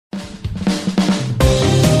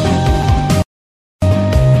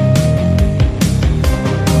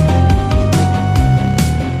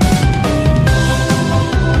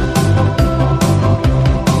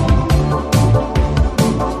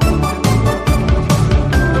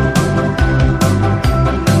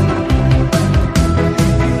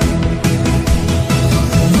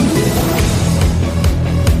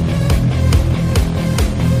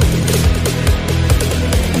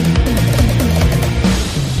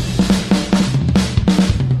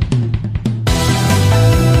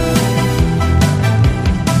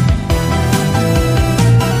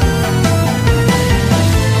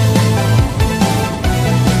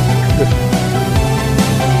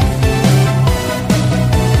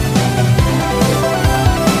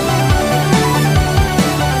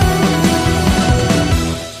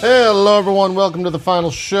Hello, everyone. Welcome to the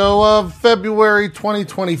final show of February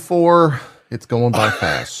 2024. It's going by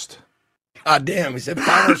fast. God damn, he said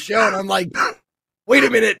final show, and I'm like, wait a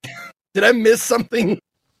minute. Did I miss something?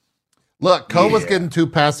 Look, Ko was getting too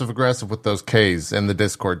passive-aggressive with those Ks in the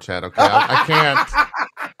Discord chat, okay? I can't.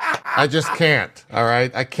 I just can't, all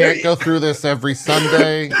right? I can't go through this every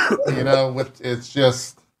Sunday. You know, it's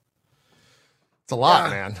a lot,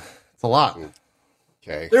 man. It's a lot.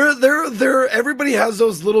 Okay. Everybody has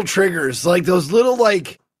those little triggers, like those little,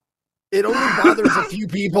 like, it only bothers a few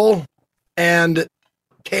people, and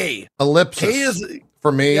K. Ellipsis. K is,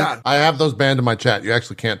 for me, yeah. I have those banned in my chat. You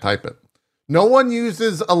actually can't type it. No one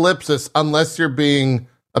uses ellipsis unless you're being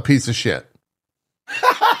a piece of shit.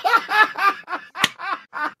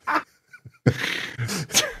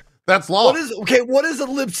 That's law. What is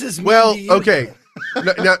ellipsis mean? Well, okay.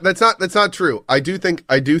 No, that's not true. I do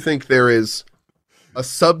think there is a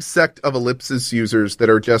subsect of ellipsis users that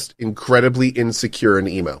are just incredibly insecure in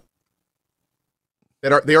emo.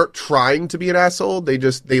 They aren't trying to be an asshole. They do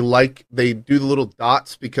the little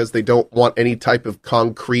dots because they don't want any type of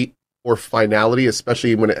concrete or finality,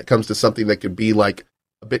 especially when it comes to something that could be like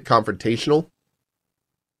a bit confrontational.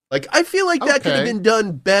 Like, I feel like that could have been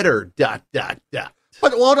done better. ...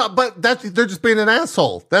 But they're just being an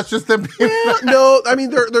asshole. That's just them being no, I mean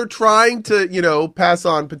they're trying to, pass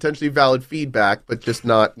on potentially valid feedback, but just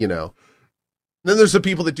not, Then there's the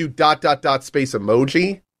people that do ... space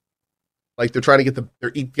emoji. Like they're trying to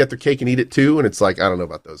get their cake and eat it too, and it's like, I don't know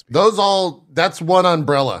about those people. That's one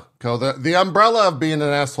umbrella, Ko. The umbrella of being an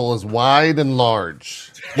asshole is wide and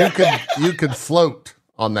large. You could float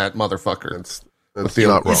on that motherfucker. That's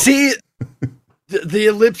not wrong. You see, the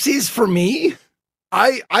ellipses for me,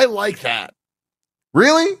 I like that.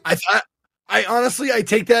 Really? I honestly, I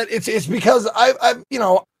take that. It's because I'm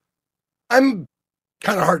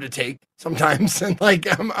kind of hard to take sometimes, and like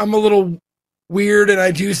I'm a little weird, and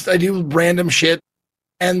I do random shit,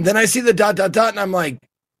 and then I see the ... and I'm like,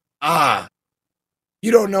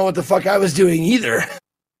 you don't know what the fuck I was doing either.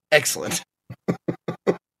 Excellent.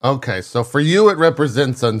 Okay, so for you, it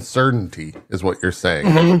represents uncertainty, is what you're saying.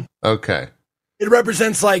 Mm-hmm. Okay. It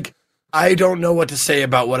represents, like, I don't know what to say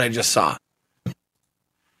about what I just saw.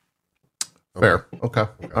 Fair. Okay.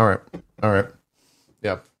 All right.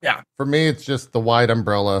 Yeah. Yeah. For me, it's just the wide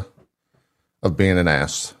umbrella of being an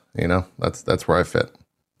ass. That's where I fit.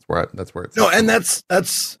 That's where it's. No, and that's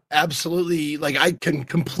absolutely, like, I can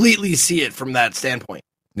completely see it from that standpoint.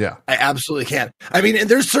 Yeah. I absolutely can. I mean, and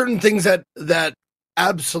there's certain things that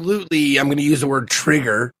absolutely, I'm going to use the word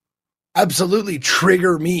trigger, absolutely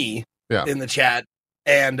trigger me in the chat.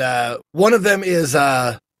 And one of them is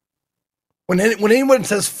when anyone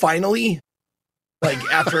says finally, like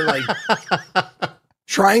after like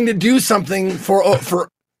trying to do something for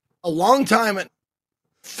a long time, and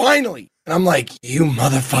finally, and I'm like, you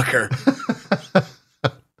motherfucker.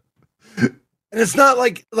 And it's not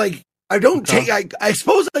like I don't take, I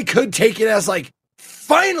suppose I could take it as like,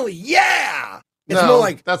 finally, yeah. It's more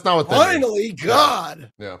like, that's not what that finally, is.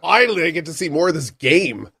 God. Yeah. Finally, I get to see more of this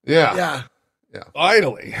game. Yeah.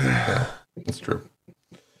 Finally. Yeah. That's true.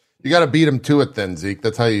 You got to beat him to it then, Zeke.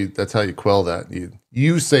 That's how you quell that.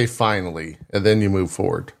 You say finally, and then you move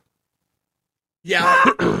forward.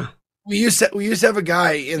 Yeah. we used to have a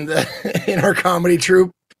guy in our comedy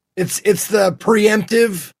troupe. It's the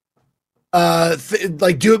preemptive,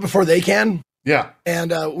 like do it before they can. Yeah.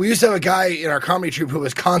 And we used to have a guy in our comedy troupe who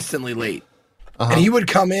was constantly late. And he would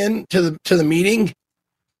come in to the meeting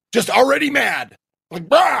just already mad. Like,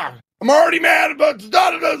 brah, I'm already mad about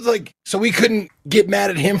it's like, so we couldn't get mad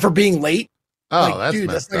at him for being late. Oh, like, that's dude,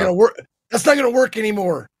 that's messed not up. gonna work. That's not gonna work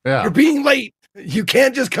anymore. Yeah. You're being late. You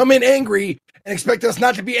can't just come in angry and expect us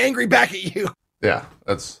not to be angry back at you. Yeah,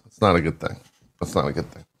 that's not a good thing. That's not a good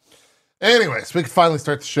thing. Anyways, we can finally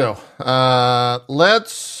start the show.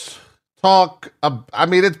 Let's talk. I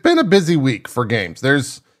mean, it's been a busy week for games.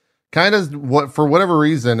 There's kind of for whatever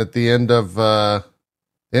reason at the end of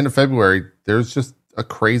February, there's just a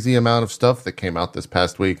crazy amount of stuff that came out this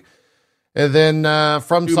past week, and then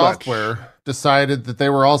From Software decided that they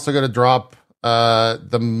were also going to drop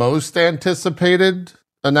the most anticipated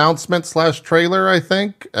announcement / trailer, I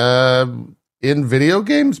think, in video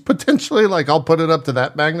games potentially. Like, I'll put it up to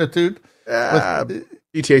that magnitude.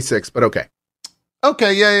 GTA 6, but okay.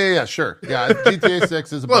 Okay, yeah, sure. Yeah, GTA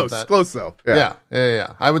 6 is about that. Close though. Yeah.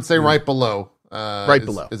 I would say right below.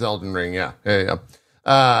 Below is Elden Ring. Yeah. It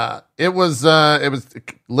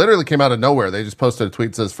literally came out of nowhere. They just posted a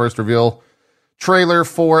tweet that says first reveal trailer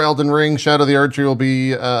for Elden Ring Shadow of the Erd Tree will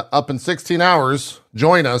be up in 16 hours.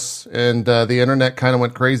 Join us. And the internet kind of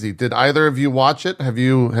went crazy. Did either of you watch it? Have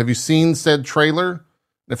you seen said trailer?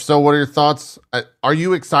 If so, what are your thoughts? Are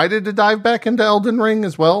you excited to dive back into Elden Ring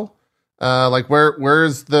as well? Like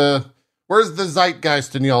where's the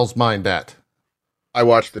zeitgeist in y'all's mind at? I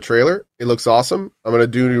watched the trailer. It looks awesome. I'm gonna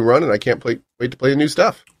do a new run, and I can't wait to play the new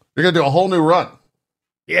stuff. You're gonna do a whole new run.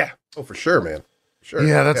 Yeah. Oh, for sure, man. Sure.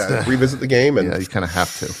 Yeah, that's revisit the game, and you kind of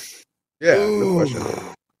have to. Yeah, no question.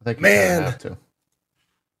 I think man, have to.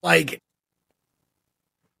 Like,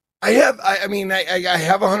 I have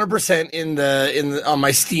 100% in the on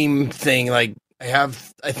my Steam thing. Like, I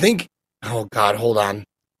think. Oh God, hold on.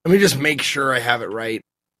 Let me just make sure I have it right.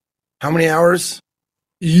 How many hours?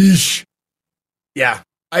 Yeesh. Yeah,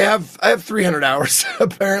 I have 300 hours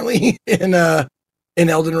apparently in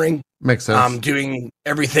Elden Ring. Makes sense. Doing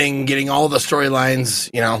everything, getting all the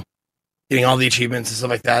storylines, getting all the achievements and stuff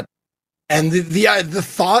like that. And the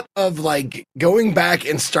thought of like going back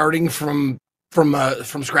and starting from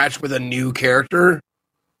scratch with a new character,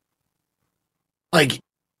 like,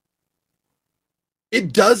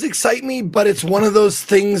 it does excite me, but it's one of those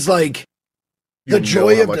things like the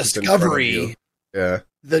joy of discovery. Yeah.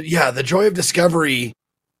 The joy of discovery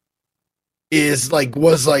was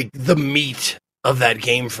the meat of that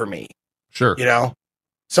game for me. Sure.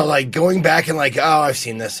 So like going back and like, oh, I've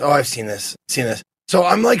seen this. Oh, I've seen this. So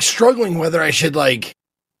I'm like struggling whether I should like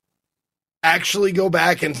actually go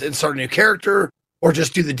back and start a new character or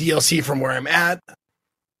just do the DLC from where I'm at.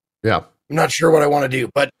 Yeah. I'm not sure what I want to do,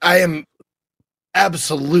 but I am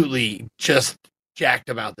absolutely just jacked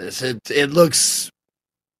about this. It looks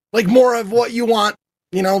like more of what you want.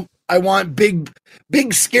 I want big,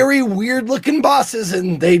 scary, weird looking bosses,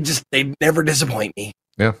 and they never disappoint me.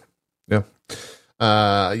 Yeah.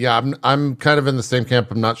 I'm kind of in the same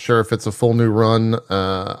camp. I'm not sure if it's a full new run.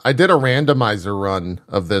 I did a randomizer run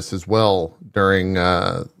of this as well during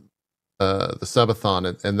the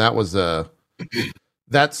subathon, and that was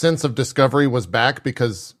that sense of discovery was back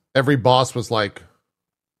because every boss was like,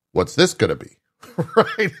 "What's this gonna be?"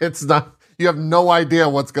 Right? It's not. You have no idea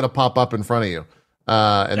what's gonna pop up in front of you.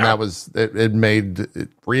 That was it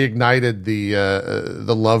reignited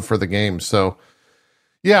the love for the game. So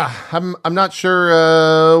yeah, I'm not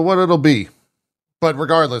sure what it'll be, but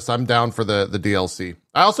regardless, I'm down for the DLC.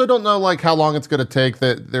 I also don't know like how long it's going to take.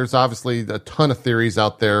 That there's obviously a ton of theories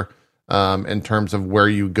out there in terms of where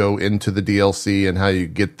you go into the DLC and how you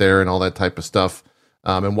get there and all that type of stuff,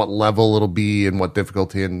 and what level it'll be and what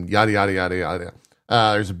difficulty and yada yada yada yada.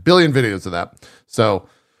 There's a billion videos of that, so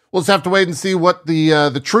we'll just have to wait and see what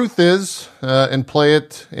the truth is and play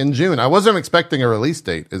it in June. I wasn't expecting a release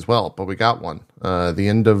date as well, but we got one the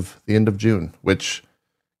end of June, which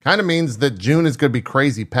kind of means that June is going to be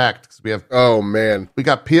crazy packed because we have we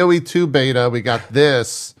got PoE 2 beta, we got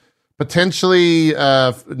this potentially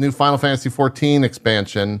new Final Fantasy 14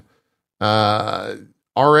 expansion.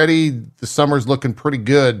 Already the summer's looking pretty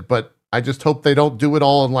good, but I just hope they don't do it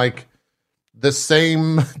all in like the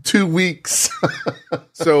same 2 weeks.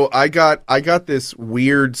 So I got this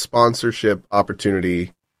weird sponsorship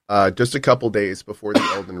opportunity just a couple days before the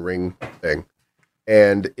Elden Ring thing.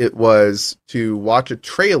 And it was to watch a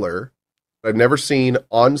trailer that I've never seen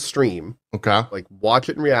on stream. Okay. Like watch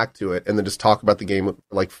it and react to it and then just talk about the game for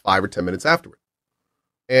like 5 or 10 minutes afterward.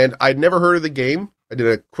 And I'd never heard of the game. I did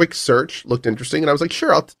a quick search, looked interesting, and I was like,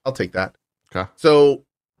 sure, I'll take that. Okay. So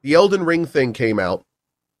the Elden Ring thing came out.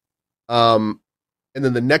 And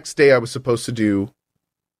then the next day I was supposed to do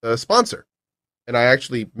a sponsor, and I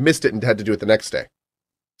actually missed it and had to do it the next day.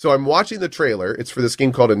 So I'm watching the trailer. It's for this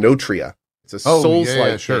game called Anotria. It's a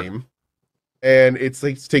Souls-like game. And it's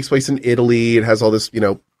like, it takes place in Italy. It has all this,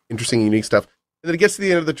 interesting, unique stuff. And then it gets to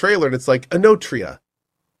the end of the trailer and it's like Anotria.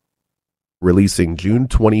 Releasing June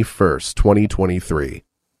 21st, 2023.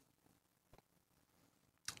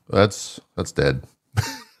 That's dead.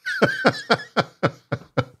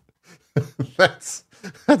 That's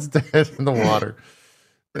dead in the water.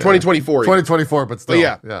 2024. 2024, but still.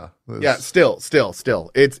 Yeah.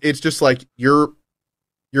 Still. It's just like you're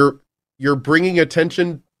bringing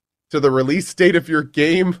attention to the release date of your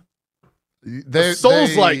game.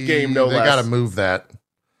 Souls-like game, no less. They got to move that.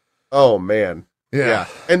 Oh man. Yeah.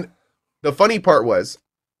 And the funny part was,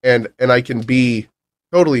 and I can be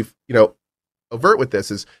totally, overt with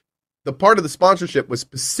this, is the part of the sponsorship was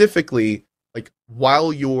specifically like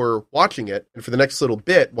while you're watching it and for the next little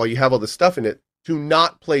bit while you have all this stuff in it, to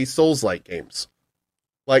not play Souls-like games.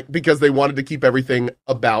 Like, because they wanted to keep everything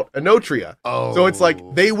about Anotria. Oh. So it's like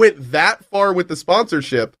they went that far with the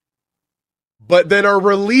sponsorship, but then are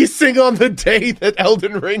releasing on the day that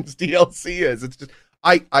Elden Ring's DLC is. It's just,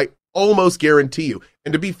 I almost guarantee you.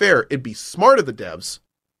 And to be fair, it'd be smart of the devs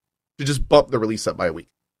to just bump the release up by a week.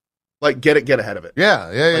 Like get ahead of it.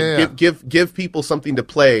 Yeah. Give people something to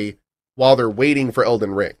play while they're waiting for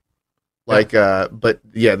Elden Ring. Like, but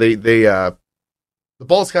yeah, they the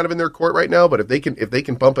ball's kind of in their court right now. But if they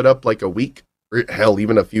can bump it up like a week or hell,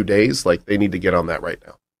 even a few days, like they need to get on that right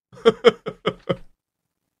now.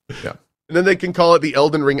 Yeah, and then they can call it the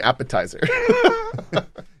Elden Ring appetizer.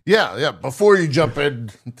 Yeah. Before you jump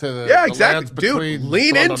into exactly, dude.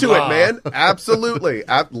 Lean into it, man. Absolutely,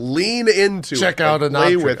 lean into Check it. out and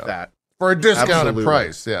play with that for a discounted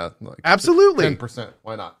price. Yeah, like absolutely, 10%.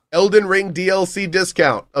 Why not? Elden Ring DLC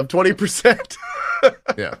discount of 20%.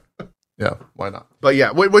 Yeah. Why not? But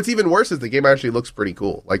yeah, what's even worse is the game actually looks pretty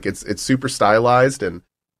cool. Like it's super stylized and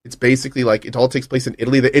it's basically like it all takes place in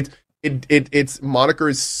Italy. Its moniker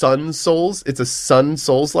is Sun Souls. It's a Sun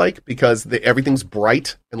Souls like because everything's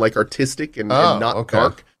bright and like artistic and not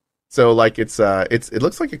dark. So like it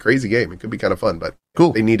looks like a crazy game. It could be kind of fun, but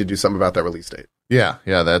cool. They need to do something about that release date. Yeah,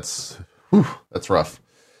 that's rough.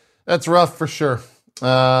 That's rough for sure.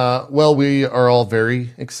 Well, we are all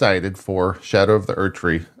very excited for Shadow of the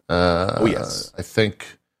Erdtree. Oh yes, I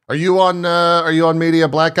think. Are you on media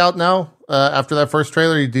blackout now? After that first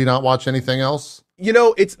trailer, do you not watch anything else? You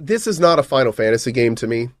know, this is not a Final Fantasy game to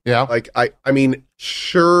me. Yeah. Like I mean,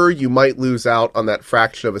 sure, you might lose out on that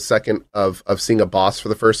fraction of a second of seeing a boss for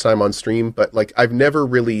the first time on stream, but like I've never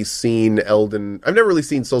really seen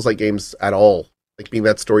Souls-like games at all, like being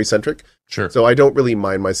that story centric. Sure. So I don't really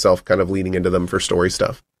mind myself kind of leaning into them for story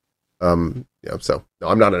stuff. So no,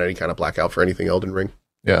 I'm not on any kind of blackout for anything Elden Ring.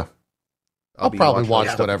 Yeah. I'll probably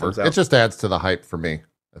watch whatever. It just adds to the hype for me,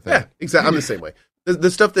 I think. Yeah, exactly. I'm the same way.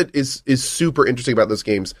 The stuff that is super interesting about those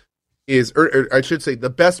games is, or I should say,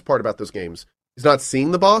 the best part about those games is not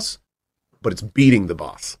seeing the boss, but it's beating the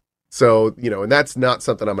boss. So, and that's not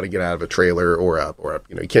something I'm going to get out of a trailer or a,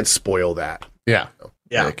 you can't spoil that. Yeah.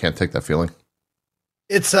 Yeah. I can't take that feeling.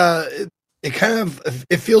 It's, it kind of,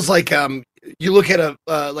 it feels like, you look at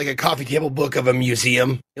a coffee table book of a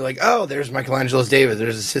museum. You're like, oh, there's Michelangelo's David.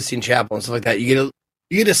 There's a Sistine Chapel and stuff like that. You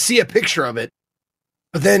get to see a picture of it,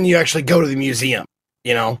 but then you actually go to the museum,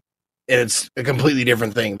 and it's a completely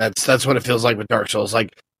different thing. That's what it feels like with Dark Souls.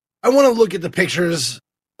 Like, I want to look at the pictures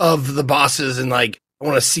of the bosses and like I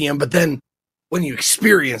want to see them, but then when you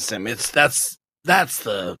experience them, that's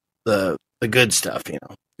the good stuff,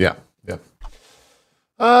 Yeah.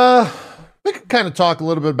 We can kind of talk a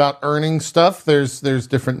little bit about earnings stuff. There's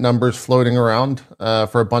different numbers floating around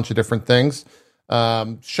for a bunch of different things.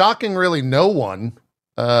 Shocking, really, no one.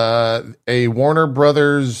 A Warner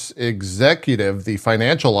Brothers executive, the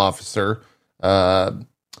financial officer.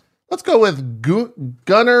 Let's go with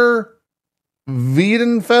Gunnar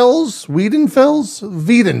Wiedenfels.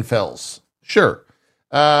 Sure.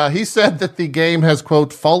 He said that the game has,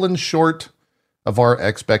 quote, fallen short of our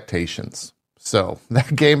expectations. So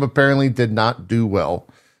that game apparently did not do well.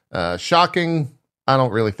 Shocking. I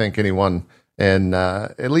don't really think anyone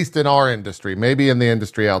at least in our industry, maybe in the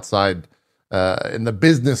industry outside, in the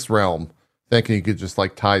business realm, thinking you could just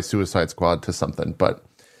like tie Suicide Squad to something. But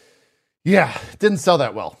yeah, it didn't sell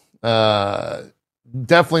that well.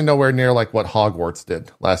 Definitely nowhere near like what Hogwarts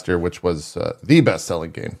did last year, which was the best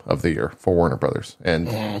selling game of the year for Warner Brothers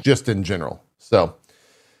and just in general. So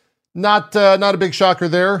not a big shocker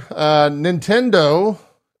there. Nintendo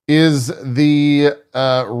is the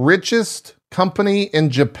richest company in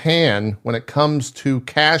Japan when it comes to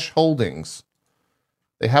cash holdings.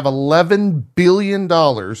 They have $11 billion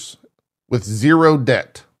with zero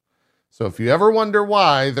debt. So if you ever wonder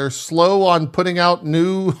why they're slow on putting out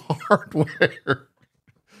new hardware,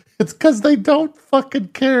 it's because they don't fucking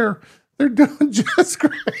care. They're doing just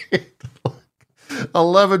great.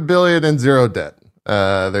 11 billion and zero debt.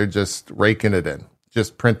 They're just raking it in,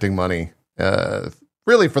 just printing money.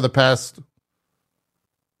 Really for the past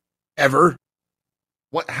ever.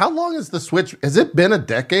 What? How long has the Switch? Has it been a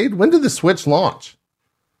decade? When did the Switch launch?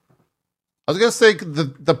 I was gonna say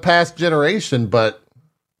the past generation, but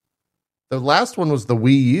the last one was the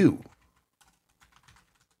Wii U,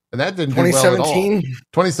 and that didn't do well at all.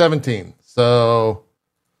 2017. So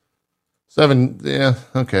 7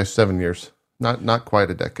 years. Not quite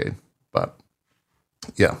a decade, but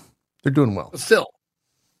yeah, they're doing well. Still.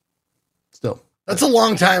 That's a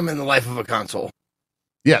long time in the life of a console.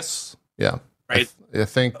 Yes. Yeah. Right. I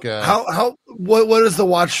think what is the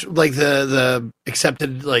watch like the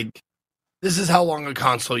accepted like this is how long a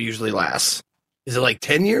console usually lasts? Is it like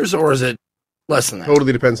 10 years or is it less than that?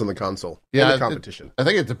 Totally depends on the console. Yeah, and the competition. I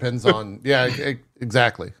think it depends on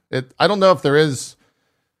exactly. I don't know if there is.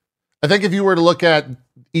 I think if you were to look at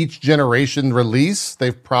each generation release,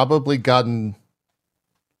 they've probably gotten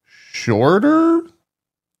shorter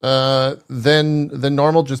than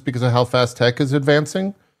normal, just because of how fast tech is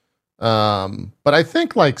advancing. But I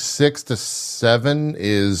think like 6 to 7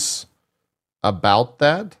 is about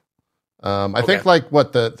that. I think like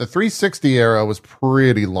the 360 era was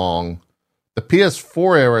pretty long. The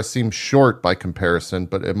PS4 era seems short by comparison,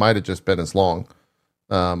 but it might have just been as long.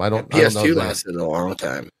 I don't. PS2 lasted a long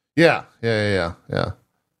time. Yeah.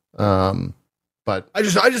 But I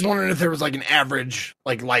just wondered if there was like an average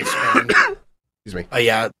like lifespan. Excuse me.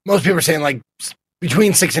 Yeah, most people are saying like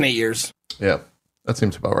between 6 and 8 years. Yeah, that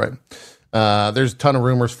seems about right. There's a ton of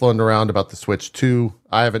rumors floating around about the Switch 2.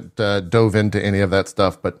 I haven't dove into any of that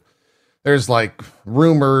stuff, but there's like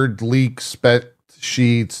rumored leaks, spec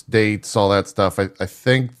sheets, dates, all that stuff. I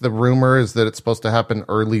think the rumor is that it's supposed to happen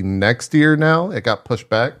early next year now. It got pushed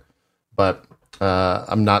back, but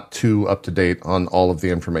I'm not too up to date on all of the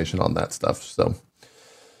information on that stuff. So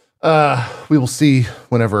we will see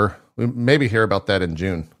whenever we maybe hear about that in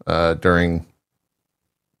June during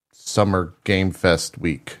Summer Game Fest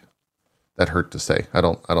week. That hurt to say. I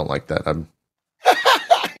don't like that.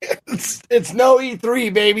 It's no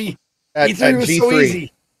E3, baby. E3 was G3. so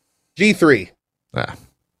easy. G3.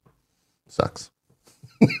 Sucks.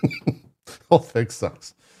 Whole thing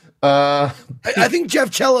sucks. I think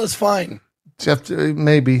Jeff Cella's fine. Jeff,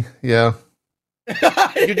 maybe, yeah.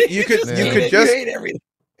 You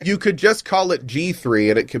could just call it G3,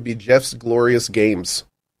 and it could be Jeff's Glorious Games.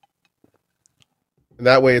 And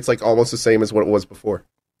that way, it's like almost the same as what it was before.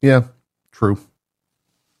 Yeah, true.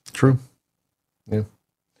 Yeah.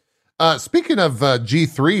 Speaking of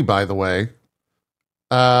G3, by the way,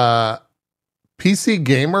 PC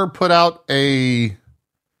Gamer put out a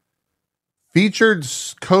featured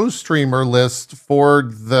co-streamer list for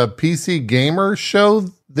the PC Gamer show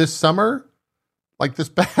this summer, like this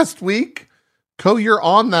past week. Co, you're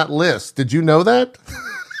on that list. Did you know that?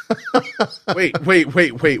 Wait,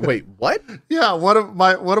 what? Yeah, one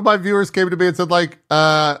of my viewers came to me and said, like,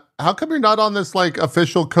 how come you're not on this like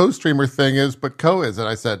official co-streamer thing but Co is? And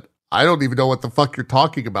I said, I don't even know what the fuck you're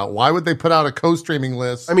talking about. Why would they put out a co-streaming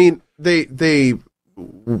list? I mean, they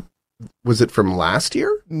was it from last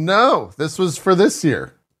year? No, this was for this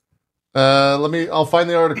year. I'll find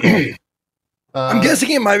the article. I'm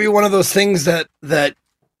guessing it might be one of those things that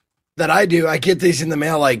I do. I get these in the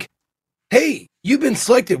mail like, hey, you've been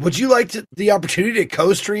selected. Would you like the opportunity to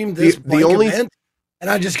co-stream this event? And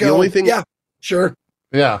I just go, the only thing, yeah, sure.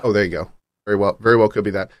 Yeah. Oh, there you go. Very well could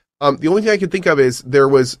be that. The only thing I could think of is there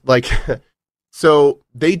was like, so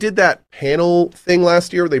they did that panel thing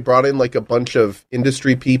last year. They brought in like a bunch of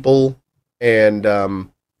industry people and,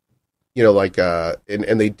 and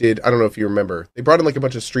they did, I don't know if you remember, they brought in like a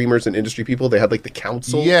bunch of streamers and industry people. They had like the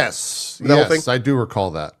council. Yes, I do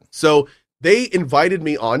recall that. So they invited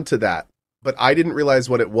me onto that, but I didn't realize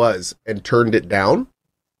what it was and turned it down.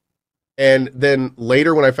 And then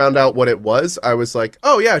later when I found out what it was, I was like,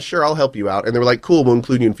 oh yeah, sure, I'll help you out. And they were like, cool, we'll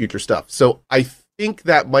include you in future stuff. So I think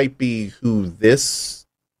that might be who this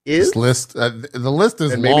is. This list, the list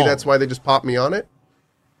is and maybe long. That's why they just popped me on it.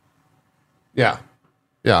 Yeah,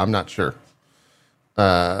 I'm not sure.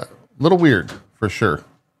 Little weird for sure,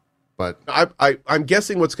 but I'm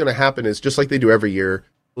guessing what's going to happen is just like they do every year.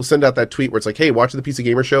 We'll send out that tweet where it's like, hey, watch the PC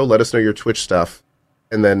Gamer show. Let us know your Twitch stuff,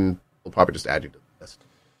 and then we'll probably just add you to the list.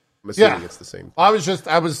 I'm assuming it's the same. I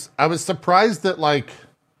was surprised that like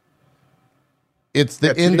it's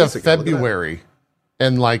the end of February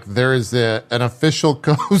and like there is an official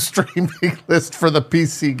co-streaming list for the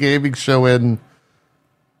PC gaming show in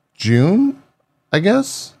June, I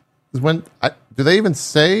guess. Is when do they even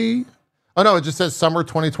say? Oh no, it just says summer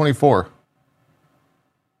 2024.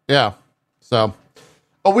 Yeah. So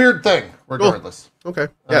a weird thing regardless. Cool. Okay.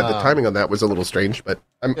 Yeah, the timing on that was a little strange, but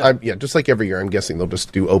I'm just like every year, I'm guessing they'll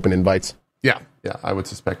just do open invites. Yeah, I would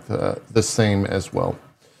suspect the same as well.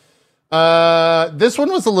 This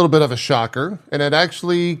one was a little bit of a shocker, and it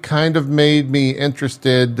actually kind of made me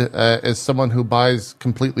interested as someone who buys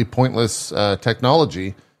completely pointless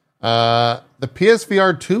technology. The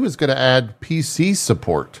PSVR 2 is going to add PC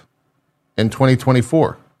support in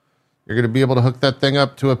 2024. You're going to be able to hook that thing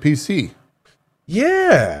up to a PC.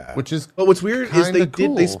 Yeah, but what's weird is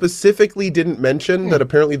they specifically didn't mention that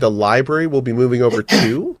apparently the library will be moving over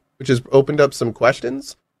too, which has opened up some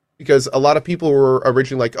questions because a lot of people were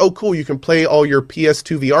originally like, "Oh, cool, you can play all your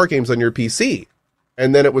PS2 VR games on your PC,"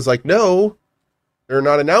 and then it was like, "No, they're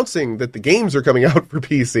not announcing that the games are coming out for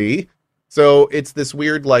PC." So it's this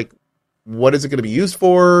weird like, what is it going to be used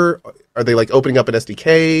for? Are they like opening up an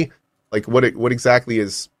SDK? Like what exactly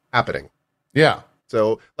is happening? Yeah.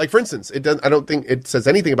 So, like for instance, I don't think it says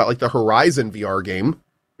anything about like the Horizon VR game,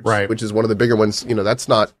 which is one of the bigger ones. You know, that's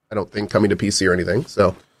not, I don't think, coming to PC or anything.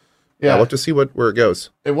 So, Yeah, we'll have to see where it goes.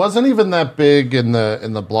 It wasn't even that big in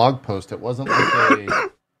the blog post. It wasn't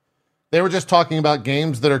like they were just talking about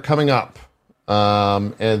games that are coming up.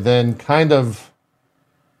 And then kind of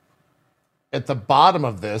at the bottom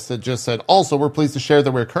of this, it just said, also, we're pleased to share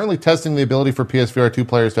that we're currently testing the ability for PSVR 2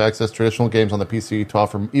 players to access traditional games on the PC to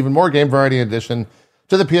offer even more game variety in addition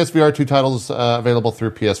to the PSVR 2 titles available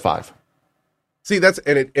through PS5. See,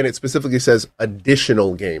 it specifically says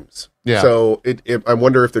additional games. Yeah. So I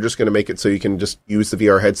wonder if they're just going to make it so you can just use the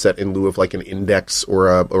VR headset in lieu of like an Index or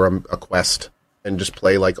a Quest and just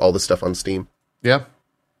play like all the stuff on Steam. Yeah.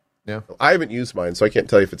 Yeah. I haven't used mine, so I can't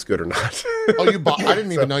tell you if it's good or not. Oh, you bought? I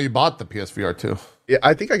didn't even know you bought the PSVR 2. Yeah,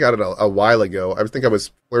 I think I got it a while ago. I think I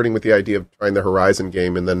was flirting with the idea of trying the Horizon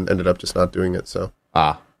game and then ended up just not doing it. So.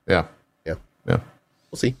 Yeah. Yeah.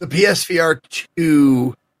 We'll see. The PSVR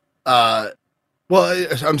 2.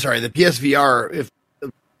 I'm sorry. The PSVR,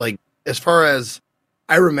 as far as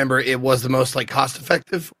I remember, it was the most like cost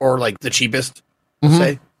effective or like the cheapest.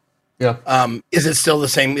 Say. Yeah. Is it still the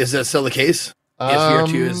same? Is that still the case? PSVR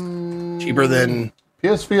 2 is cheaper than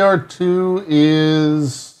PSVR 2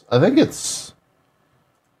 is. I think it's.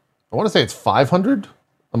 I want to say it's 500.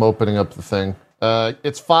 I'm opening up the thing.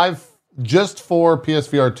 It's just for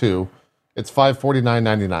PSVR 2. It's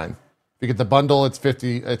 $549.99. If you get the bundle, it's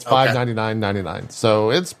 $50. It's $599.99. So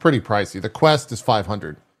it's pretty pricey. The Quest is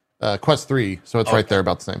 $500. Quest 3, so it's right there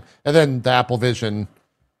about the same. And then the Apple Vision,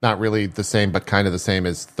 not really the same, but kind of the same,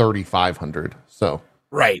 is $3,500. So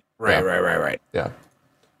right. Yeah.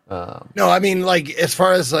 No, I mean, like as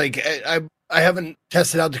far as like I haven't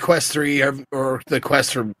tested out the Quest 3 or the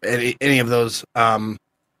Quest or any of those.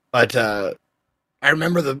 But I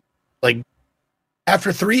remember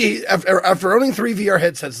after owning 3 VR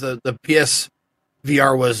headsets, the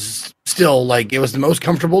PSVR was still like it was the most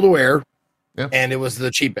comfortable to wear, and it was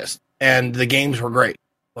the cheapest, and the games were great.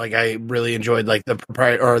 Like I really enjoyed like the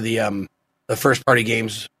the first party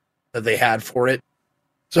games that they had for it.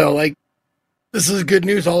 So like this is good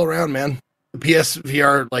news all around, man. The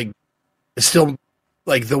PSVR like is still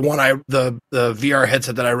like the VR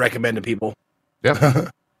headset that I recommend to people.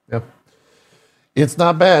 Yep. It's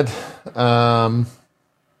not bad.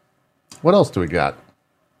 What else do we got?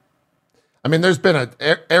 I mean, there's been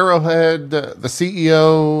Arrowhead, the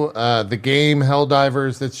CEO, the game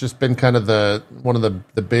Helldivers. It's just been kind of one of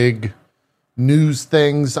the big news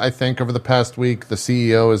things, I think, over the past week. The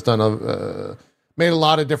CEO has made a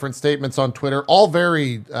lot of different statements on Twitter, all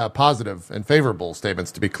very positive and favorable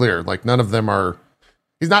statements, to be clear. Like, none of them are...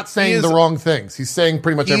 He's not saying the wrong things. He's saying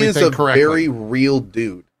pretty much everything correctly. He is a very real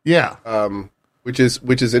dude. Yeah. Which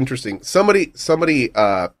is interesting. Somebody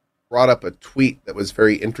brought up a tweet that was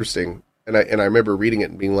very interesting, and I remember reading it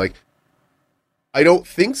and being like, I don't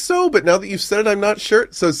think so, but now that you've said it, I'm not sure.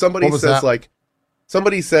 So somebody says that?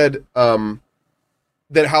 Somebody said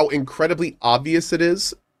that how incredibly obvious it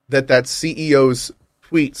is that CEO's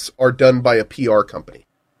tweets are done by a PR company.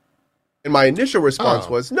 And my initial response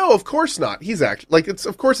was, no, of course not. He's actually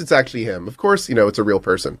of course it's actually him. Of course, it's a real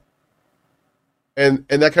person. And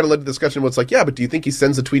that kind of led to the discussion where it's like, yeah, but do you think he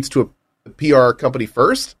sends the tweets to a PR company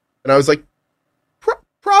first? And I was like,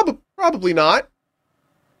 probably not.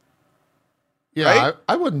 Yeah, right?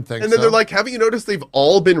 I wouldn't think so. And then they're like, haven't you noticed they've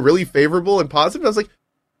all been really favorable and positive? And I was like,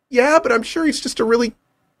 yeah, but I'm sure he's just a really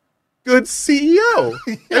good CEO.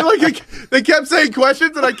 And like they kept saying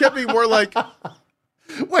questions, and I kept being more like,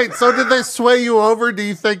 wait, so did they sway you over? Do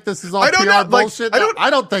you think this is all PR bullshit? I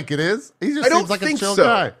don't think it is. He just seems like a chill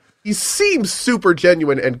guy. He seems super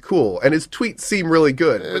genuine and cool, and his tweets seem really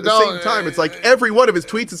good. But at the same time, it's like every one of his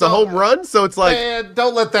tweets is a home run, so it's like... Man,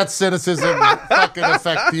 don't let that cynicism fucking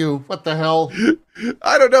affect you. What the hell?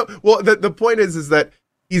 I don't know. Well, the point is that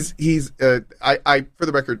he's I for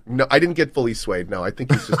the record, no, I didn't get fully swayed. No, I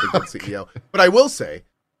think he's just a good CEO. But I will say,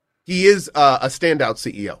 he is a standout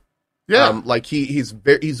CEO. Yeah.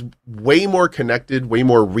 He's way more connected, way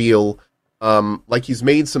more real. Like he's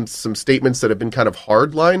made some statements that have been kind of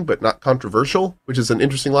hard line, but not controversial, which is an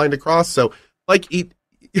interesting line to cross. So like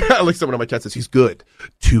like someone on my chat says, he's good,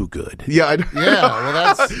 too good. Yeah. Well,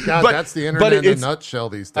 that's the internet in a nutshell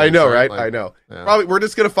these days. I know, right? I know. Yeah. Probably we're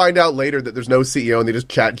just going to find out later that there's no CEO and they just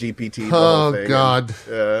chat GPT. Oh God.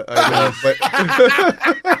 I know, but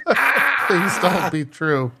things don't be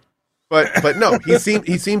true. But no, he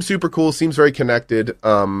seems super cool, seems very connected.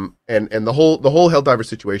 And the whole Helldiver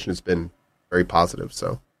situation has been very positive.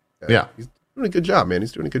 So yeah, he's doing a good job, man.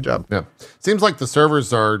 He's doing a good job. Yeah, seems like the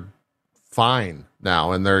servers are fine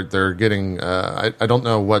now, and they're getting. I don't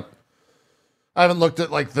know what. I haven't looked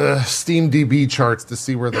at like the SteamDB charts to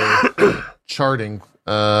see where they're charting.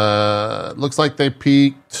 Looks like they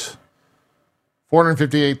peaked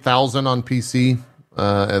 458,000 on PC.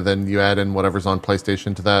 And then you add in whatever's on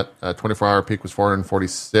PlayStation to that. 24-hour peak was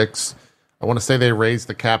 446. I want to say they raised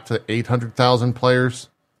the cap to 800,000 players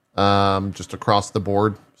just across the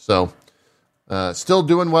board. So still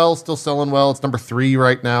doing well, still selling well. It's number 3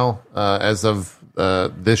 right now as of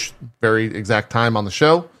this very exact time on the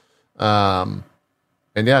show. And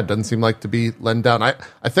yeah, it doesn't seem like to be letting down. I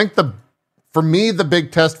think for me, the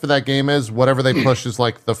big test for that game is whatever they push is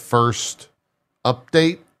like the first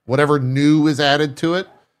update. Whatever new is added to it,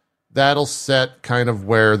 that'll set kind of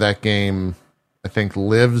where that game, I think,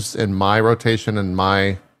 lives in my rotation and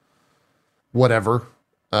my whatever,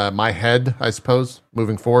 my head, I suppose,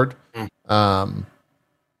 moving forward. Because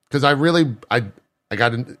I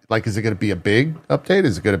got like, is it going to be a big update?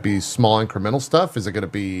 Is it going to be small incremental stuff? Is it going to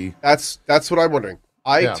be? That's what I'm wondering.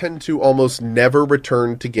 I tend to almost never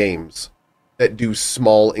return to games that do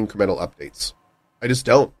small incremental updates. I just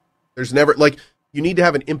don't. There's never like. You need to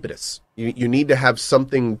have an impetus. You need to have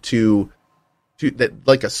something to that,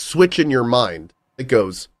 like a switch in your mind that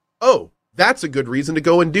goes, oh, that's a good reason to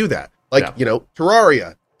go and do that. Like,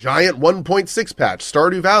 Terraria, giant 1.6 patch,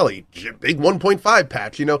 Stardew Valley, big 1.5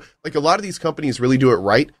 patch, like a lot of these companies really do it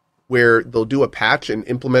right, where they'll do a patch and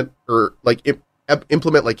implement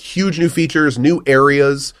like huge new features, new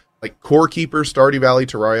areas, like Core Keeper, Stardew Valley,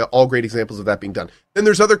 Terraria, all great examples of that being done. Then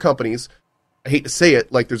there's other companies, I hate to say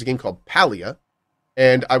it, like there's a game called Palia.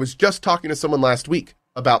 And I was just talking to someone last week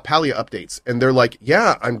about Palia updates, and they're like,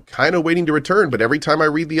 yeah, I'm kind of waiting to return, but every time I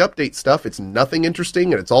read the update stuff, it's nothing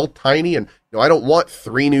interesting, and it's all tiny, and I don't want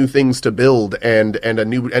 3 new things to build and a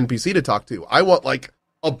new NPC to talk to. I want like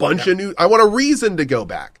a bunch of new, I want a reason to go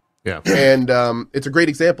back. Yeah. And it's a great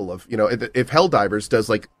example of, if Helldivers does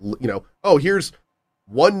like, oh, here's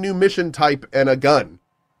 1 new mission type and a gun,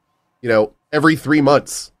 every 3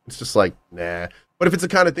 months. It's just like, nah. But if it's the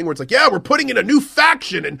kind of thing where it's like, yeah, we're putting in a new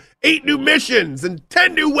faction and 8 new missions and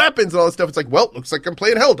 10 new weapons and all this stuff, it's like, well, looks like I'm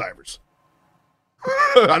playing Helldivers.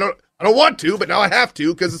 I don't want to, but now I have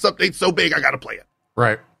to because this update's so big, I got to play it.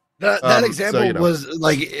 Right. That example was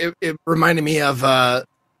like, it reminded me of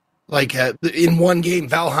in one game,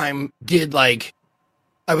 Valheim did like,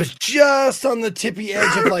 I was just on the tippy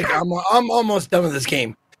edge of like, I'm almost done with this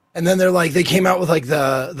game. And then they came out with like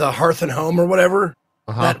the Hearth and Home or whatever.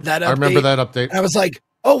 Uh-huh. That I remember that update. And I was like,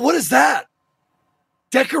 oh, what is that?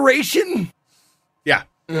 Decoration? Yeah.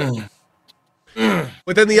 But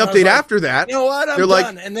then the update after that, you know what? I'm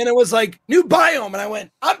done. And then it was like, new biome. And I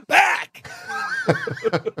went, I'm back.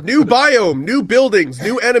 New biome, new buildings,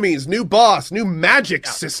 new enemies, new boss, new magic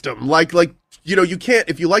system. Like, you can't,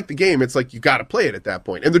 if you like the game, it's like, you got to play it at that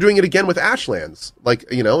point. And they're doing it again with Ashlands. Like,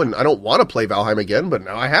 and I don't want to play Valheim again, but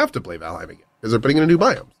now I have to play Valheim again because they're putting in a new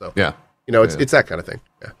biome. So, yeah. It's that kind of thing.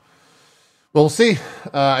 Yeah. Well, we'll see.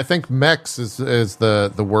 I think mechs is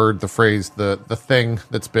the word, the phrase, the thing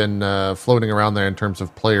that's been floating around there in terms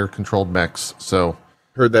of player controlled mechs. So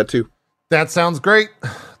heard that too. That sounds great.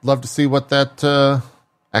 Love to see what that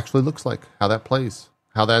actually looks like, how that plays,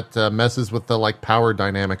 how that messes with the like power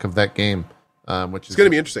dynamic of that game, which is going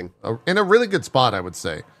to be interesting. In a really good spot, I would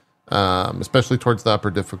say, especially towards the upper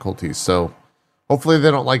difficulties. So hopefully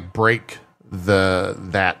they don't like break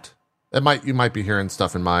that. You might be hearing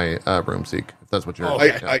stuff in my room, Zeke, if that's what you're.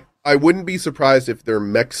 I wouldn't be surprised if they're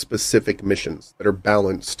mech specific missions that are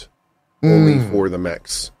balanced only for the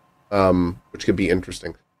mechs, which could be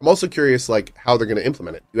interesting. I'm also curious, like how they're going to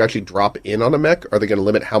implement it. Do you actually drop in on a mech? Are they going to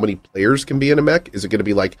limit how many players can be in a mech? Is it going to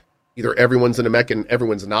be like either everyone's in a mech and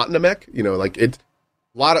everyone's not in a mech? Like it's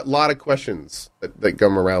a lot of questions that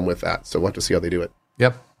come around with that. So we'll have to see how they do it.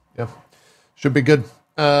 Yep. Should be good.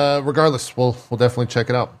 Regardless, we'll definitely check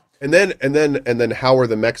it out. And then how are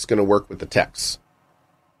the mechs going to work with the techs?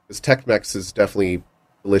 Because tech mechs is definitely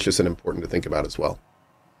delicious and important to think about as well.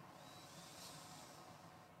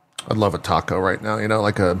 I'd love a taco right now,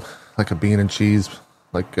 like a bean and cheese,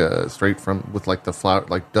 like straight from with like the flour,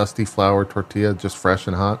 like dusty flour tortilla, just fresh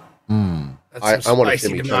and hot. That's I want a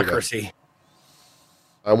spicy democracy.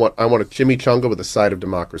 I want a chimichanga with a side of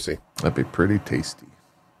democracy. That'd be pretty tasty.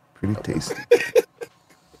 Pretty tasty.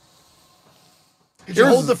 Could you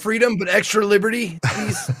hold the freedom but extra liberty,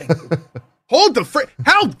 please? Hold the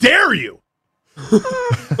how dare you?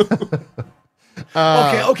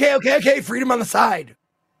 Okay. Freedom on the side.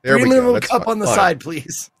 There freedom we go. in a little cup on the side,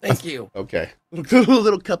 please. Thank you. Okay.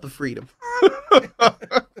 Little cup of freedom.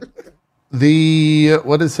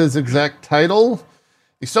 What is his exact title?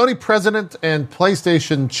 The Sony president and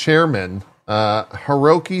PlayStation chairman,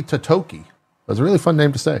 Hiroki Totoki. That's a really fun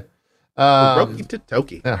name to say. Hiroki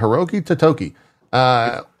Totoki. Yeah, Hiroki Totoki.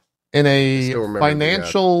 In a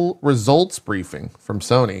financial results briefing from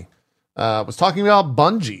Sony, was talking about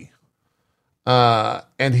Bungie.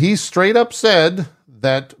 And he straight up said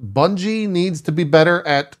that Bungie needs to be better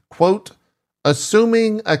at, quote,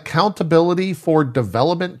 assuming accountability for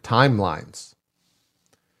development timelines.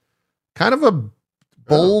 Kind of a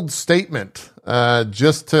bold statement,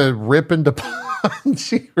 just to rip into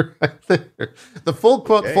Bungie right there. The full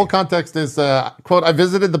quote, full context is, quote, I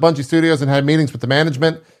visited the Bungie studios and had meetings with the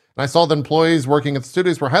management, and I saw the employees working at the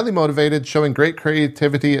studios were highly motivated, showing great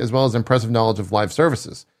creativity as well as impressive knowledge of live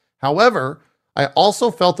services. However, I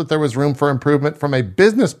also felt that there was room for improvement from a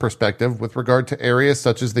business perspective with regard to areas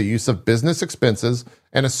such as the use of business expenses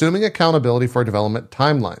and assuming accountability for development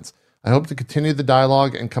timelines. I hope to continue the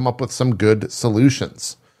dialogue and come up with some good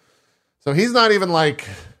solutions. So he's not even like,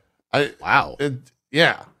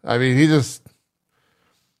 yeah. I mean, he just,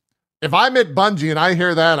 if I'm at Bungie and I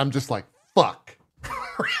hear that, I'm just like, fuck.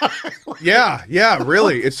 Yeah,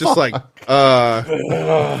 really. It's just like,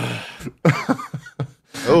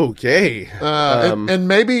 okay. And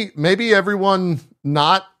maybe everyone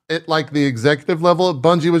not at like the executive level at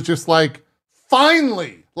Bungie was just like,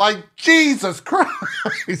 finally, like, Jesus Christ.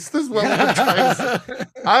 This is what we're trying to say.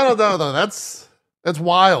 I don't know though. That's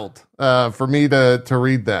wild for me to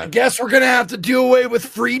read that. I guess we're gonna have to do away with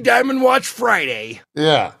free Diamond Watch Friday.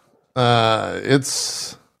 Yeah. I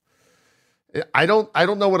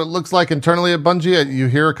don't know what it looks like internally at Bungie. You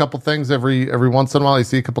hear a couple things every once in a while. You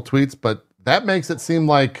see a couple tweets, but that makes it seem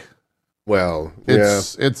like, well,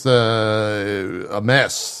 it's a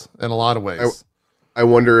mess in a lot of ways. I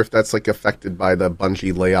wonder if that's like affected by the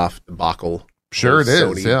Bungie layoff debacle. Sure, it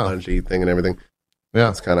Sony, is. Yeah, Bungie thing and everything. Yeah,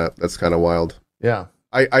 that's kind of wild. Yeah,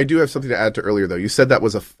 I do have something to add to earlier though. You said that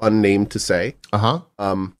was a fun name to say. I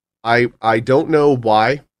don't know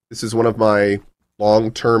why. This is one of my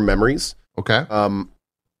long-term memories. Okay.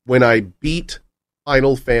 When I beat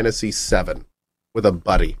Final Fantasy VII with a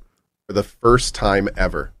buddy for the first time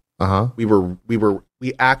ever.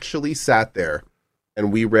 We actually sat there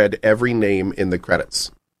and we read every name in the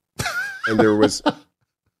credits. And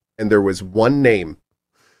there was one name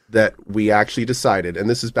that we actually decided, and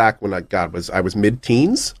this is back when I was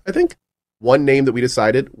mid-teens, I think. One name that we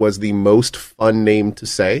decided was the most fun name to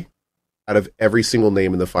say out of every single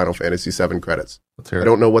name in the Final Fantasy VII credits. I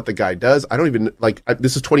don't know what the guy does. I don't even,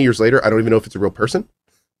 this is 20 years later. I don't even know if it's a real person.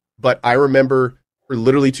 But I remember for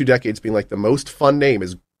literally 2 decades being like, the most fun name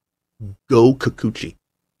is Go Kikuchi.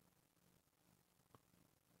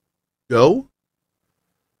 Go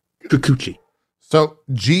Kikuchi. So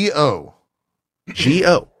G-O.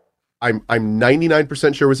 G-O. I'm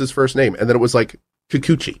 99% sure was his first name. And then it was like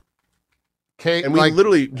Kikuchi. And we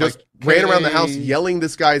literally just ran around the house yelling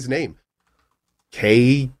this guy's name.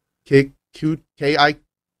 K-I-K-U-C-H-I?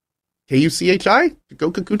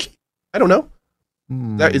 Go Kikuchi? I don't know.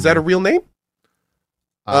 Is that a real name?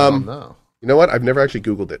 I don't know. You know what? I've never actually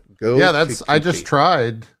Googled it. Kikuchi. I just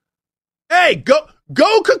tried. Hey, go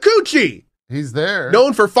Kikuchi! He's there.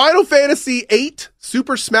 Known for Final Fantasy VIII,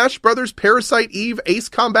 Super Smash Bros., Parasite Eve, Ace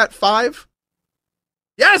Combat 5.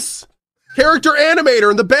 Yes! Character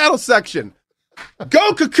animator in the battle section.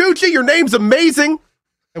 Go Kikuchi, your name's amazing,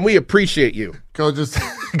 and we appreciate you. Go just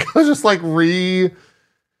like Dude.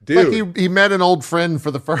 Like he met an old friend for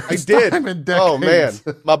the first time in decades. Oh man,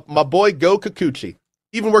 my boy Go Kikuchi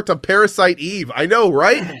even worked on Parasite Eve. I know,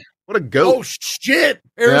 right? What a goat! Oh shit,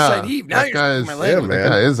 Parasite Eve. Now you're my language. That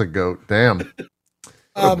guy is a goat. Damn.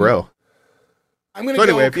 Bro. I'm gonna. So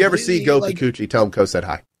anyway, if you ever see Go Kikuchi, tell him Co said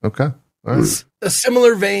hi. Okay. All right. A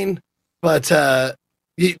similar vein, but do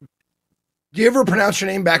you ever pronounce your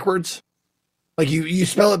name backwards? Like you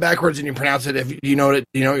spell it backwards and you pronounce it if you know what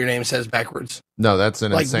your name says backwards. No, that's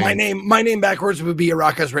an insane. My name backwards would be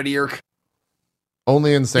Araka's Ready Yerk.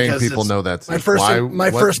 Only insane people know that. My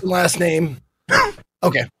first and last name.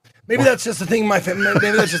 Okay, maybe that's just a thing my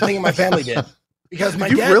family did. Because my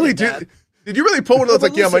dad really did that. Did you really pull one of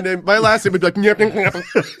those my last name would be like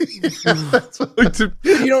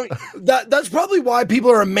that's probably why people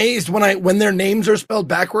are amazed when their names are spelled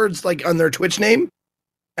backwards, like on their Twitch name.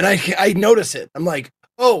 And I notice it. I'm like,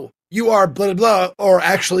 oh, you are blah, blah, blah. Or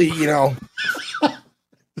actually, I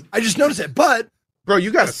just notice it. But, bro, you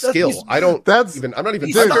got a skill. I'm not even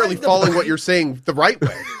necessarily following what you're saying the right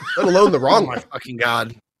way, let alone the wrong way. Oh, my fucking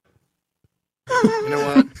God. You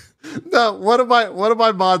know what? No, one of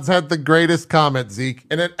my mods had the greatest comment, Zeke,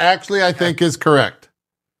 and it actually, I think, is correct.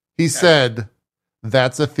 He said,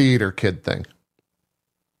 that's a theater kid thing.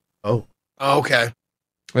 Oh, okay.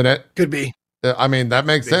 And it could be. I mean, that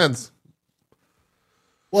makes sense.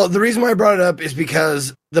 Well, the reason why I brought it up is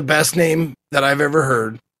because the best name that I've ever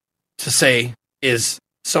heard to say is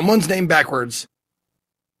someone's name backwards.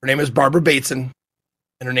 Her name is Barbara Bateson,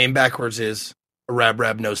 and her name backwards is a Rab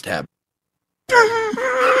Nose Tab.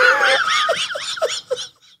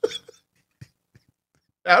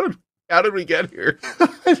 How did we get here?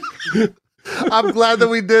 I'm glad that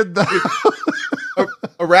we did that.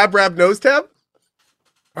 A Rab Nose Tab?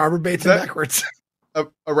 Barbara Bateson backwards. A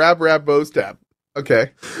Rab Nose Tab.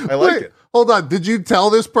 Okay. I like it. Hold on. Did you tell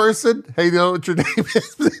this person, hey, you know what your name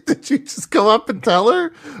is? Did you just go up and tell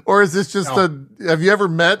her? Or is this just have you ever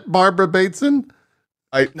met Barbara Bateson?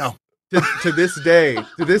 No. To this day,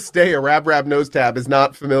 a Rab Nose Tab is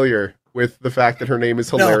not familiar with the fact that her name is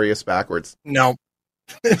hilarious backwards. No.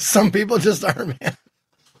 Some people just are, man.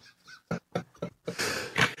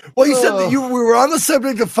 Well, you said that we were on the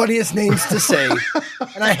subject of funniest names to say,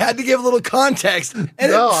 and I had to give a little context, and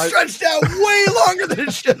it stretched out way longer than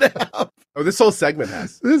it should have. Oh, this whole segment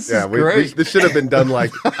has. This is great. This should have been done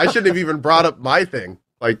like, I shouldn't have even brought up my thing.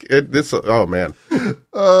 Like, oh, man.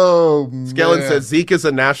 Oh, Skellen says, Zeke is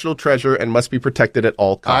a national treasure and must be protected at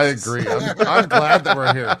all costs. I agree. I'm glad that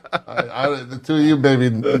we're here. The two of you,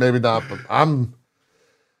 maybe not, but I'm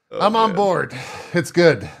on board. It's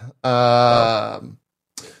good.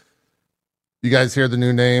 You guys hear the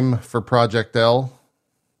new name for Project L?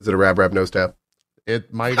 Is it a Rab Nose Tab?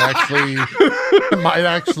 It might actually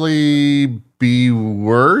be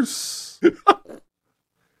worse.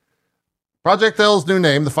 Project L's new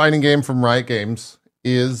name, the fighting game from Riot Games,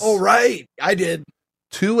 is... Oh, right. I did.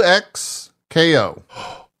 2XKO.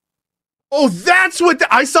 Oh, that's what...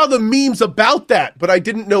 I saw the memes about that, but I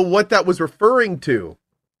didn't know what that was referring to.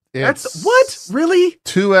 That's what? Really?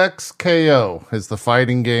 2XKO is the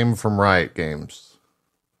fighting game from Riot Games.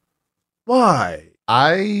 Why?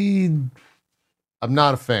 I'm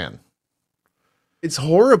not a fan. It's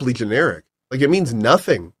horribly generic. Like, it means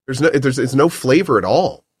nothing. There's no flavor at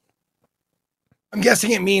all. I'm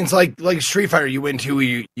guessing it means like Street Fighter, you win two,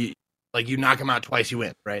 you knock them out twice, you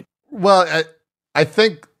win, right? Well, I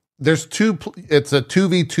think there's it's a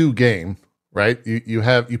 2v2 game, right?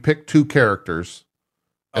 You pick two characters.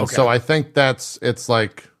 And so I think it's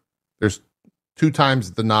like there's 2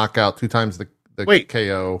 times the knockout, 2 times the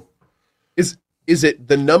KO. Is it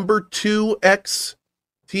the number 2XTO?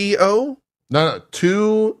 No,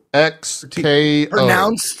 2XKO.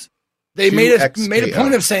 Pronounced. They made a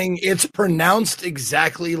point of saying it's pronounced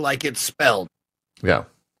exactly like it's spelled. Yeah.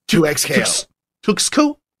 2XKO.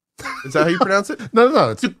 Tuxco? Is that how you pronounce it?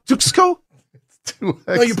 No. It's Tuxco? It's 2XKO.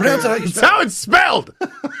 No, you pronounce it how you spell it. That's how it's spelled.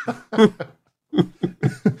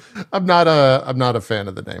 I'm not a fan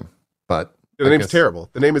of the name, but the name's terrible.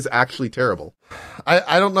 The name is actually terrible.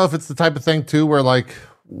 I don't know if it's the type of thing too where like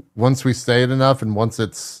once we say it enough and once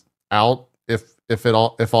it's out, if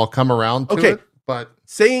I'll come around to it. But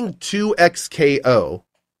saying 2XKO,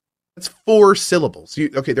 that's 4 syllables.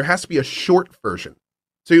 There has to be a short version.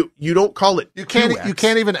 So you don't call it. You can't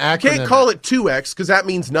even acronym. You can't call it 2X because that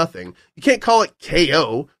means nothing. You can't call it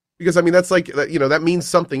KO because that's like that means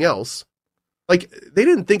something else. Like, they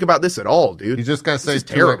didn't think about this at all, dude. You just gotta say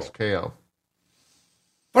 2XKO.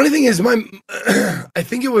 Funny thing is, I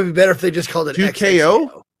think it would be better if they just called it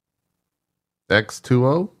 2KO?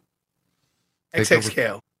 X2O?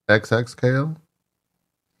 XXKO. XXKO?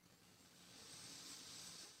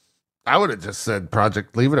 I would have just said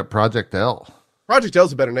leave it at Project L. Project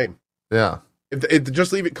L's a better name. Yeah. If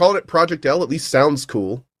just calling it Project L, at least sounds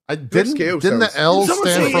cool. Didn't the L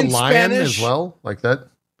stand for lion as well? Like that?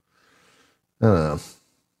 Not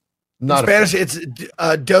in Spanish, it's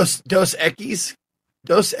Dos Equis.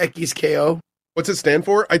 Dos Equis KO. What's it stand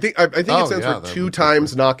for? I think it stands for 2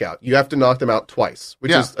 times knockout. You have to knock them out twice,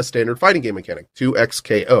 which is a standard fighting game mechanic.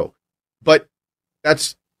 2XKO. But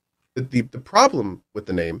that's the problem with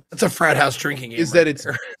the name. That's a frat house drinking game. Is that it's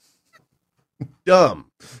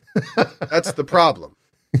dumb. That's the problem.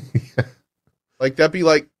 Like, that'd be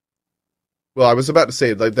like, well, I was about to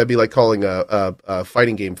say that'd be like calling a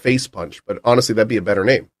fighting game Face Punch, but honestly, that'd be a better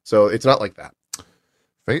name. So it's not like that.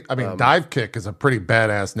 I mean, Dive Kick is a pretty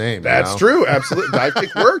badass name. That's true. Absolutely, Dive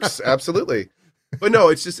Kick works. Absolutely, but no,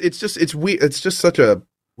 it's weird. It's just such a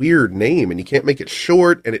weird name, and you can't make it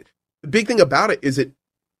short. And the big thing about it is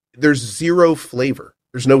there's zero flavor.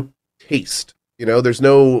 There's no taste. There's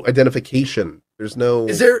no identification. There's no.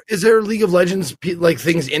 Is there League of Legends like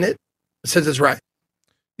things in it? Since it's right.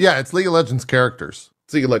 Yeah, it's League of Legends characters.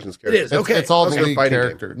 It's League of Legends characters. It is, okay. It's all the League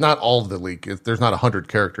characters. Not all of the League. There's not 100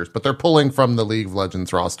 characters, but they're pulling from the League of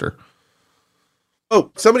Legends roster.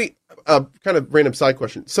 Oh, somebody, kind of random side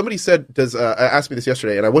question. Somebody said, asked me this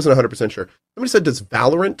yesterday, and I wasn't 100% sure. Somebody said, does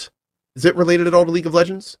Valorant, is it related at all to League of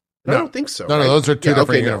Legends? No. I don't think so. No, those are two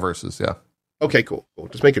different universes, yeah. Okay, cool.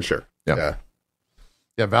 Just making sure. Yeah.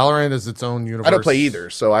 Yeah, Valorant is its own universe. I don't play either,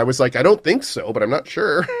 so I was like, I don't think so, but I'm not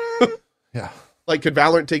sure. Yeah. Like, could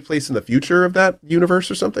Valorant take place in the future of that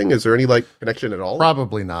universe or something? Is there any, like, connection at all?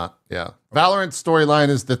 Probably not, yeah. Valorant's storyline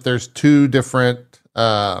is that there's two different,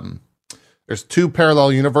 there's two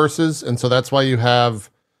parallel universes, and so that's why you have,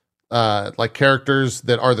 like, characters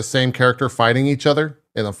that are the same character fighting each other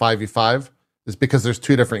in a 5v5, is because there's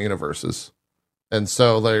two different universes. And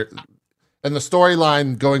so and the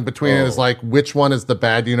storyline going between it is like, which one is the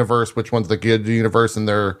bad universe, which one's the good universe, and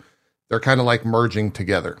they're kind of like merging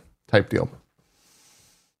together type deal.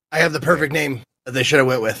 I have the perfect name that they should have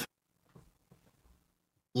went with.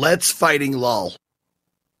 Let's Fighting LOL.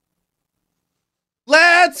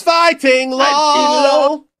 Let's Fighting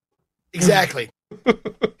LOL. Exactly.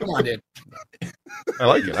 Come on, dude. I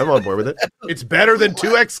like it. I'm on board with it. It's better than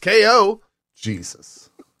 2XKO. Jesus.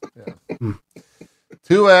 Yeah.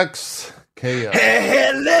 2X KO.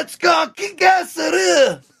 Hey, let's go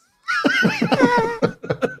Kigasuru.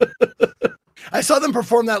 I saw them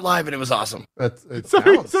perform that live and it was awesome.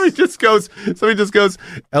 Somebody just goes,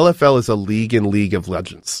 LFL is a league in League of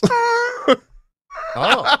Legends.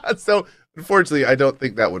 Oh. So unfortunately, I don't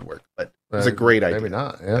think that would work, but it's a great idea. Maybe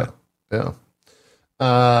not. Yeah.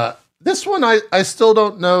 This one, I still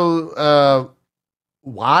don't know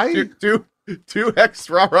why. 2X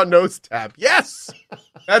Rara nose tap. Yes,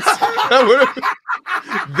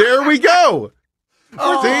 there we go.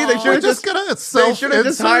 See, they should have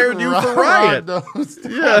just hired you for Riot.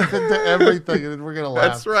 Into everything, and we're gonna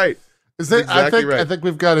laugh. That's right. Is it? Exactly I think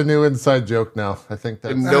we've got a new inside joke now. I think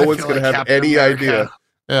that no one's gonna have any idea.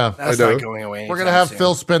 Yeah, that's not going away. We're gonna have soon.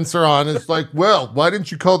 Phil Spencer on. It's like, well, why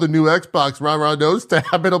didn't you call the new Xbox Rah nose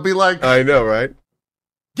tab? It'll be like, I know, right?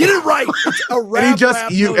 Get it right. It's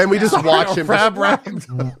a we just watch him. Rab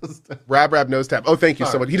nose tap. Oh, thank you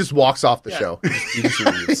so much. He just walks off the show. He just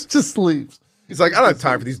leaves. Just leaves. He's like, I don't have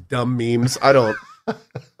time for these dumb memes. I don't.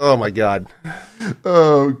 Oh my god.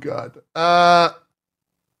 Oh god.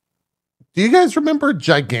 Do you guys remember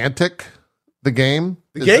Gigantic, the game?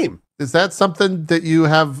 Is that something that you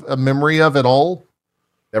have a memory of at all?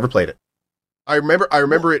 Never played it. I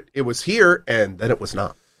remember it. It was here, and then it was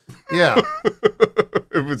not. Yeah.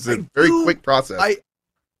 It was a very quick process.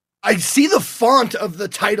 I see the font of the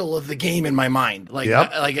title of the game in my mind. Like,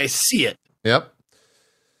 I see it. Yep.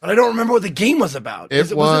 But I don't remember what the game was about.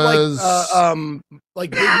 Was it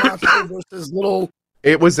like Big Monster versus little?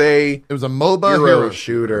 It was a MOBA hero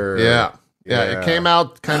shooter. Yeah. It came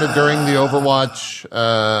out kind of during the Overwatch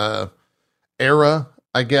era,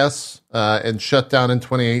 I guess, and shut down in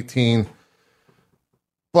 2018.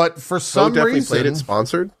 But for some reason, played it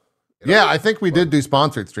sponsored. Yeah, I think we did do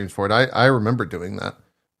sponsored streams for it. I remember doing that.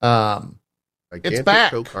 It's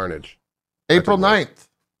back. Carnage. April 9th.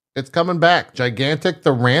 It's coming back. Gigantic,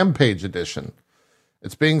 the Rampage Edition.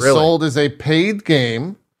 It's being sold as a paid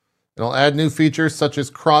game. It'll add new features such as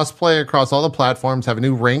crossplay across all the platforms, have a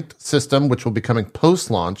new ranked system, which will be coming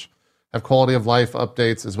post-launch, have quality of life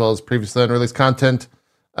updates, as well as previously unreleased content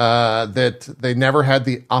that they never had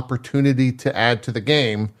the opportunity to add to the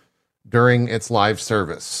game during its live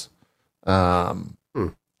service. I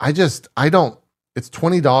don't, it's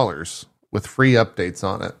 $20 with free updates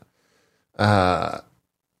on it.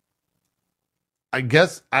 I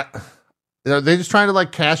guess are they just trying to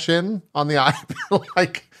like cash in on the IP?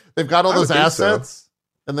 Like they've got all those assets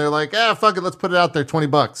and they're like, fuck it. Let's put it out there.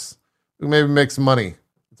 $20. We maybe make some money.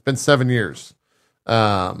 It's been 7 years.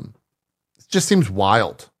 It just seems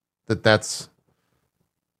wild that that's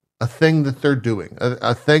a thing that they're doing,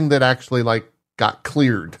 a thing that actually like got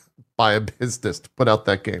cleared by a business to put out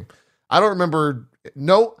that game. I don't remember.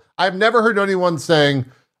 No, I've never heard anyone saying,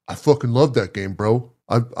 I fucking love that game, bro.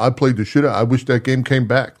 I played the shit out. I wish that game came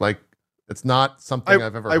back. Like, it's not something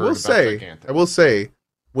I've ever heard about Gigantic. I will say,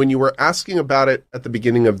 when you were asking about it at the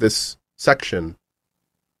beginning of this section,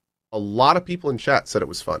 a lot of people in chat said it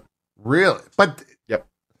was fun. Really? But yep.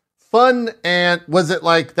 Fun, and was it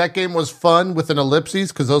like that game was fun with an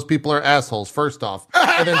ellipses? Because those people are assholes, first off.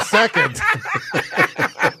 And then second.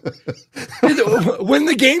 When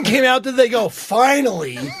the game came out, did they go,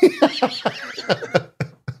 finally?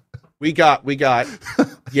 We got,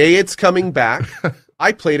 yay, it's coming back.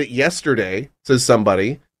 I played it yesterday, says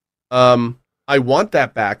somebody. I want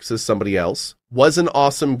that back, says somebody else. Was an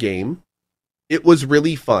awesome game. It was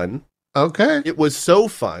really fun. Okay. It was so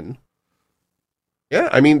fun. Yeah,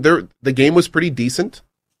 I mean, the game was pretty decent.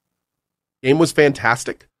 Game was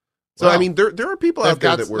fantastic. So, I mean, there are people out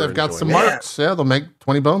there that were they've got some marks. Yeah, they'll make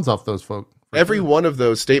 20 bones off those folk. Every one of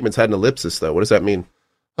those statements had an ellipsis, though. What does that mean?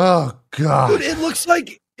 Oh, God. Dude, it looks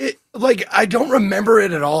like I don't remember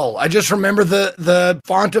it at all. I just remember the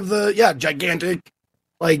font of Gigantic.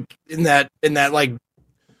 like in that like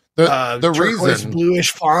the turquoise reason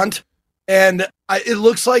bluish font, and it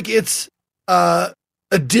looks like it's a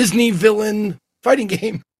Disney villain fighting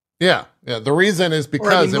game. Yeah. The reason is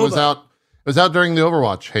because it was out during the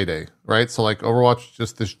Overwatch heyday, right? So like Overwatch,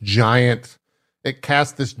 just this giant, it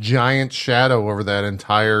cast this giant shadow over that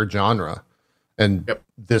entire genre. And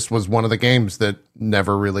this was one of the games that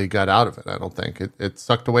never really got out of it. I don't think it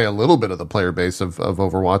sucked away a little bit of the player base of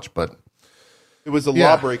Overwatch, but it was the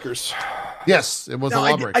Lawbreakers. Yes, it was the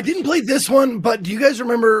Lawbreakers. I didn't play this one, but do you guys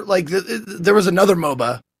remember like there was another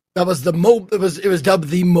MOBA that was it was dubbed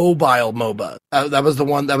the mobile MOBA. That was the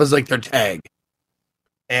one that was like their tag.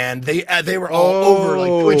 And they were all over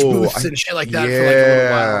like Twitch booths and shit like that for like a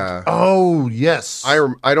little while. Oh yes, I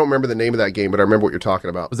don't remember the name of that game, but I remember what you're talking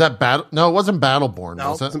about. Was that Battle? No, it wasn't Battleborn.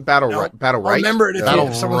 No, was it? It wasn't Battle Right. I remember it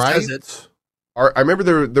if someone says it. I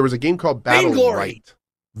remember there was a game called Battle Right.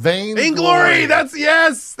 Vainglory. That's it.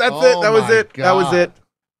 That was it. God. That was it.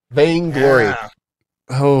 Vainglory. Yeah.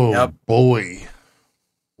 Oh boy.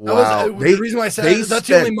 Wow. The reason why I said that's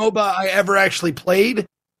the only MOBA I ever actually played,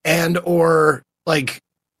 and or like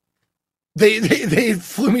they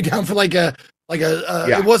flew me down for like a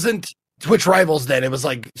it wasn't Twitch Rivals then, it was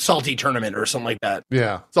like Salty Tournament or something like that.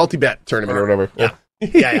 Yeah. Salty Bet Tournament or whatever.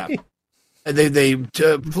 Yeah. They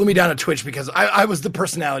flew me down to Twitch because I was the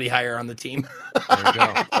personality hire on the team. There you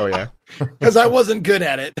go. Oh yeah. Because I wasn't good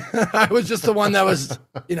at it. I was just the one that was,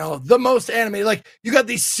 the most animated. Like you got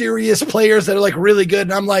these serious players that are like really good,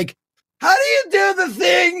 and I'm like, how do you do the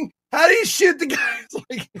thing? How do you shoot the guys?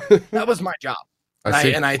 Like that was my job.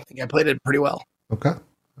 I think I played it pretty well. Okay.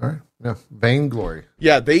 All right. Yeah. Vainglory.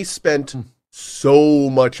 Yeah, they spent so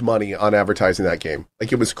much money on advertising that game.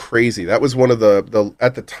 Like it was crazy. That was one of the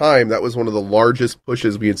at the time, that was one of the largest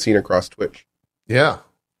pushes we had seen across Twitch. Yeah.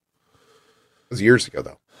 It was years ago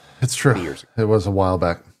though. It's true. Years ago. It was a while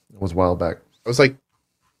back. It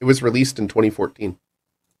was released in 2014.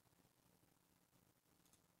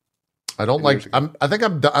 I don't like. I think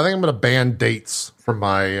I'm going to ban dates from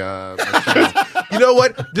my. You know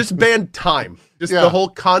what? Just ban time. Just the whole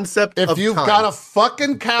concept. If you've got a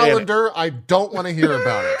fucking calendar, I don't want to hear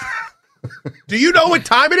about it. Do you know what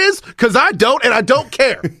time it is? Because I don't, and I don't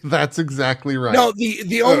care. That's exactly right. No,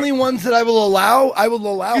 the only ones that I will allow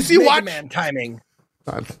you see Mega Man timing.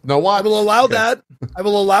 No, what? I will allow that. I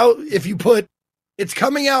will allow if you put it's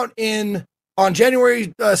coming out on January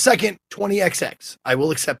 2nd, 20XX. I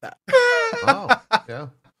will accept that. Oh, yeah.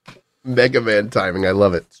 Mega Man timing. I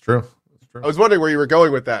love it. It's true. I was wondering where you were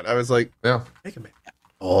going with that. I was like, yeah. Mega Man.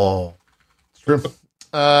 Oh, it's true.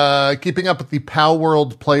 Keeping up with the Pal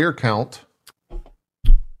World player count,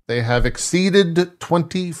 they have exceeded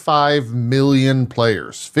 25 million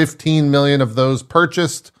players. 15 million of those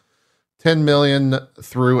purchased, 10 million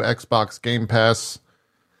through Xbox Game Pass.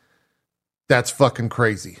 That's fucking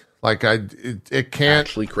crazy. Like it can't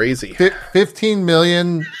actually crazy. 15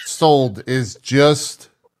 million sold is just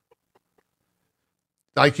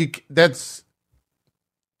like that's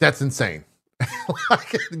insane.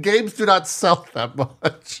 Like games do not sell that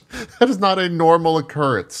much. That is not a normal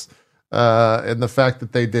occurrence. And the fact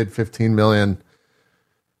that they did 15 million,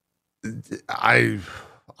 I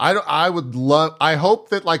hope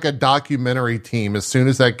that like a documentary team, as soon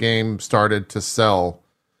as that game started to sell,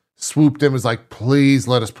 swooped in and was like, please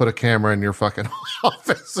let us put a camera in your fucking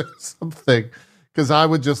office or something. Because I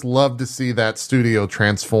would just love to see that studio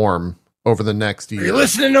transform over the next year. Are you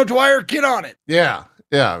listening, O'Dwyer? Get on it. Yeah.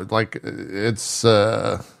 Yeah. Like it's,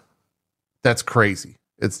 that's crazy.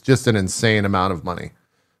 It's just an insane amount of money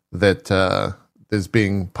that is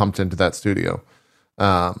being pumped into that studio.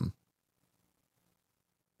 And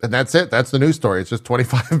that's it. That's the news story. It's just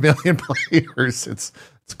 25 million players. It's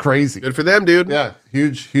crazy. Good for them, dude. Yeah,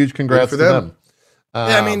 huge congrats for to them.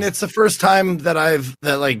 Yeah, I mean, it's the first time that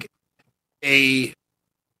like a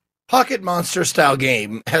Pocket Monster style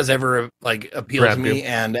game has ever like appealed to me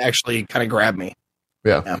and actually kind of grabbed me.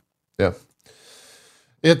 Yeah.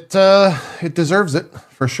 It deserves it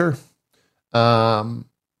for sure.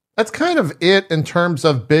 That's kind of it in terms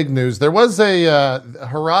of big news. There was a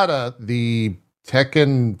Harada, the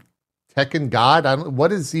Tekken god.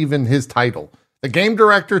 What is even his title? The game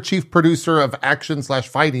director, chief producer of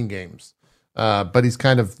action/fighting games. But he's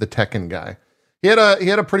kind of the Tekken guy. He had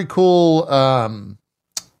a pretty cool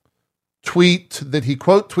tweet that he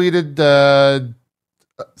quote tweeted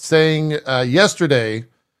saying yesterday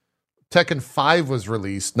Tekken 5 was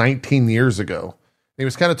released 19 years ago. He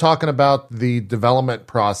was kind of talking about the development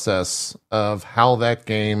process of how that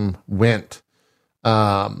game went.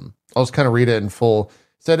 I'll just kind of read it in full.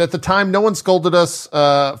 Said, at the time, no one scolded us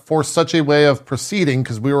for such a way of proceeding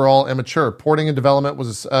because we were all immature. Porting and development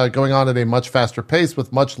was going on at a much faster pace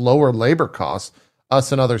with much lower labor costs,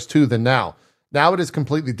 us and others too, than now. Now it is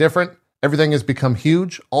completely different. Everything has become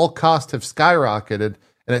huge. All costs have skyrocketed,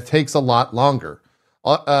 and it takes a lot longer.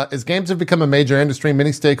 As games have become a major industry,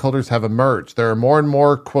 many stakeholders have emerged. There are more and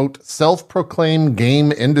more, quote, self-proclaimed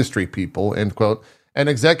game industry people, end quote, and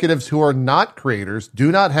executives who are not creators,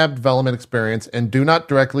 do not have development experience, and do not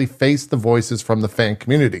directly face the voices from the fan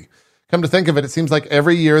community. Come to think of it, it seems like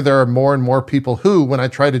every year there are more and more people who, when I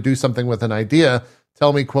try to do something with an idea,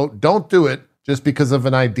 tell me, quote, don't do it just because of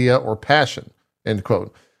an idea or passion, end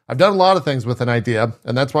quote. I've done a lot of things with an idea,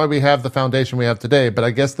 and that's why we have the foundation we have today, but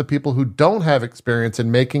I guess the people who don't have experience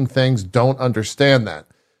in making things don't understand that.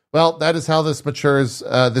 Well, that is how this matures,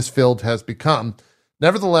 this field has become.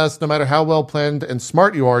 Nevertheless, no matter how well planned and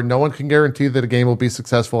smart you are, no one can guarantee that a game will be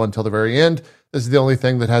successful until the very end. This is the only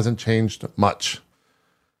thing that hasn't changed much.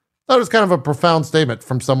 That was kind of a profound statement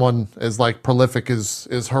from someone as like prolific as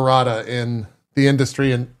Harada in the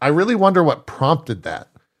industry, and I really wonder what prompted that.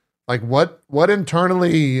 Like what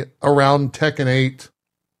internally around Tekken 8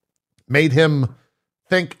 made him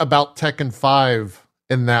think about Tekken 5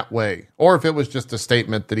 in that way, or if it was just a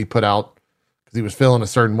statement that he put out because he was feeling a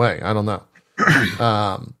certain way. I don't know. It's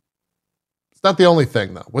not the only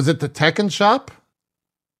thing though. Was it the Tekken Shop?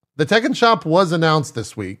 The Tekken Shop was announced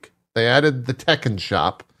this week. They added the Tekken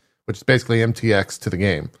Shop, which is basically MTX to the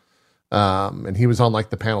game. And he was on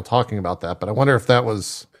like the panel talking about that, but I wonder if that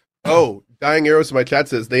was... Oh, Dying Arrows in my chat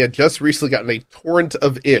says they had just recently gotten a torrent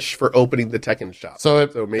of ish for opening the Tekken Shop. So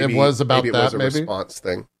maybe it was about maybe that. It was a response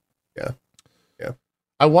thing. Yeah.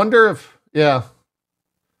 I wonder if,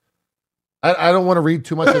 I don't want to read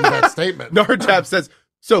too much into that statement. Nartap says,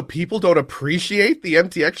 so people don't appreciate the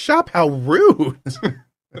MTX Shop? How rude.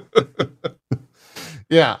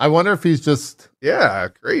 Yeah, I wonder if he's just... Yeah,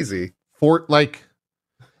 crazy.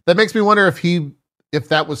 That makes me wonder if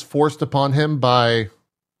that was forced upon him by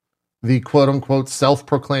the quote-unquote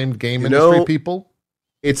self-proclaimed game industry people.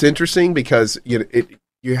 It's interesting because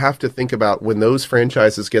you have to think about when those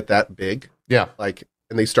franchises get that big,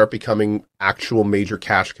 and they start becoming actual major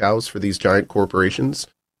cash cows for these giant corporations.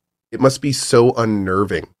 It must be so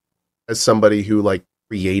unnerving as somebody who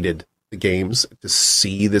created the games to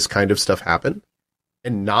see this kind of stuff happen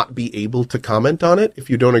and not be able to comment on it if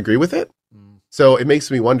you don't agree with it. So it makes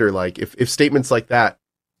me wonder, if statements like that,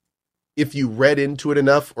 if you read into it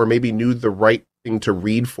enough or maybe knew the right thing to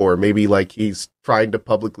read for, maybe he's trying to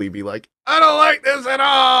publicly be like, I don't like this at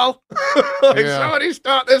all. Somebody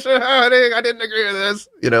stop this from happening. I didn't agree with this.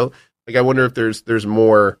 I wonder if there's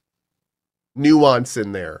more nuance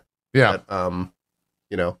in there. Yeah. That,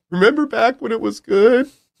 remember back when it was good?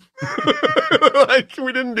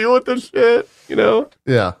 We didn't deal with this shit,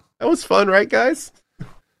 Yeah. That was fun, right, guys?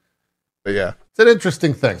 But yeah. It's an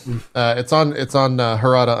interesting thing. It's on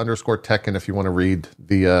Harada_Tekken if you want to read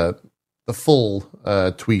the full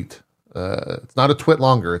tweet. It's not a twit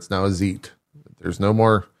longer. It's now a zeet. There's no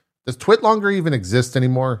more. Does twit longer even exist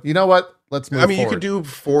anymore? You know what? Let's move forward. You could do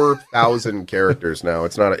 4,000 characters now.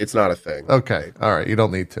 It's not a thing. Okay. All right. You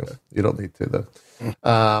don't need to. Though.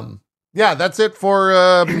 Yeah, that's it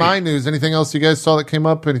for my news. Anything else you guys saw that came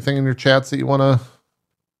up? Anything in your chats that you want to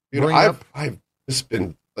bring up? I've just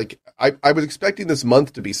been I was expecting this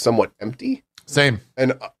month to be somewhat empty. Same.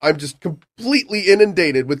 And I'm just completely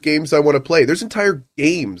inundated with games I want to play. There's entire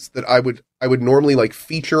games that I would normally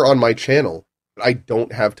feature on my channel, but I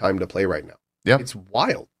don't have time to play right now. Yeah. It's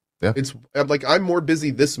wild. Yeah. It's I'm more busy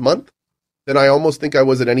this month than I almost think I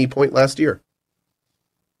was at any point last year.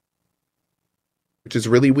 Which is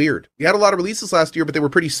really weird. We had a lot of releases last year, but they were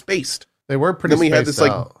pretty spaced. They were pretty spaced. Then we had this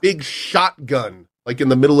big shotgun in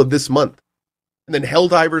the middle of this month. And then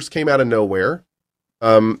Helldivers came out of nowhere.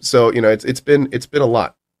 So it's been a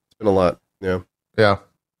lot. It's been a lot. Yeah. Yeah.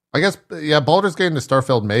 I guess Baldur's Gate into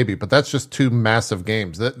Starfield maybe, but that's just two massive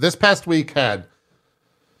games. This past week had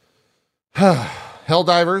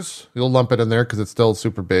Helldivers. You'll lump it in there because it's still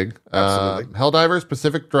super big. Absolutely. Helldivers,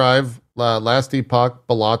 Pacific Drive, Last Epoch,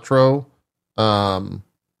 Balatro.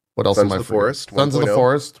 What else Sons am I of the Forest? Sons of the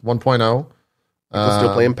Forest 1.0. People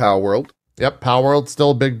still playing Power World. Yep, Power World's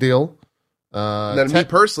still a big deal. And then me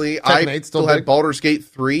personally, I still had Baldur's Gate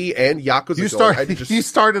 3 and Yakuza. You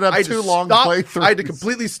started up too long playthroughs. I had to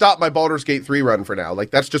completely stop my Baldur's Gate 3 run for now.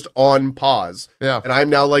 That's just on pause. Yeah. And I'm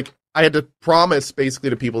now I had to promise basically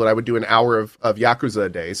to people that I would do an hour of Yakuza a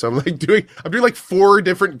day. So I'm doing 4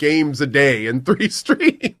 different games a day in 3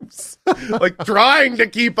 streams. Trying to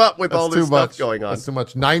keep up with all this stuff going on. That's too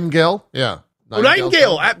much. Nightingale. Yeah.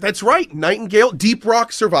 Nightingale. That's right. Nightingale. Deep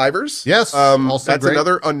Rock Survivors. Yes. Also that's great.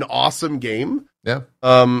 An awesome game. Yeah.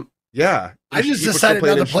 Yeah. I just decided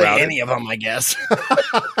not to play any of them, I guess.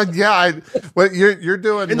 Yeah. You're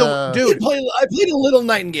doing. Dude, I played a little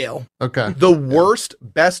Nightingale. Okay. The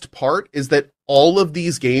best part is that all of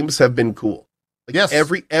these games have been cool. Like yes.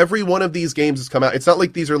 Every one of these games has come out. It's not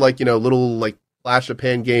like these are like, little like flash of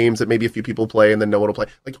pan games that maybe a few people play and then no one will play.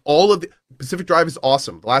 Like all of the Pacific Drive is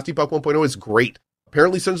awesome. The Last Epoch 1.0 is great.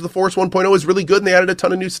 Apparently Sons of the Forest 1.0 is really good and they added a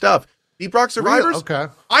ton of new stuff. Deep Rock Survivors, okay.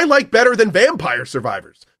 I like better than Vampire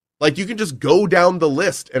Survivors. Like you can just go down the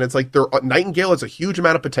list and it's like Nightingale has a huge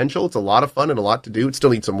amount of potential. It's a lot of fun and a lot to do. It still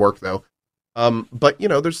needs some work though. But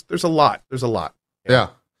there's a lot. There's a lot. Yeah.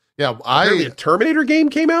 Yeah. Apparently a Terminator game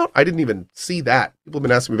came out. I didn't even see that. People have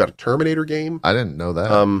been asking me about a Terminator game. I didn't know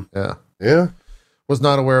that. Yeah. Was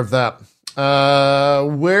not aware of that.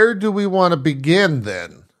 Where do we want to begin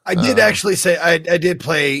then? I did actually say I did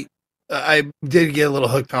play. I did get a little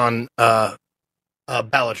hooked on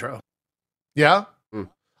Balatro. Yeah,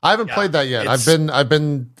 I haven't played that yet. I've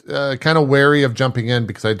been kind of wary of jumping in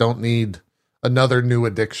because I don't need another new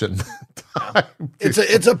addiction.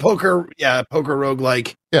 It's a poker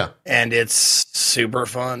roguelike. Yeah, and it's super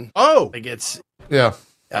fun. Oh, like it's it's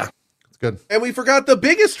good. And we forgot the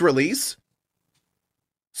biggest release.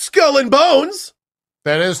 Skull and Bones.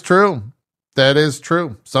 That is true.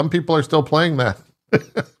 Some people are still playing that.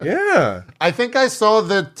 Yeah. I think I saw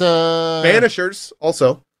that Vanishers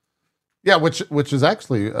also. Yeah, which is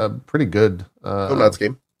actually a pretty good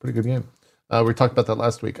game. Pretty good game. We talked about that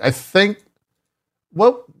last week. I think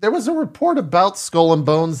there was a report about Skull and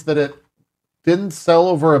Bones that it didn't sell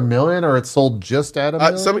over 1 million or it sold just at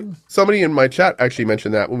 1 million. Somebody in my chat actually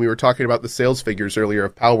mentioned that when we were talking about the sales figures earlier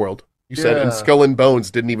of Palworld. You said, and Skull and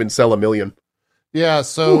Bones didn't even sell 1 million. Yeah,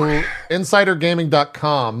 so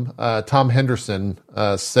InsiderGaming.com, Tom Henderson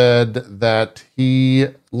said that he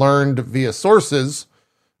learned via sources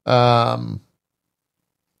that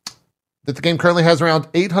the game currently has around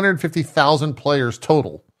 850,000 players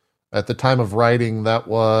total. At the time of writing, that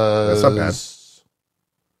was... That's not bad.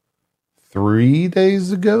 3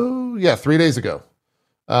 days ago? Yeah, 3 days ago.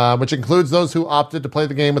 Which includes those who opted to play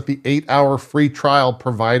the game with the 8-hour free trial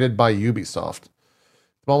provided by Ubisoft.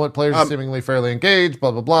 At the moment, players are seemingly fairly engaged,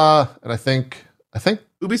 blah, blah, blah. And I think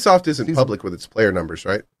Ubisoft isn't public with its player numbers,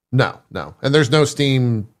 right? No. And there's no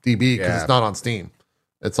Steam DB because it's not on Steam.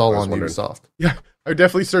 It's all on Ubisoft. Yeah, I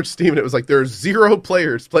definitely searched Steam and it was like, there are 0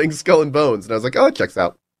 players playing Skull and Bones. And I was like, oh, it checks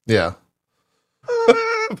out. Yeah.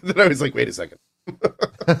 But then I was like, wait a second.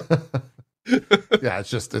 Yeah,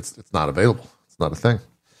 it's not available. It's not a thing.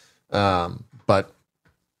 But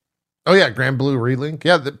Grand Blue Relink.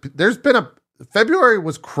 Yeah, there's been February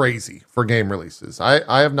was crazy for game releases.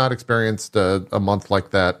 I have not experienced a month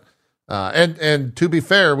like that. And to be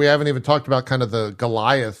fair, we haven't even talked about kind of the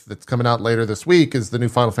Goliath that's coming out later this week is the new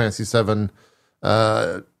Final Fantasy VII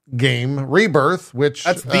game Rebirth, which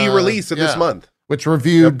that's the release of this month. Which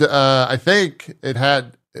reviewed, I think it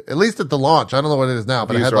had, at least at the launch, I don't know what it is now,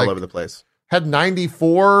 but it had all over the place. Had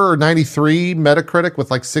 94 or 93 Metacritic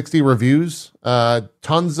with like 60 reviews.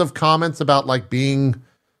 Tons of comments about like being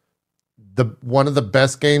one of the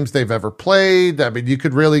best games they've ever played. I mean, you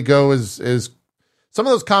could really go as some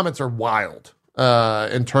of those comments are wild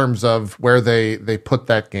in terms of where they put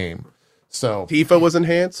that game. So Tifa was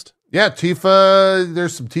enhanced. Yeah, Tifa.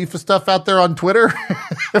 There's some Tifa stuff out there on Twitter.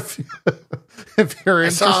 if you're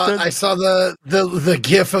interested, I saw the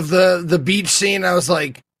GIF of the beach scene. I was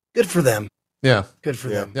like, good for them. Yeah, good for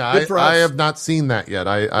them. Yeah, I have not seen that yet.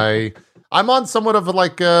 I'm on somewhat of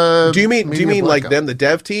like. Do you mean like them, the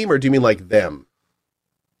dev team, or do you mean like them?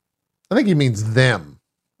 I think he means them.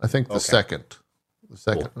 I think the second,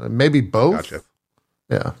 cool. Maybe both. Gotcha.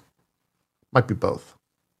 Yeah, might be both.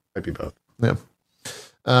 Yeah.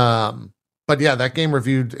 But yeah, that game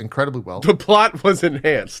reviewed incredibly well. The plot was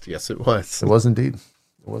enhanced. Yes, it was. It was indeed.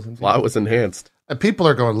 Plot was enhanced. And people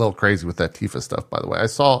are going a little crazy with that Tifa stuff, by the way. I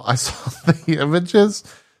saw the images.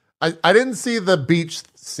 I didn't see the beach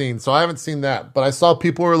scene, so I haven't seen that. But I saw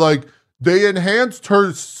people were like, they enhanced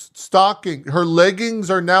her stocking. Her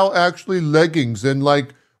leggings are now actually leggings. And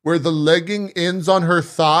like where the legging ends on her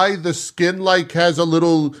thigh, the skin like has a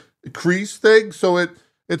little crease thing. So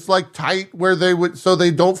it's like tight where so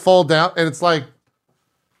they don't fall down. And it's like,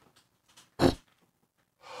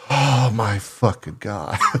 oh my fucking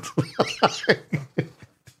God.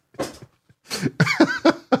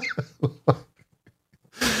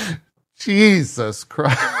 Jesus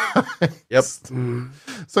Christ. Yep.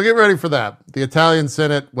 So get ready for that. The Italian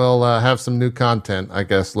Senate will have some new content, I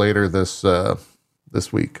guess, later this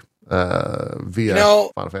week. via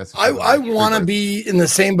Final Fantasy. I want to be in the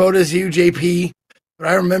same boat as you, JP, but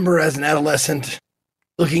I remember as an adolescent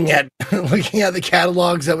looking at the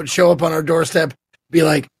catalogs that would show up on our doorstep, be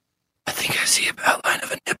like, I think I see an outline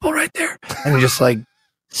of a nipple right there, and just like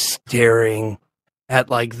staring at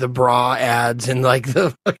like the bra ads and like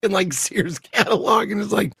the fucking like Sears catalog, and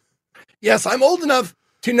it's like, yes, I'm old enough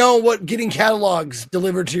to know what getting catalogs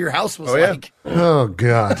delivered to your house was like. Oh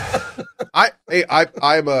God.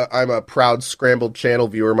 I'm a proud Scrambled channel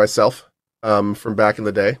viewer myself, from back in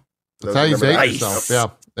the day. That's how you date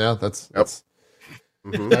yourself. Yeah. That's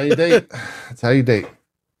how you date. That's how you date.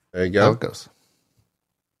 There you go. How it goes.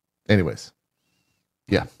 Anyways.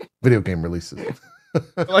 Yeah. Video game releases.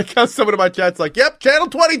 I like how someone in my chat's like, yep, channel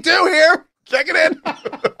 22 here. Check it in.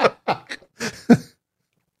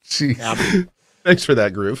 Jeez. Yeah. Thanks for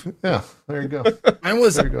that, Groove. Yeah, there you go. Mine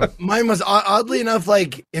was oddly enough,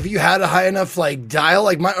 like if you had a high enough like dial,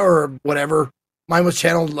 like mine or whatever, mine was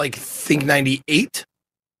channeled like think 98.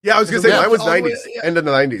 Yeah, I was gonna say mine was 90s, end of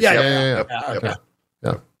the 90s. Yeah. Okay.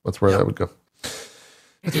 Yeah, that's where that would go.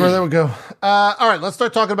 That's where that would go. All right, let's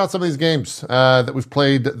start talking about some of these games that we've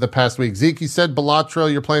played the past week. Zeke, you said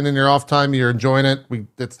Balatro, you're playing in your off time, you're enjoying it.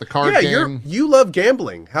 It's the card game. You love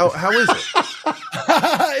gambling. How is it?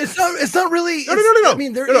 It's not really. No. I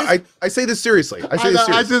mean, I say this seriously.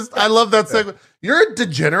 I love that segment. You're a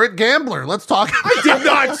degenerate gambler. Let's talk. I did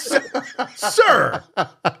not, sir.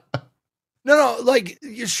 No. Like,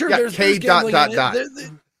 sure. Yeah, there's K gambling dot.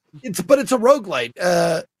 It's a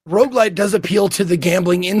roguelite. Roguelite does appeal to the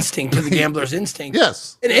gambling instinct, to the gambler's instinct.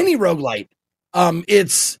 Yes. In any roguelite,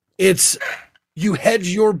 it's you hedge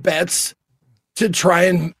your bets to try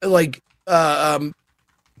and like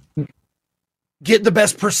get the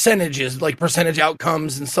best percentages, like percentage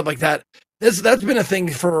outcomes and stuff like that. That's been a thing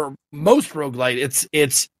for most roguelite.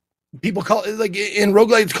 It's people call it, like in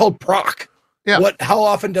roguelite it's called proc. Yeah. How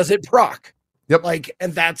often does it proc? Yep. Like,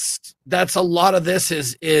 and that's a lot of this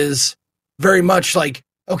is very much like,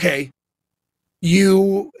 okay,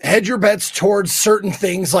 you hedge your bets towards certain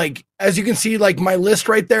things. Like, as you can see, like my list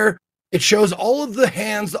right there, it shows all of the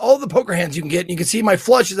hands, all of the poker hands you can get. And you can see my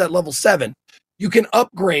flush is at level 7. You can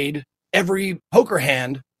upgrade every poker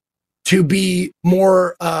hand to be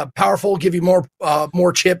more powerful, give you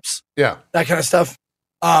more chips. Yeah. That kind of stuff.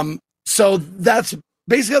 So that's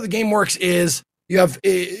basically how the game works is you have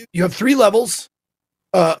 3 levels,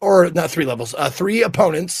 or not 3 levels, 3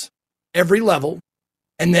 opponents every level.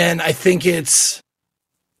 And then I think it's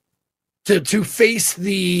to face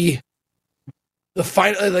the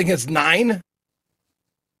final, I think it's 9.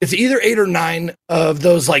 It's either 8 or 9 of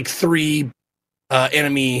those like 3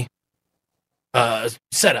 enemy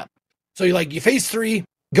setup. So you face 3,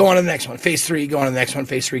 go on to the next one, face 3, go on to the next one,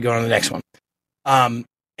 face 3, go on to the next one.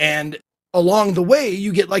 And along the way,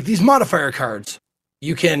 you get like these modifier cards.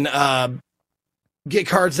 You can get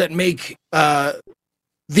cards that make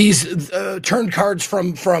these turn cards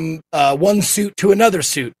from one suit to another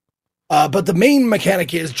suit. But the main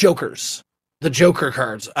mechanic is jokers, the joker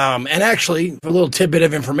cards. And actually, for a little tidbit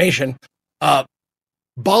of information,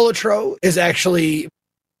 Balatro is actually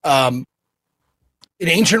in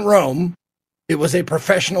ancient Rome, it was a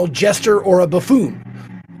professional jester or a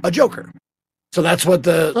buffoon, a joker. So that's what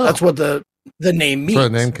the name means. That's where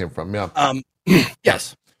the name came from. Yeah.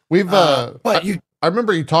 Yes. We've I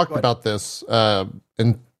remember you talked about this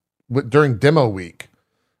during demo week,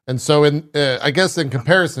 and so I guess in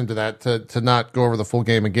comparison to that, to not go over the full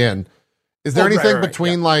game again, is there anything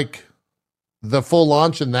between like the full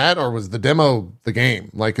launch and that, or was the demo the game?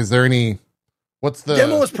 Like, is there any? What's the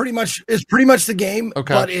demo is pretty much the game,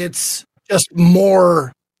 okay, but it's just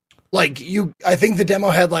more like I think the demo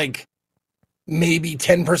had like maybe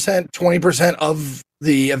 10%, 20% of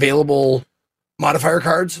the available modifier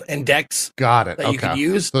cards and decks. Got it. That you can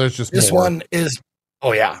use. So there's just this more. one is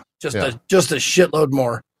just a shitload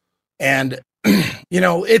more. And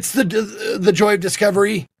it's the joy of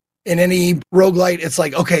discovery in any roguelite. It's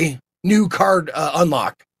like, okay, new card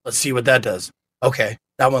unlock. Let's see what that does. Okay,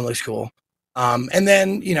 that one looks cool. And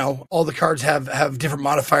then all the cards have different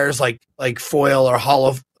modifiers like foil or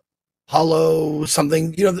hollow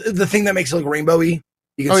something. The thing that makes it look rainbowy.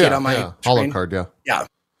 You can see it on my screen. Hollow card.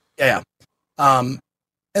 Yeah. And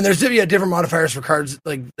there's different modifiers for cards.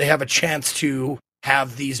 Like they have a chance to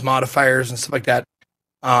have these modifiers and stuff like that.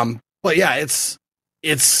 But yeah,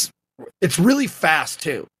 it's really fast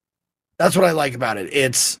too. That's what I like about it.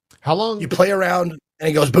 It's how long you play around and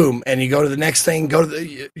it goes boom, and you go to the next thing.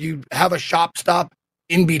 You have a shop stop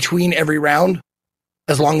in between every round,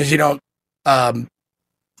 as long as you don't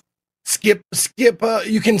skip.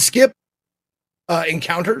 You can skip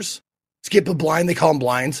encounters. skip a blind. They call them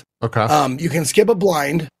blinds. Okay. You can skip a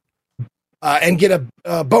blind and get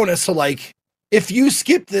a bonus. So like, if you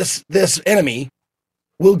skip this enemy,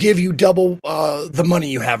 we'll give you double the money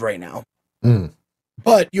you have right now.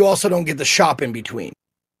 But you also don't get the shop in between.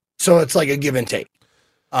 So it's like a give and take.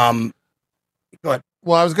 Go ahead.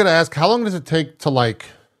 Well, I was going to ask, how long does it take to like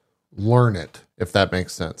learn it, if that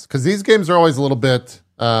makes sense? Because these games are always a little bit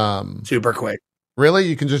super quick. Really,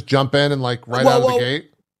 you can just jump in and like out of the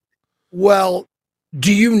gate. Well,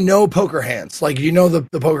 do you know poker hands? Like, you know the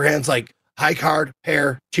poker hands, like high card,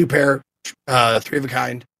 pair, two pair, three of a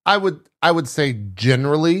kind. I would say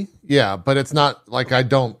generally, yeah, but it's not like I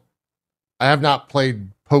have not played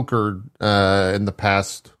poker in the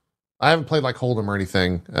past. I haven't played like Hold'em or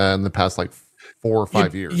anything in the past like 4 or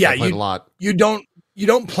 5 years. Yeah, I played a lot. You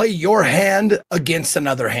don't play your hand against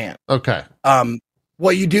another hand. Okay.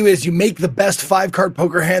 What you do is you make the best 5-card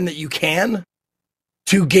poker hand that you can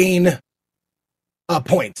to gain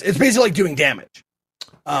points. It's basically like doing damage.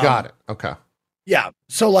 Got it. Okay. Yeah.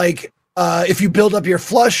 So like, if you build up your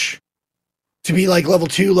flush to be like level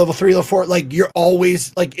 2, level 3, level 4, like you're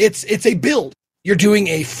always like, it's a build. You're doing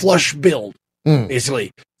a flush build, basically.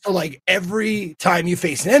 So like every time you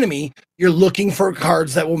face an enemy, you're looking for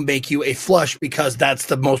cards that will make you a flush because that's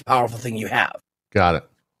the most powerful thing you have. Got it.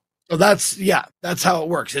 So that's how it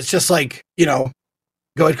works. It's just like, go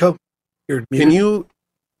ahead, Cope. Can you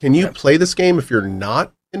play this game if you're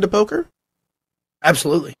not into poker?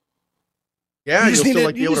 Absolutely. Yeah, you'll still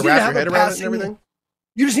like be able to wrap your head around it and everything.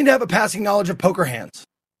 You just need to have a passing knowledge of poker hands,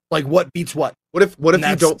 like what beats what. What if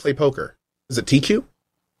you don't play poker? Does it teach you?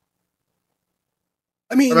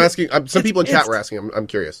 I mean, I'm asking. Some people in chat were asking. I'm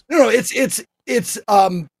curious. No, it's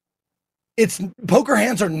poker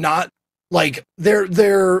hands are not like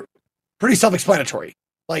they're pretty self-explanatory.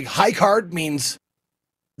 Like high card means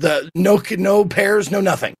the no pairs, no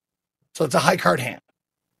nothing. So it's a high card hand.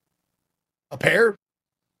 A pair,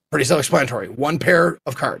 pretty self-explanatory. 1 pair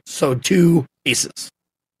of cards, so 2 aces.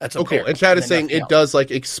 That's a pair. Cool. And Chad is saying it does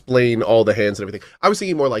like explain all the hands and everything. I was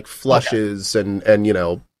thinking more like flushes and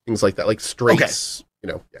things like that, like straights. Okay.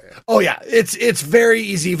 Yeah. Oh yeah, it's very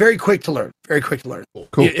easy, very quick to learn. Very quick to learn.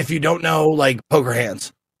 Cool. If you don't know like poker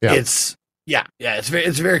hands, it's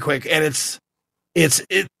very quick, and it's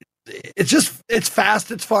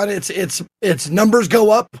fast, it's fun, it's numbers go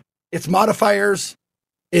up, it's modifiers,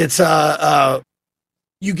 it's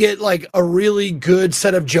you get like a really good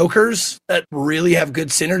set of jokers that really have good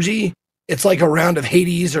synergy. It's like a round of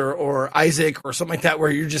Hades or Isaac or something like that, where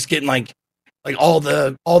you're just getting like all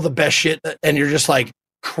the best shit, and you're just like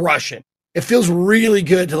crushing. It feels really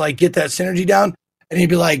good to like get that synergy down, and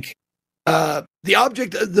you'd be like,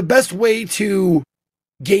 the best way to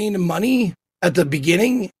gain money at the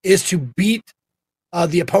beginning is to beat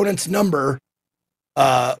the opponent's number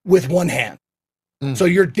with one hand. So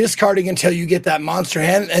you're discarding until you get that monster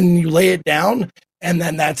hand, and you lay it down, and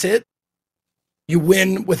then that's it. You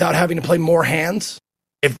win without having to play more hands.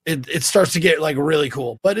 It starts to get like really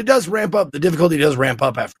cool, but it does ramp up. The difficulty does ramp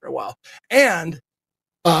up after a while. And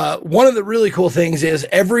one of the really cool things is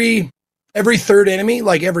every third enemy,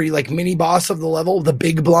 like every like mini boss of the level, the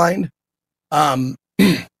big blind,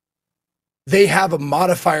 they have a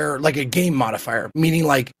modifier, like a game modifier, meaning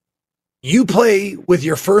like you play with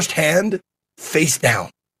your first hand face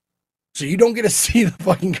down, so you don't get to see the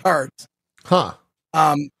fucking cards.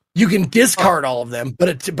 You can discard all of them,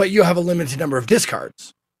 but you have a limited number of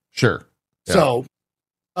discards. Sure. Yeah. So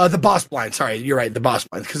the boss blind, sorry, you're right, the boss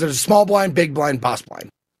blind, because there's a small blind, big blind, boss blind.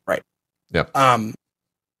 Right. Yep.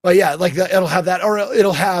 But yeah, like it'll have that, or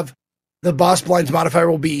it'll have the boss blind's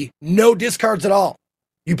modifier will be no discards at all.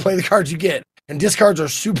 You play the cards you get, and discards are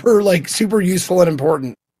super useful and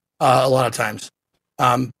important a lot of times.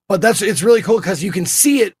 But it's really cool because you can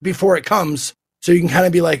see it before it comes, so you can kind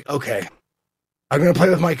of be like, okay, I'm going to play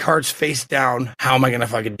with my cards face down. How am I going to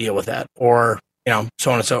fucking deal with that? Or,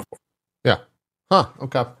 so on and so forth. Yeah.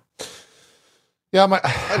 Okay. Yeah,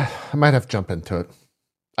 I might have to jump into it.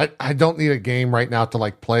 I don't need a game right now to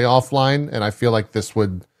like play offline, and I feel like this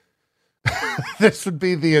would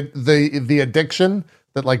be the addiction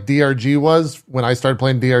that like DRG was when I started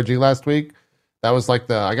playing DRG last week. That was like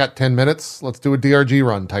I got 10 minutes. Let's do a DRG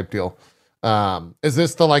run type deal. Is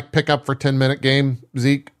this the like pick up for 10-minute game,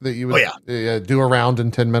 Zeke, that you would do a round in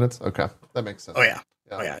 10 minutes? Okay. That makes sense. Oh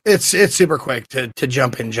yeah. It's super quick to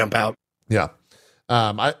jump in, jump out. Yeah.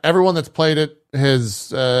 Everyone that's played it has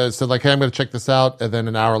said like, hey, I'm going to check this out. And then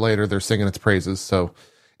an hour later they're singing its praises. So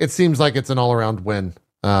it seems like it's an all around win,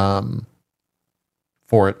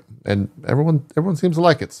 for it. And everyone seems to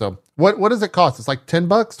like it. So what does it cost? It's like $10,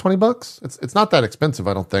 $20. It's not that expensive,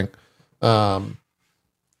 I don't think.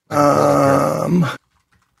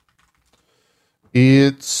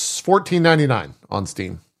 It's $14.99 on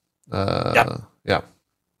Steam. Yeah. Yep.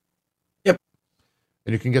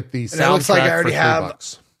 And you can get the soundtrack. And it looks like I already have.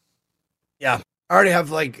 $3. Yeah, I already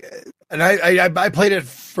have and I played it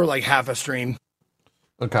for like half a stream.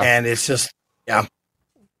 Okay. And it's just, yeah.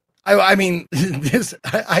 I mean, this.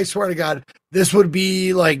 I swear to God, this would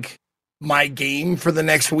be like my game for the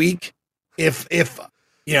next week if it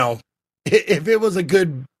was a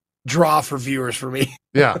good draw for viewers for me.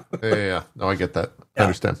 Yeah. No, I get that. I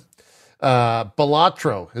understand.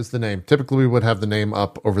 Balatro is the name. Typically, we would have the name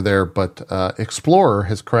up over there, but Explorer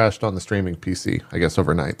has crashed on the streaming PC, I guess,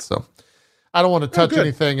 overnight. So I don't want to touch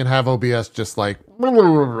anything and have OBS just like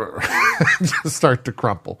just start to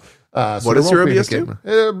crumple. What does your OBS do?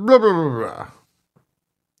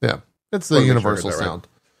 Yeah, it's the universal sound. Right?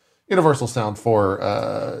 Universal sound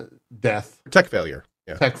for death. Tech failure.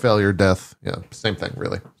 Yeah. Tech failure, death. Yeah, same thing,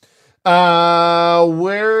 really.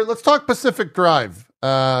 Let's talk Pacific Drive.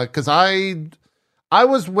 Because I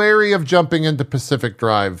was wary of jumping into Pacific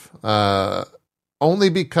Drive, only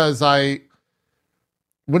because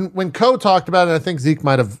when Co talked about it, I think Zeke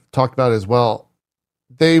might have talked about it as well.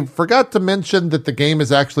 They forgot to mention that the game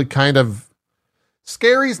is actually kind of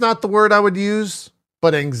scary is not the word I would use,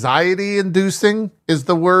 but anxiety inducing is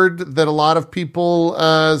the word that a lot of people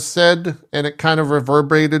said, and it kind of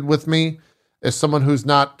reverberated with me as someone who's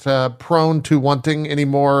not prone to wanting any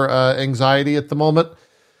more anxiety at the moment.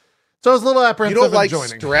 So I was a little apprehensive. You don't like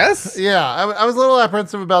joining. Stress? Yeah, I was a little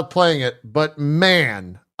apprehensive about playing it, but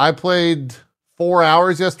man, I played 4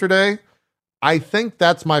 hours yesterday. I think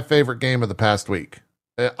that's my favorite game of the past week.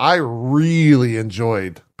 I really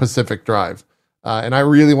enjoyed Pacific Drive, and I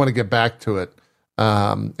really want to get back to it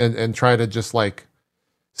and try to just like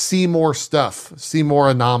see more stuff, see more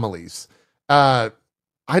anomalies. I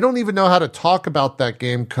don't even know how to talk about that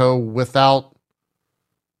game, Co, without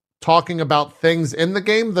talking about things in the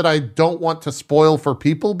game that I don't want to spoil for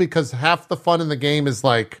people, because half the fun in the game is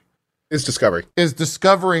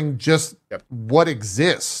discovering just what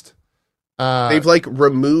exists. They've like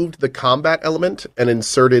removed the combat element and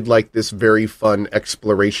inserted like this very fun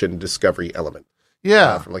exploration discovery element.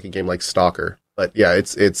 Yeah. From like a game like Stalker. But yeah,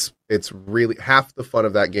 it's really half the fun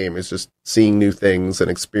of that game is just seeing new things and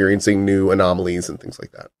experiencing new anomalies and things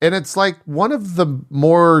like that. And it's like one of the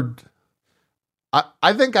more,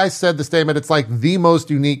 I think I said the statement, it's like the most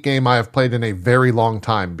unique game I have played in a very long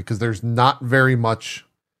time, because there's not very much.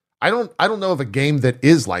 I don't know of a game that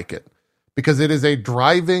is like it, because it is a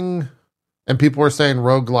driving, and people are saying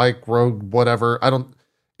roguelike, rogue, whatever.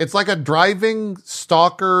 It's like a driving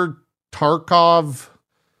Stalker Tarkov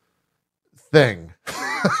thing.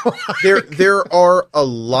 There are a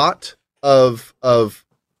lot of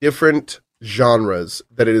different genres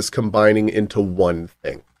that it is combining into one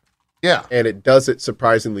thing. Yeah. And it does it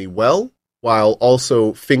surprisingly well, while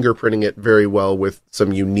also fingerprinting it very well with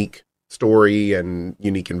some unique story and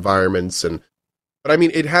unique environments. But I mean,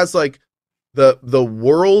 it has like the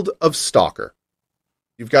world of Stalker.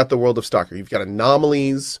 You've got the world of Stalker. You've got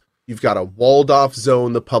anomalies. You've got a walled off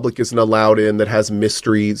zone the public isn't allowed in that has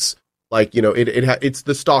mysteries. Like, it's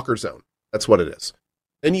the Stalker zone. That's what it is.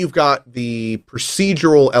 Then you've got the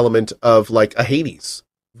procedural element of like a Hades.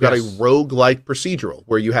 You've got a roguelike procedural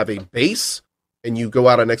where you have a base and you go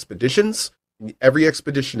out on expeditions. Every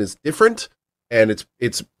expedition is different, and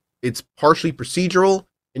it's partially procedural,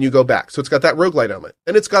 and you go back. So it's got that roguelite element.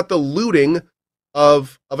 And it's got the looting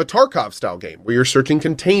of a Tarkov style game where you're searching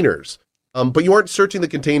containers. But you aren't searching the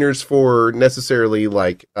containers for necessarily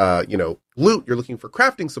like, loot. You're looking for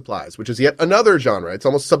crafting supplies, which is yet another genre. It's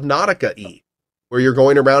almost Subnautica-y, where you're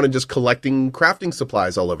going around and just collecting crafting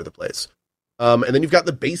supplies all over the place. And then you've got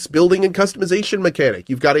the base building and customization mechanic.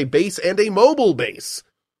 You've got a base and a mobile base.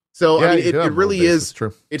 So, yeah, I mean, it really is,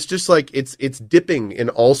 true. It's just like, it's dipping in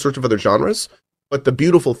all sorts of other genres. But the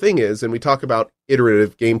beautiful thing is, and we talk about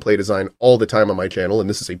iterative gameplay design all the time on my channel, and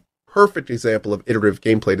this is a perfect example of iterative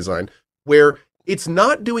gameplay design, where it's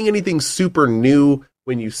not doing anything super new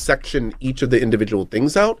when you section each of the individual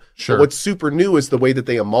things out. Sure. But what's super new is the way that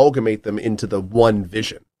they amalgamate them into the one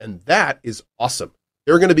vision. And that is awesome.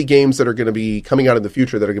 There are going to be games that are going to be coming out in the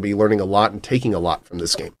future that are going to be learning a lot and taking a lot from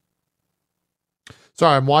this game.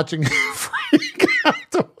 Sorry, I'm watching freak out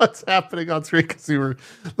to what's happening on screen because you were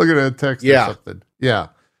looking at a text or something. Yeah.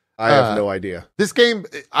 I have no idea. This game,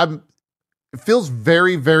 it feels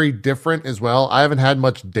very, very different as well. I haven't had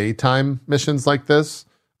much daytime missions like this,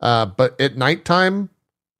 but at nighttime,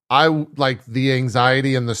 I like the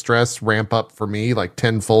anxiety and the stress ramp up for me like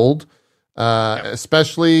tenfold.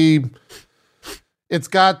 Especially, it's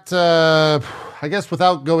got I guess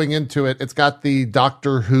without going into it, it's got the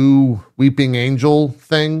Doctor Who Weeping Angel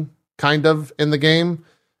thing kind of in the game.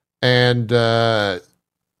 And I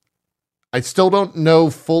still don't know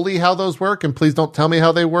fully how those work, and please don't tell me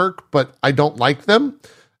how they work, but I don't like them.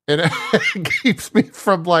 And it keeps me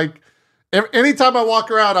from like, anytime I walk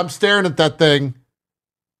around, I'm staring at that thing,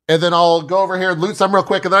 and then I'll go over here and loot some real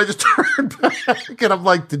quick, and then I just turn back, and I'm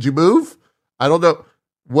like, did you move? I don't know.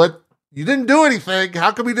 What? You didn't do anything.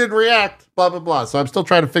 How come you didn't react? Blah, blah, blah. So I'm still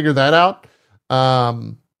trying to figure that out.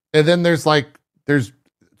 And then there's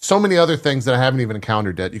so many other things that I haven't even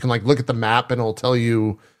encountered yet. You can like look at the map and it'll tell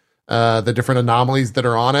you the different anomalies that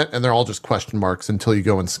are on it, and they're all just question marks until you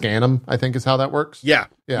go and scan them, I think is how that works. Yeah.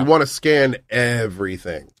 You want to scan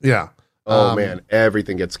everything. Yeah. Oh, man.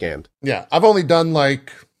 Everything gets scanned. Yeah. I've only done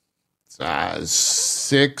like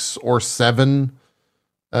 6 or 7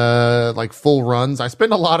 like full runs. I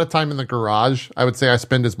spend a lot of time in the garage. I would say I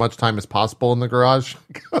spend as much time as possible in the garage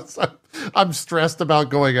because I'm stressed about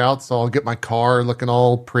going out. So I'll get my car looking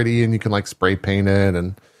all pretty, and you can like spray paint it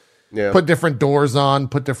and put different doors on,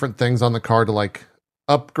 put different things on the car to like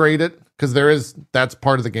upgrade it. Cause that's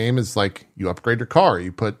part of the game is like you upgrade your car.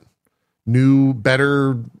 You put new,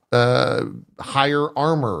 better, higher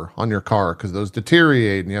armor on your car because those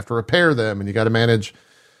deteriorate and you have to repair them, and you got to manage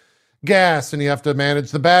gas, and you have to manage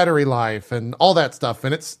the battery life and all that stuff.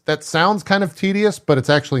 And that sounds kind of tedious, but it's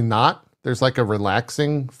actually not. There's like a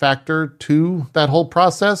relaxing factor to that whole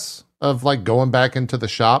process of like going back into the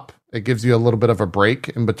shop. It gives you a little bit of a break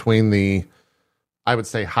in between the, I would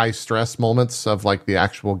say, high stress moments of like the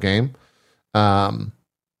actual game. And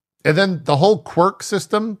then the whole quirk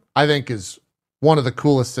system, I think, is one of the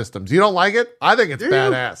coolest systems. You don't like it? I think it's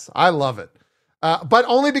badass. I love it. But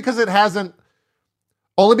only because the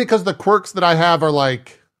quirks that I have are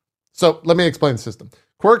like, so let me explain the system.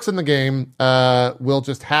 Quirks in the game will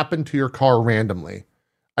just happen to your car randomly.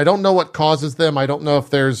 I don't know what causes them. I don't know if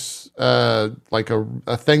there's like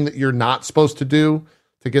a thing that you're not supposed to do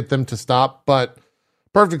to get them to stop. But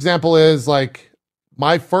perfect example is like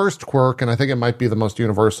my first quirk, and I think it might be the most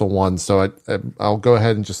universal one. So I'll go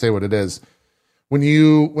ahead and just say what it is.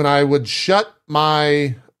 When I would shut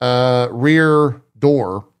my rear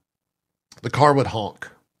door, the car would honk.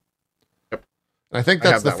 Yep. And I think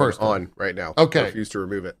that's the first one on right now. Okay. I refuse to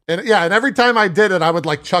remove it. And and every time I did it, I would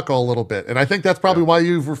like chuckle a little bit. And I think that's probably why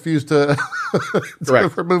you've refused to,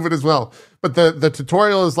 to remove it as well. But the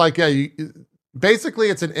tutorial is like, basically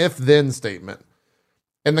it's an if-then statement.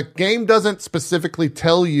 And the game doesn't specifically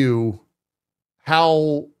tell you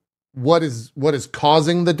what is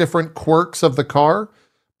causing the different quirks of the car,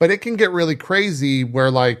 but it can get really crazy where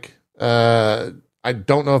like, I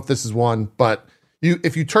don't know if this is one, but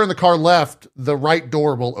if you turn the car left, the right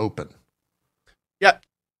door will open. Yeah.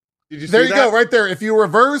 Did you see there you go, right there. If you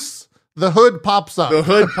reverse, the hood pops up. The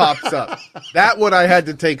hood pops up. That one I had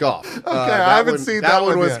to take off. Okay, I haven't seen that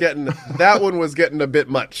one was yet. That one was getting a bit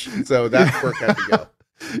much, so that quirk had to go.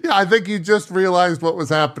 Yeah, I think you just realized what was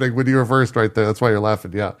happening when you reversed right there. That's why you're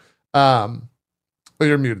laughing. Yeah. But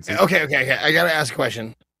you're muted. Steve. Okay. I gotta ask a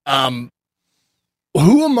question.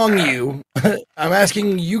 Who among you, I'm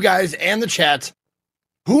asking you guys and the chat,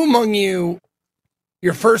 who among you,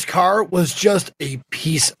 your first car was just a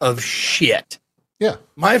piece of shit? Yeah.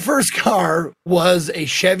 My first car was a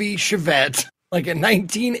Chevy Chevette, like a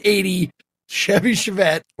 1980 Chevy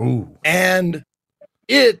Chevette. Ooh. And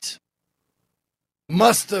it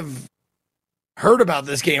must have heard about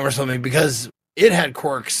this game or something because it had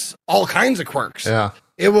quirks, all kinds of quirks. Yeah.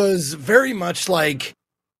 It was very much like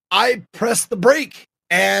I pressed the brake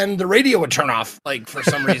and the radio would turn off, like for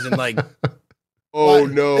some reason, like, oh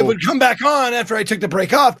no, it would come back on after I took the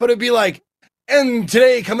brake off, but it'd be like, and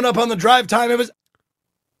today coming up on the drive time, it was,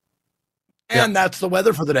 and that's the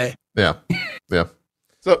weather for the day. Yeah. Yeah.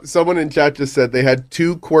 So someone in chat just said they had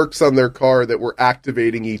 2 quirks on their car that were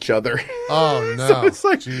activating each other. Oh no. So it's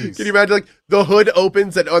like, Jeez. Can you imagine like the hood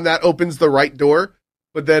opens and on that opens the right door,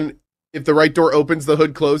 but then if the right door opens, the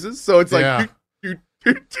hood closes. So it's like,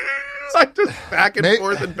 like just back and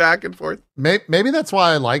forth and back and forth. Maybe that's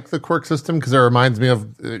why I like the quirk system, because it reminds me of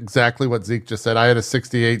exactly what Zeke just said. I had a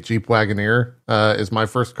 68 Jeep Wagoneer is my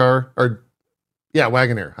first car.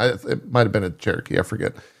 Wagoneer. It might have been a Cherokee. I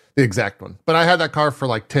forget the exact one. But I had that car for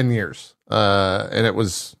like 10 years. And I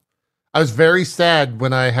was very sad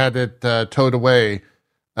when I had it towed away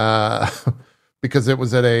because it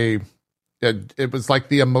was it was like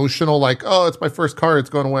the emotional, like, oh, it's my first car, it's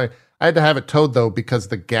going away. I had to have it towed, though, because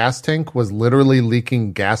the gas tank was literally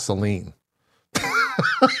leaking gasoline.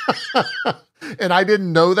 And I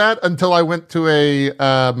didn't know that until I went to a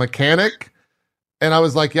mechanic. And I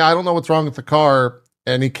was like, yeah, I don't know what's wrong with the car.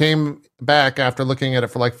 And he came back after looking at it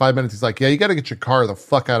for like 5 minutes. He's like, yeah, you got to get your car the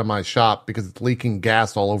fuck out of my shop because it's leaking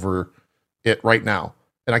gas all over it right now.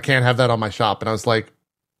 And I can't have that on my shop. And I was like,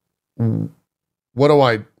 what do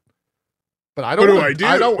I... But I don't. What do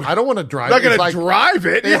I do? I don't want to drive. I'm not going to drive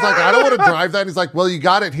it. He's like, I don't want to drive that. He's like, well, you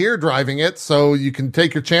got it here driving it, so you can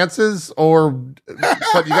take your chances, but you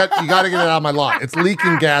got to get it out of my lot. It's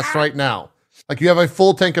leaking gas right now. Like you have a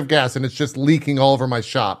full tank of gas and it's just leaking all over my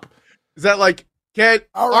shop. Is that like, can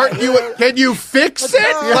you fix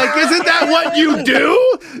it? Like, isn't that what you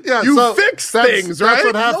do? Yeah, you fix things, right? That's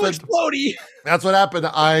what happened. No That's what happened.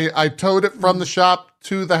 I towed it from the shop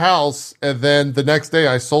to the house, and then the next day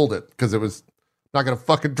I sold it because it was not going to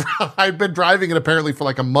fucking drive. I'd been driving it apparently for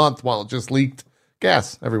like a month while it just leaked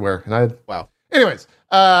gas everywhere. And wow. Anyways,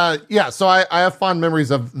 so I have fond memories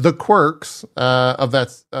of the quirks of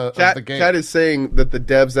that of the game. Chad is saying that the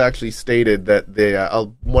devs actually stated that they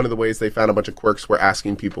one of the ways they found a bunch of quirks were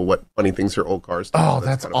asking people what funny things their old cars do. Oh,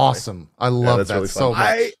 that's awesome. Funny. I love that really so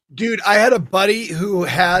much. I had a buddy who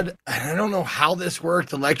had, I don't know how this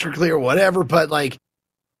worked electrically or whatever, but like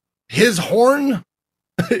his horn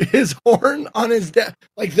on his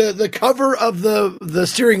like the cover of the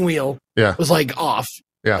steering wheel was like off.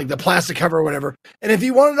 Yeah. Like the plastic cover or whatever. And if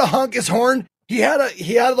he wanted to honk his horn, he had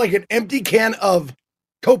like an empty can of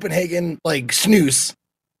Copenhagen like snus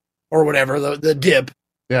or whatever, the dip.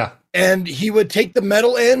 Yeah. And he would take the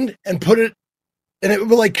metal end and put it, and it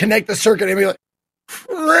would like connect the circuit and be like,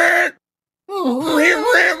 and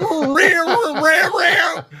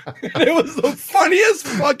it was the funniest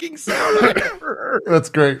fucking sound I ever heard. That's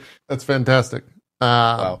great. That's fantastic.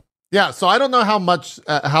 Wow. Yeah. So I don't know how much,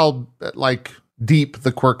 how like deep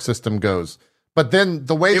the quirk system goes, but then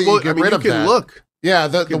the way that you get rid of that. You can look. Yeah.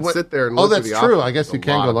 You can sit there and look. Oh, that's true. I guess you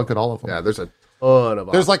can go look at all of them. Yeah. There's a ton of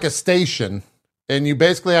them. There's like a station, and you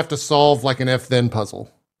basically have to solve like an if-then puzzle.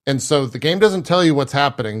 And so the game doesn't tell you what's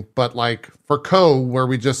happening, but like for Ko, where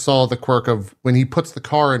we just saw the quirk of when he puts the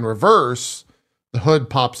car in reverse, the hood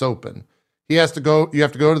pops open. You have to go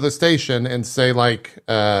to the station and say like,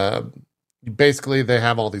 basically they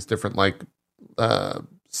have all these different like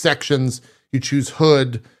sections. You choose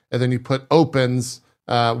hood, and then you put opens,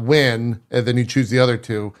 win, and then you choose the other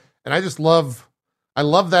two. And I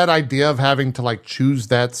love that idea of having to like choose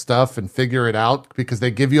that stuff and figure it out, because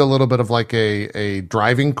they give you a little bit of like a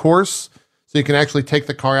driving course. So you can actually take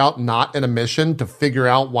the car out, not in a mission, to figure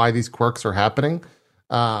out why these quirks are happening.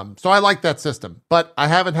 So I like that system, but I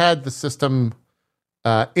haven't had the system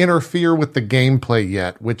interfere with the gameplay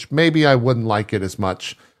yet, which maybe I wouldn't like it as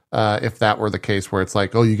much if that were the case, where it's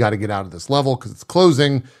like, oh, you got to get out of this level because it's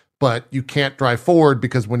closing, but you can't drive forward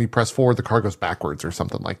because when you press forward, the car goes backwards or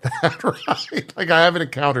something like that, right? Like I haven't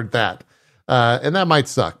encountered that. And that might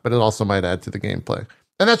suck, but it also might add to the gameplay.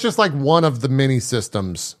 And that's just like one of the many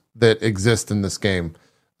systems that exist in this game.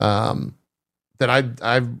 That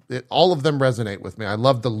all of them resonate with me. I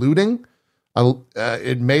love the looting.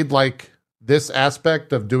 It made like this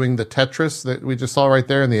aspect of doing the Tetris that we just saw right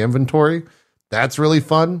there in the inventory. That's really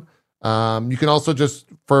fun. You can also just,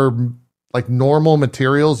 for like normal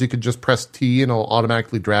materials, you could just press T and it'll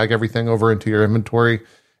automatically drag everything over into your inventory. And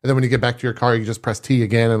then when you get back to your car, you just press T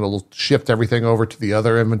again and it'll shift everything over to the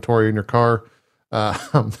other inventory in your car.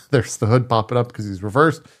 There's the hood popping up because he's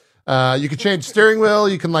reversed. You can change steering wheel.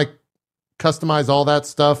 You can like customize all that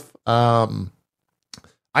stuff. I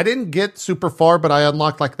didn't get super far, but I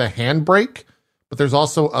unlocked like the handbrake. But there's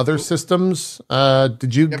also other systems.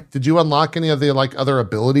 Did you unlock any of the like other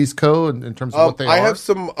abilities, Ko, in terms of what they are? I have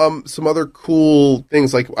some other cool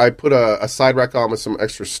things. Like I put a side rack on with some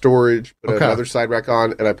extra storage, put another side rack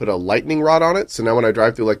on, and I put a lightning rod on it. So now when I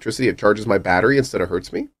drive through electricity, it charges my battery instead of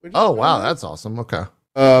hurts me. Oh, wow. That's awesome. Okay.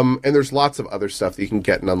 And there's lots of other stuff that you can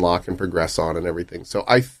get and unlock and progress on and everything. So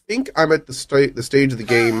I think I'm at the stage of the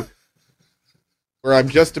game where I'm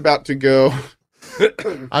just about to go.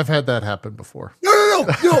 I've had that happen before. No,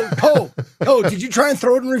 Ko, did you try and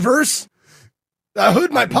throw it in reverse? The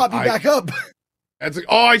hood might pop you back up. That's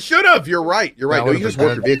like, I should have. You're right. No, you just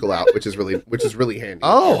warp your vehicle out, which is really handy.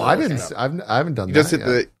 Oh, I haven't done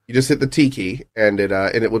that. You just hit the T key, and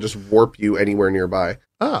it will just warp you anywhere nearby.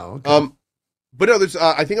 Oh, okay. But no, there's.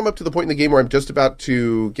 I think I'm up to the point in the game where I'm just about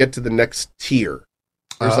to get to the next tier.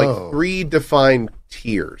 There's like 3 defined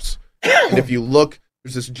tiers, and if you look,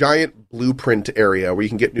 there's this giant blueprint area where you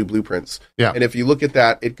can get new blueprints. Yeah. And if you look at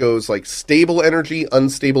that, it goes like stable energy,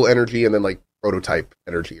 unstable energy, and then like prototype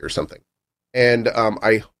energy or something. And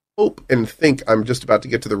I hope and think I'm just about to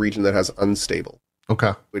get to the region that has unstable.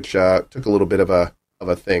 Okay. Which took a little bit of a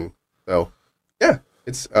thing. So yeah,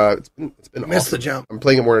 it's been missed awesome. The jump. I'm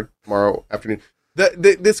playing it more tomorrow afternoon.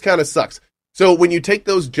 This kind of sucks. So when you take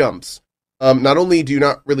those jumps, Not only do you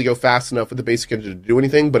not really go fast enough with the basic engine to do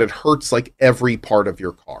anything, but it hurts like every part of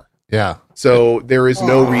your car. Yeah. So there is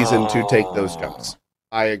no reason to take those jumps.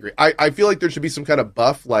 I agree. I feel like there should be some kind of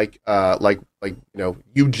buff, like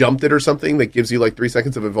you jumped it or something that gives you like 3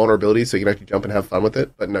 seconds of invulnerability, so you can actually jump and have fun with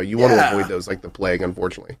it. But no, you want to avoid those like the plague,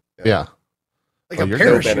 unfortunately. Yeah. Like a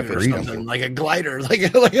parachute or something, like a glider, like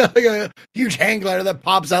a huge hang glider that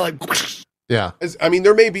pops out like. Yeah. I mean,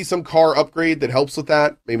 there may be some car upgrade that helps with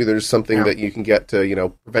that. Maybe there's something that you can get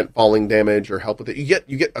to, prevent falling damage or help with it.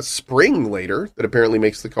 You get a spring later that apparently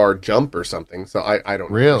makes the car jump or something. So I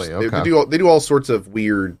don't know. Really? Okay. They do all sorts of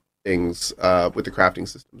weird things with the crafting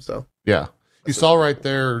system. So yeah, you saw right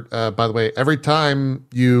there. By the way, every time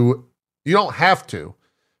you don't have to,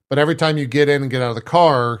 but every time you get in and get out of the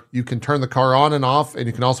car, you can turn the car on and off, and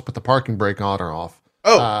you can also put the parking brake on or off.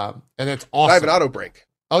 And it's awesome. I have an auto brake.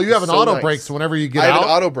 Oh, you have an auto brake, so whenever you get out? I have an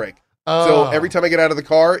auto brake. So every time I get out of the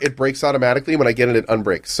car, it brakes automatically. When I get in, it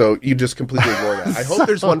unbrakes. So you just completely ignore that. I hope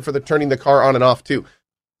there's one for the turning the car on and off, too.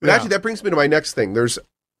 But actually, that brings me to my next thing. There's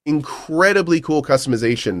incredibly cool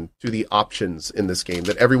customization to the options in this game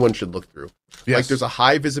that everyone should look through. Yes. Like there's a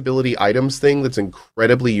high visibility items thing that's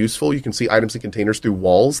incredibly useful. You can see items in containers through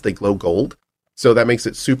walls. They glow gold. So that makes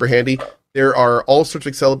it super handy. There are all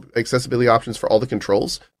sorts of accessibility options for all the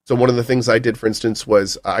controls. So one of the things I did, for instance,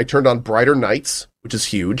 was I turned on brighter nights, which is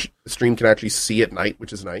huge. The stream can actually see at night,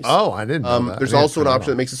 which is nice. Oh, I didn't know that. There's also an option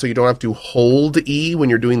that makes it so you don't have to hold E when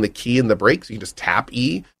you're doing the key and the brake. So you can just tap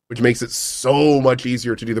E, which makes it so much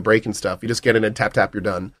easier to do the brake and stuff. You just get in and tap, you're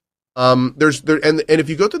done. And if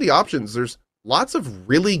you go through the options, there's lots of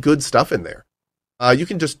really good stuff in there. You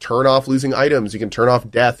can just turn off losing items. You can turn off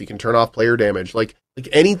death. You can turn off player damage. Like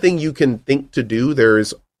anything you can think to do,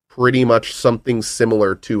 there's pretty much something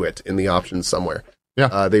similar to it in the options somewhere.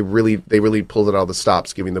 Yeah. They really pulled it out of the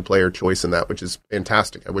stops, giving the player choice in that, which is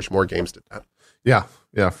fantastic. I wish more games did that.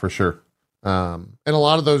 Yeah, for sure. And a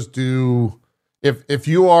lot of those do, if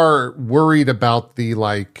you are worried about the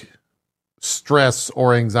like stress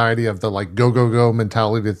or anxiety of the like go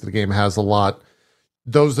mentality that the game has a lot,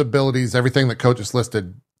 those abilities, everything that Coach just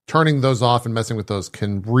listed, turning those off and messing with those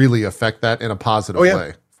can really affect that in a positive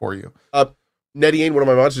way for you. Nediane, one of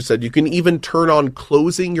my monsters, said you can even turn on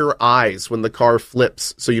closing your eyes when the car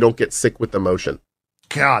flips so you don't get sick with the motion.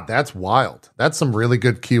 God, that's wild. That's some really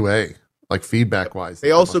good QA, like feedback-wise.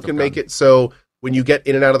 They also can make it so when you get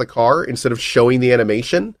in and out of the car, instead of showing the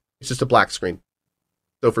animation, it's just a black screen.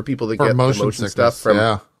 So for people that get the motion stuff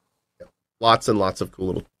from lots and lots of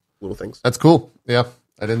cool little things. That's cool. Yeah.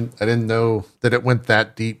 I didn't know that it went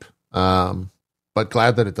that deep. But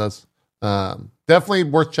glad that it does. Definitely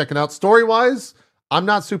worth checking out. Story-wise, I'm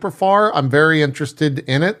not super far. I'm very interested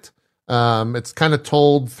in it. It's kind of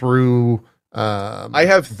told through I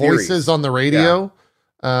have voices theories on the radio.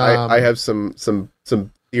 Yeah. I have some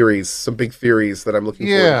theories, some big theories that I'm looking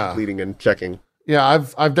forward to completing and checking. Yeah,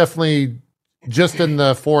 I've definitely, just in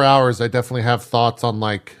the 4 hours, I definitely have thoughts on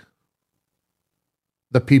like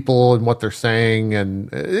the people and what they're saying, and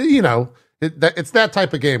it's that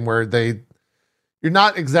type of game where you're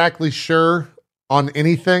not exactly sure on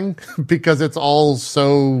anything because it's all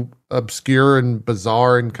so obscure and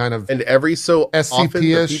bizarre and kind of, and every so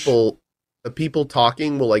SCP-ish. Often the people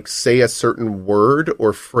talking will like say a certain word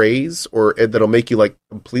or phrase or that'll make you like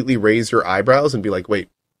completely raise your eyebrows and be like, wait,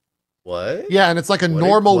 what? Yeah, and it's like a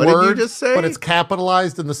normal word, but it's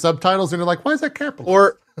capitalized in the subtitles, and you're like, why is that capitalized?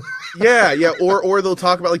 Or or they'll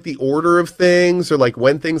talk about like the order of things or like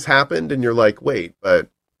when things happened, and you're like, wait, but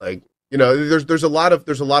like, there's a lot of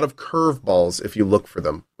curveballs if you look for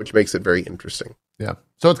them, which makes it very interesting. Yeah,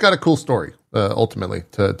 so it's got a cool story ultimately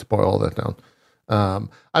to boil all that down.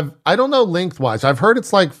 I don't know lengthwise. I've heard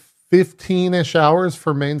it's like 15-ish hours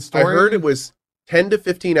for main story. I heard it was 10 to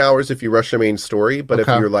 15 hours if you rush the main story, but if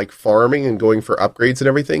you're like farming and going for upgrades and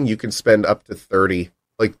everything, you can spend up to 30,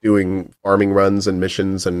 like doing farming runs and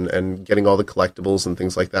missions and getting all the collectibles and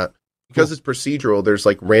things like that. Because it's procedural, there's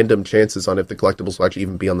like random chances on if the collectibles will actually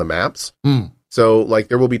even be on the maps. So like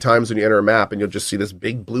there will be times when you enter a map and you'll just see this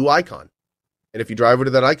big blue icon. And if you drive over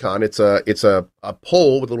to that icon, it's a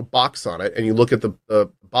pole with a little box on it, and you look at the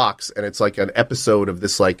box, and it's like an episode of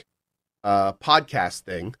this like podcast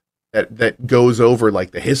thing that goes over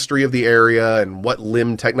like the history of the area and what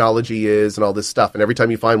limb technology is and all this stuff. And every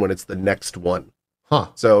time you find one, it's the next one.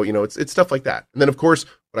 So, it's stuff like that. And then of course,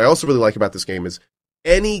 what I also really like about this game is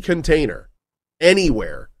any container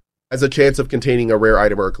anywhere has a chance of containing a rare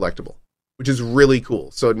item or a collectible, which is really cool.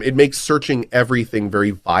 So it makes searching everything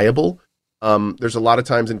very viable. There's a lot of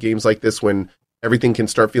times in games like this when everything can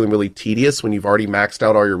start feeling really tedious when you've already maxed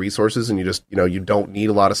out all your resources and you just, you don't need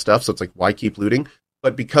a lot of stuff. So it's like, why keep looting?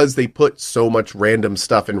 but because they put so much random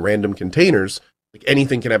stuff in random containers, like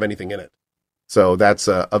anything can have anything in it. So that's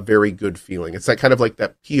a very good feeling. It's that kind of like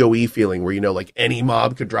that PoE feeling where, like any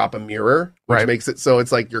mob could drop a mirror, which makes it so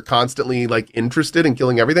it's like you're constantly like interested in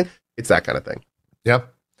killing everything. It's that kind of thing.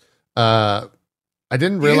 Yep. I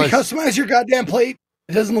didn't realize. You can customize your goddamn plate.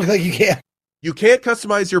 It doesn't look like you can. You can't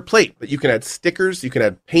customize your plate, but you can add stickers, you can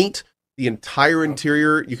add paint, the entire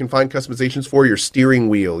interior. You can find customizations for your steering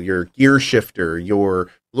wheel, your gear shifter, your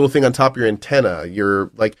little thing on top of your antenna.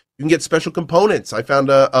 You can get special components. I found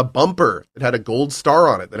a bumper that had a gold star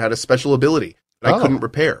on it that had a special ability that I couldn't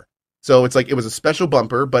repair. So it's like it was a special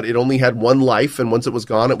bumper, but it only had one life, and once it was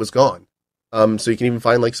gone, it was gone. So you can even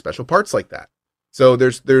find like special parts like that. So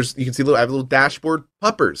there's you can see I have little dashboard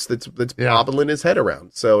puppers that's bobbling his head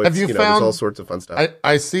around. So it's, there's all sorts of fun stuff.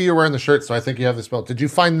 I see you're wearing the shirt, so I think you have this belt. Did you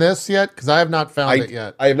find this yet? Because I have not found it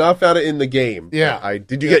yet. I have not found it in the game. Yeah.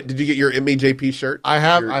 Did you get your Itme JP shirt? I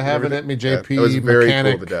have an Itme JP. It was very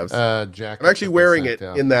mechanic, cool, the devs. jacket. I'm actually wearing it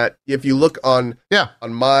in that. If you look on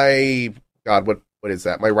my what is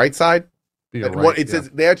that? My right side. It says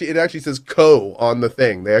it actually says Co on the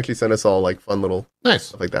thing. They actually sent us all like fun little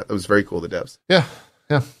stuff like that. That was very cool, the devs. Yeah.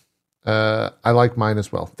 I like mine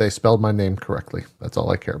as well. They spelled my name correctly. That's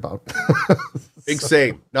all I care about. Big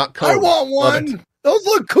same, not Co. I want one. Those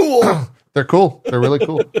look cool. They're cool. They're really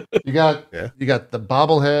cool. You got the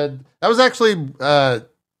bobblehead. That was actually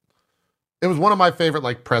it was one of my favorite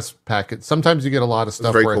like press packets. Sometimes you get a lot of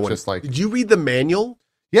stuff where it's just like. Did you read the manual?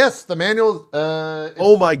 Yes, the manual.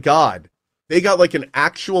 Oh my God. They got like an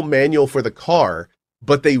actual manual for the car,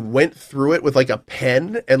 but they went through it with like a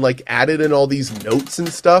pen and like added in all these notes and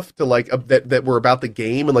stuff to like that were about the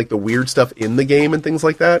game and like the weird stuff in the game and things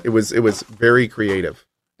like that. It was very creative.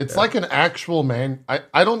 It's like an actual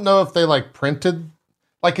I don't know if they like printed.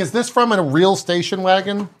 Like, is this from a real station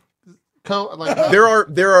wagon? There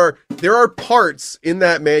are parts in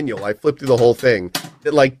that manual. I flipped through the whole thing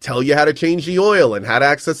that like tell you how to change the oil and how to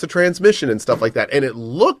access the transmission and stuff like that. And it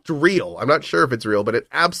looked real. I'm not sure if it's real, but it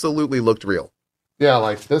absolutely looked real. Yeah,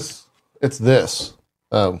 like this. It's this.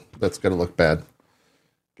 Oh, that's gonna look bad.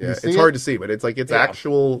 Yeah, it's hard to see, but it's like it's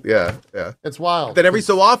actual. Yeah. It's wild. But then every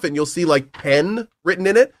so often you'll see like pen written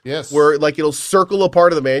in it. Yes. Where like it'll circle a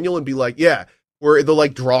part of the manual and be like, where they'll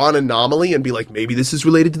like draw an anomaly and be like, maybe this is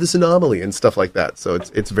related to this anomaly and stuff like that. So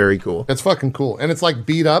it's very cool. It's fucking cool. And it's like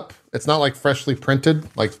beat up. It's not like freshly printed.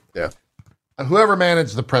 Like, whoever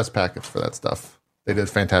managed the press packets for that stuff, they did a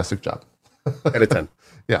fantastic job. Out of 10.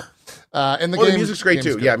 Yeah. And the music's great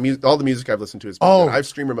too. Yeah. All the music I've listened to is good. I have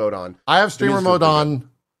streamer mode on. I have streamer mode on.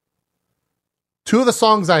 Two of the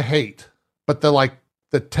songs I hate, but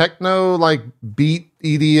the techno, like beat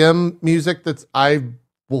EDM music I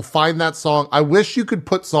will find that song. I wish you could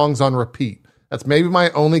put songs on repeat. That's maybe my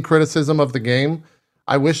only criticism of the game.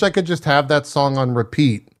 I wish I could just have that song on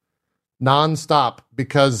repeat nonstop,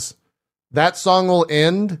 because that song will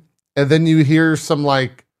end and then you hear some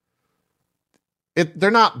like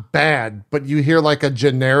they're not bad, but you hear like a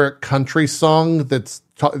generic country song that's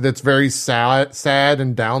very sad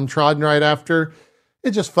and downtrodden right after.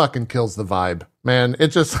 It just fucking kills the vibe, man. It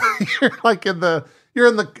just you're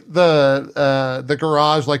in the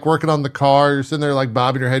garage, like working on the car. You're sitting there like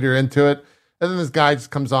bobbing your head. You're into it, and then this guy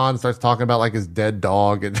just comes on and starts talking about like his dead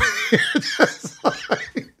dog, and you're just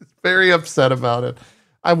like very upset about it.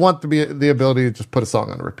 I want the ability to just put a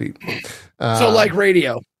song on repeat. So like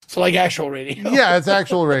radio. So like actual radio. Yeah, it's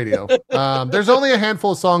actual radio. There's only a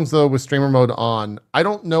handful of songs though with streamer mode on. I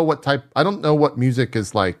don't know what music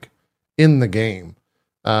is like in the game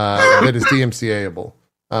that is DMCA-able.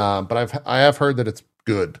 But I have heard that it's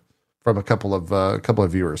good from a couple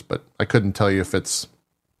of viewers, but I couldn't tell you if it's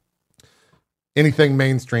anything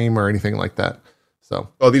mainstream or anything like that. So,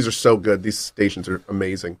 these are so good. These stations are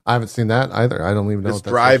amazing. I haven't seen that either. I don't even know. Just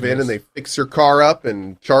drive in and they fix your car up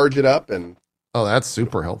and charge it up, and that's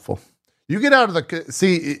super helpful. You get out of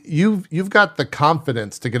you've got the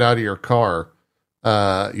confidence to get out of your car.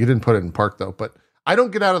 You didn't put it in park though, but I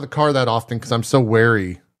don't get out of the car that often because I'm so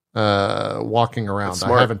wary walking around.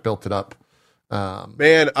 I haven't built it up.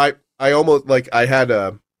 Man, I almost like I had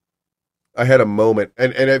a moment,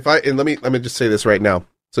 and let me just say this right now,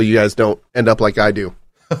 so you guys don't end up like I do.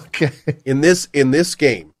 Okay. In this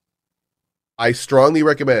game, I strongly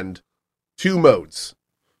recommend 2 modes.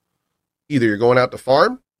 Either you're going out to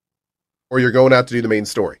farm, or you're going out to do the main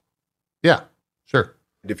story. Yeah, sure.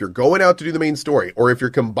 And if you're going out to do the main story, or if you're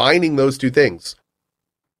combining those 2 things,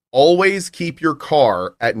 always keep your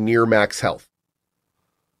car at near max health.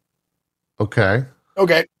 Okay.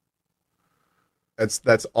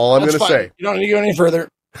 That's all I'm going to say. You don't need to go any further.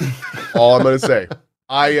 All I'm going to say.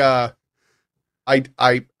 I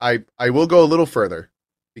will go a little further,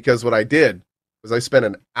 because what I did was I spent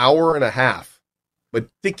an hour and a half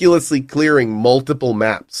meticulously clearing multiple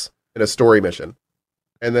maps in a story mission.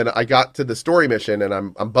 And then I got to the story mission and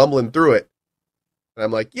I'm bumbling through it. And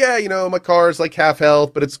I'm like, yeah, my car's like half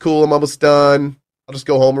health, but it's cool. I'm almost done. I'll just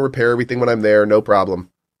go home and repair everything when I'm there. No problem.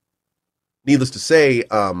 Needless to say,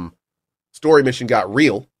 story mission got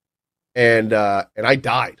real, and I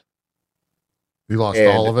died. You lost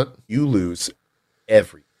all of it? You lose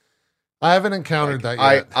everything. I haven't encountered that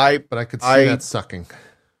yet, but I could see that sucking.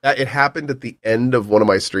 It happened at the end of one of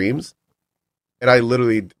my streams, and I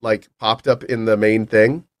literally popped up in the main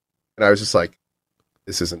thing, and I was just like,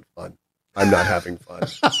 this isn't fun. I'm not having fun.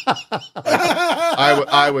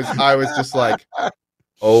 I was just like,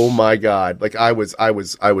 oh my God. I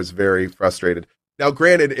was very frustrated. Now,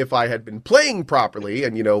 granted, if I had been playing properly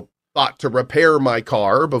and, thought to repair my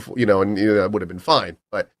car before, that would have been fine,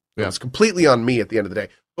 but it was completely on me at the end of the day.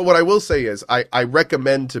 But what I will say is I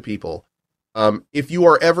recommend to people, if you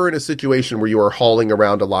are ever in a situation where you are hauling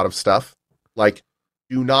around a lot of stuff,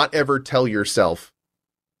 do not ever tell yourself,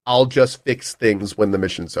 I'll just fix things when the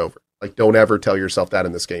mission's over. Don't ever tell yourself that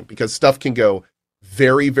in this game, because stuff can go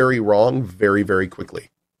very, very wrong very, very quickly.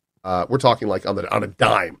 We're talking on a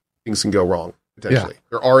dime, things can go wrong potentially. Yeah.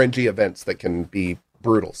 There are RNG events that can be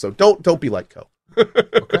brutal. So don't be like Co.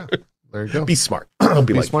 Okay, there you go. Be smart. Don't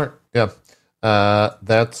be smart. Yeah.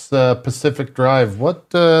 That's Pacific Drive.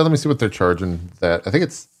 What? Let me see what they're charging. That I think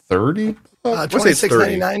it's $30.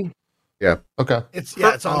 $26.99. Yeah. Okay.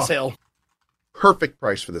 It's on sale. Perfect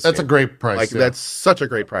price for this. That's game. A great price. That's such a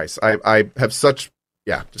great price. I have such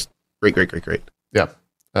just great. Yeah.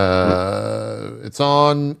 It's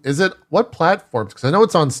on. Is it what platforms? Because I know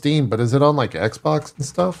it's on Steam, but is it on Xbox and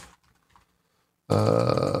stuff?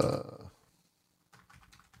 I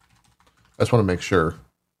just want to make sure.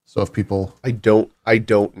 So if people, I don't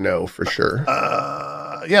know for sure.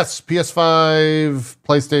 Yes, PS5,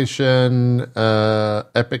 PlayStation,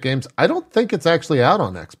 Epic Games. I don't think it's actually out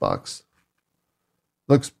on Xbox.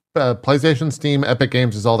 Looks PlayStation, Steam, Epic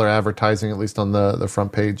Games is all their advertising, at least on the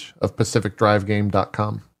front page of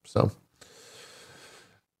PacificDriveGame.com. So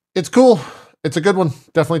it's cool. It's a good one.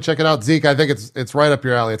 Definitely check it out, Zeke. I think it's right up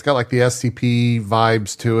your alley. It's got the SCP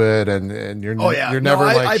vibes to it, and you're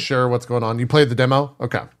never sure what's going on. You played the demo?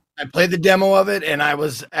 Okay. I played the demo of it, and I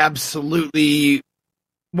was absolutely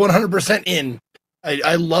 100% in.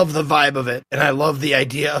 I love the vibe of it, and I love the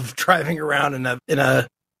idea of driving around in a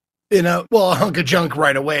hunk of junk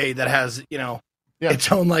right away that has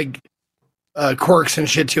its own quirks and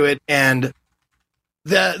shit to it, and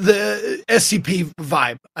the SCP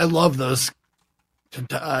vibe. I love those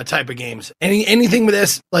type of games. Anything with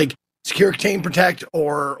this, secure, contain, protect,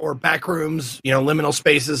 or back rooms, liminal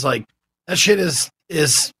spaces, that shit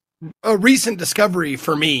is a recent discovery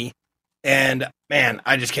for me, and man,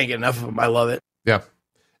 I just can't get enough of them. I love it. Yeah,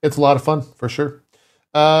 it's a lot of fun for sure.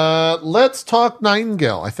 Let's talk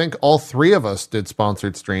Nightingale. I think all three of us did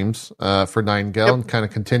sponsored streams for Nightingale, and kind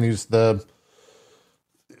of continues the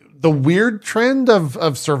weird trend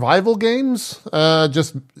of survival games.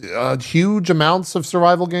 Just huge amounts of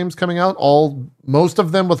survival games coming out. Most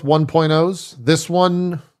of them with 1.0s. This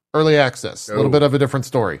one early access. A little bit of a different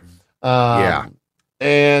story.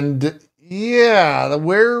 And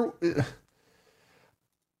where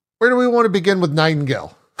do we want to begin with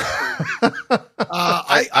Nightingale?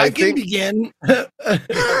 I can begin. Go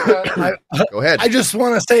ahead. I just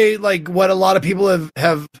want to say what a lot of people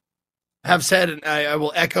have said, and I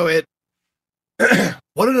will echo it.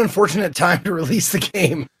 What an unfortunate time to release the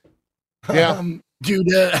game. Yeah. Due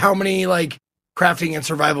to how many crafting and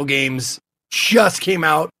survival games just came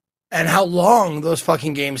out and how long those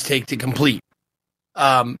fucking games take to complete.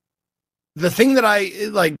 The thing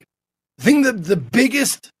that the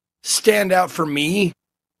biggest standout for me,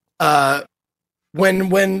 when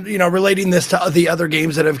relating this to the other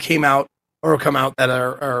games that have come out that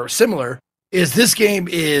are similar, is this game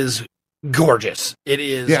is gorgeous. It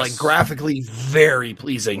is graphically very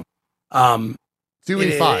pleasing.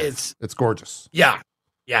 CE5. It's gorgeous. Yeah.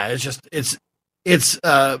 It's just it's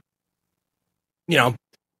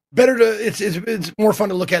better to it's more fun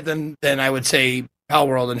to look at than I would say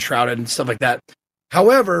Palworld and Shrouded and stuff like that.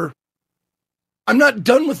 However, I'm not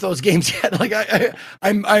done with those games yet.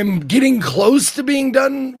 I'm getting close to being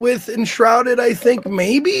done with Enshrouded, I think,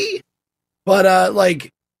 maybe. But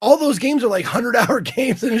all those games are 100-hour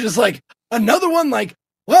games, and it's just another one.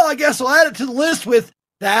 Well, I guess I'll add it to the list with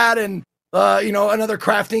that, and another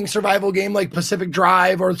crafting survival game like Pacific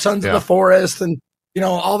Drive or Sons of the Forest, and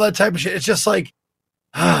all that type of shit. It's just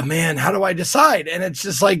man, how do I decide? And it's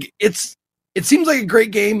just it seems like a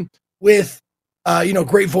great game with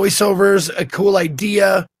Great voiceovers, a cool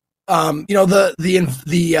idea. The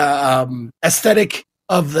aesthetic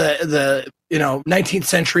of the 19th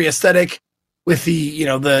century aesthetic with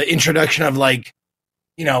the introduction of not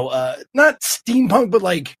steampunk, but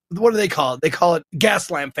like, what do they call it? They call it gas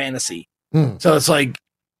lamp fantasy. So it's like,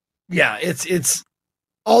 yeah, it's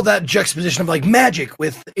all that juxtaposition of like magic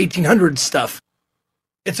with 1800s stuff.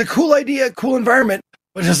 It's a cool idea, cool environment,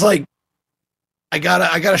 but just like, I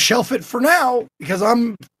gotta shelf it for now because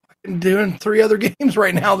I'm doing 3 other games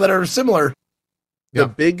right now that are similar. The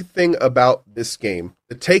big thing about this game,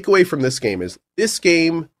 the takeaway from this game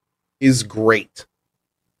is great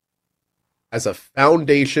as a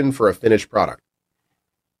foundation for a finished product.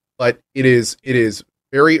 But it is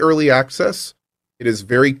very early access. It is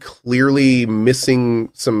very clearly missing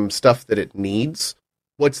some stuff that it needs.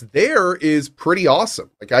 What's there is pretty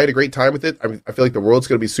awesome. Like, I had a great time with it. I feel like the world's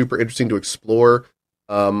going to be super interesting to explore.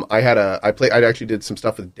 I actually did some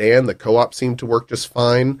stuff with Dan. The co-op seemed to work just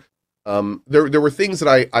fine. There were things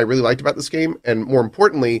that I really liked about this game, and more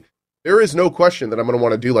importantly, there is no question that I'm going to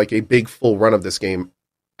want to do like a big full run of this game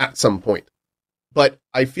at some point. But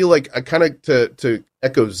I feel like I kind of to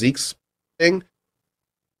echo Zeke's thing,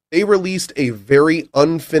 they released a very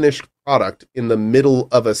unfinished product in the middle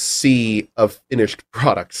of a sea of finished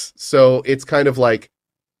products. So it's kind of like,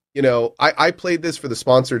 I played this for the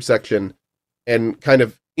sponsored section and kind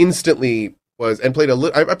of instantly I played a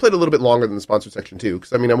little bit longer than the sponsored section too. Cause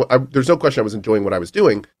there's no question I was enjoying what I was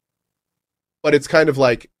doing, but it's kind of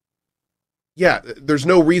like, yeah, there's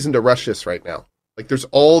no reason to rush this right now. Like, there's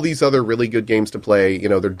all these other really good games to play.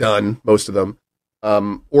 They're done, most of them,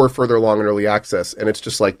 or further along in early access. And it's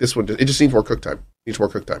just like this one, it just needs more cook time.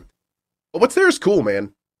 But what's there is cool,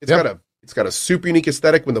 man. It's got a super unique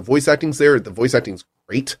aesthetic. When the voice acting's there, the voice acting's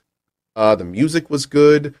great. The music was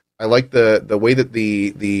good. I like the way that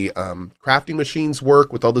the crafting machines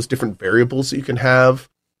work with all those different variables that you can have.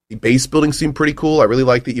 The base building seemed pretty cool. I really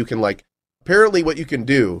like that you can apparently what you can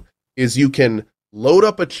do is you can load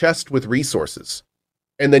up a chest with resources,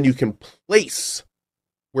 and then you can place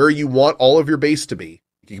where you want all of your base to be.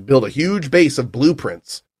 You can build a huge base of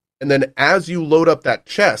blueprints, and then as you load up that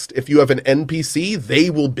chest, if you have an NPC, they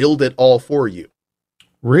will build it all for you.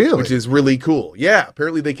 Really? Which is really cool. Yeah,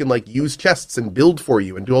 apparently they can use chests and build for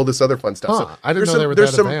you and do all this other fun stuff. So I didn't know they were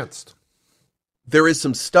that advanced. There is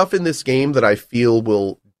some stuff in this game that I feel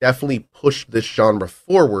will definitely push this genre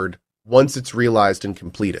forward once it's realized and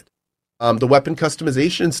completed. The weapon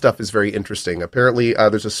customization stuff is very interesting. Apparently,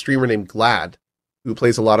 there's a streamer named Glad who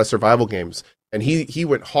plays a lot of survival games, and he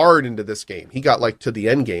went hard into this game. He got to the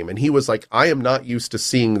end game, and he was like, I am not used to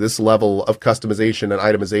seeing this level of customization and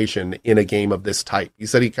itemization in a game of this type. He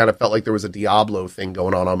said he kind of felt like there was a Diablo thing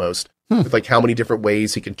going on almost, with how many different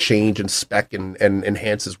ways he could change and spec and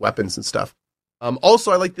enhance his weapons and stuff.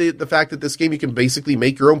 Also, I like the fact that this game, you can basically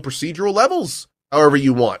make your own procedural levels however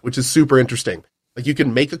you want, which is super interesting. Like, you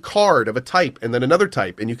can make a card of a type and then another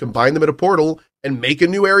type, and you combine them in a portal and make a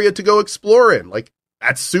new area to go explore in. Like,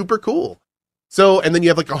 that's super cool. So, and then you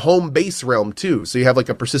have a home base realm too. So you have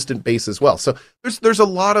a persistent base as well. So there's a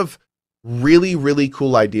lot of really, really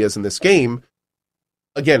cool ideas in this game.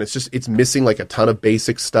 Again, it's missing a ton of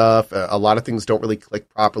basic stuff. A lot of things don't really click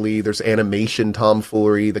properly. There's animation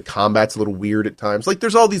tomfoolery. The combat's a little weird at times.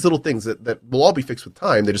 There's all these little things that will all be fixed with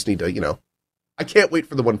time. They just need to, I can't wait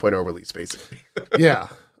for the 1.0 release, basically. Yeah.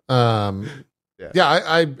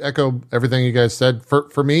 I echo everything you guys said.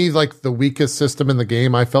 For me, the weakest system in the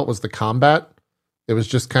game I felt was the combat. It was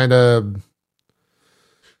just kind of...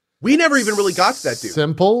 We never even really got to that, dude.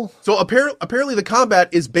 Simple. So apparently the combat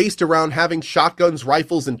is based around having shotguns,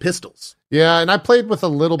 rifles, and pistols. Yeah, and I played with a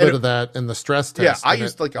little bit of that in the stress test. Yeah, I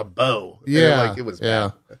used a bow. Yeah. It was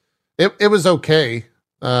bad. It was okay.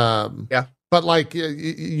 Yeah. But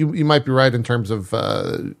you might be right in terms of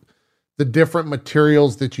the different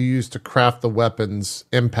materials that you use to craft the weapons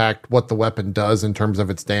impact what the weapon does in terms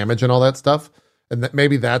of its damage and all that stuff. And that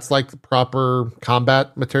maybe that's the proper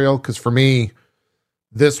combat material. Because for me,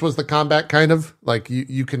 this was the combat kind of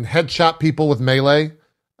you can headshot people with melee,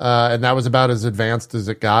 and that was about as advanced as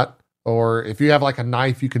it got. Or if you have a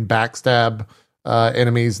knife, you can backstab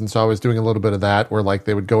enemies. And so I was doing a little bit of that where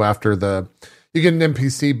they would go after you get an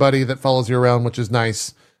NPC buddy that follows you around, which is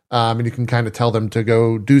nice. And you can kind of tell them to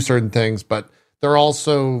go do certain things, but they're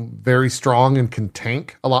also very strong and can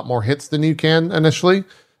tank a lot more hits than you can initially.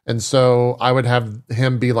 And so I would have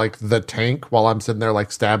him be the tank while I'm sitting there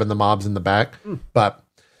stabbing the mobs in the back. But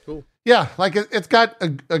cool. Yeah, it's got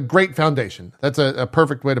a great foundation. That's a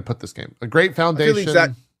perfect way to put this game. A great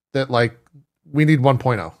foundation that we need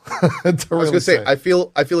 1.0. I was going to say, I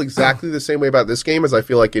feel exactly the same way about this game as I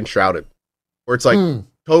feel Enshrouded. where it's like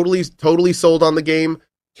totally sold on the game.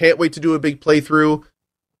 Can't wait to do a big playthrough.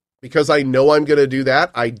 Because I know I'm going to do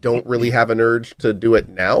that, I don't really have an urge to do it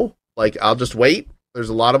now. Like, I'll just wait. There's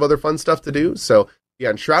a lot of other fun stuff to do. So,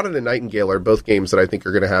 yeah, Enshrouded and Nightingale are both games that I think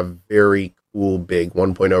are going to have very cool, big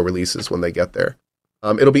 1.0 releases when they get there.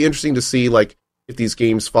 It'll be interesting to see, like, if these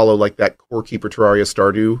games follow, like, that Core Keeper Terraria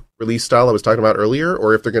Stardew release style I was talking about earlier,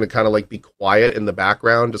 or if they're going to kind of, like, be quiet in the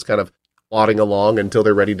background, just kind of plodding along until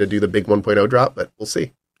they're ready to do the big 1.0 drop. But we'll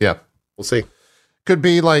see. Yeah. We'll see. Could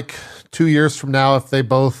be, like, 2 years from now if they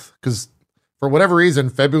both, because for whatever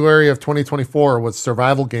reason, February of 2024 was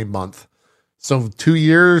survival game month. So 2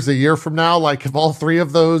 years, a year from now, like if all three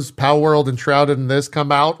of those, Palworld, Enshrouded, and this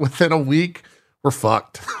come out within a week, we're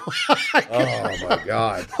fucked. Oh my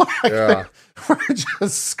God. Yeah. We're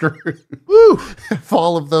just screwed. Woo! If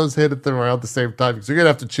all of those hit at around the same time, because you're going to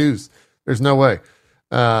have to choose. There's no way.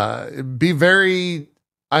 I'm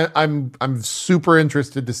super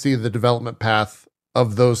interested to see the development path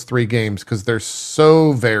of those three games because they're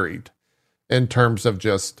so varied in terms of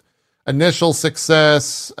just initial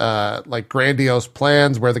success, like grandiose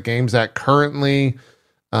plans, where the game's at currently.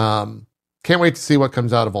 Can't wait to see what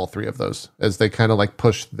comes out of all three of those as they kind of like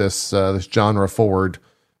push this genre forward.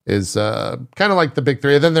 Is kind of like the big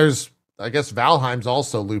three. And then there's, I guess, Valheim's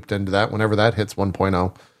also looped into that whenever that hits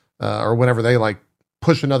 1.0, or whenever they like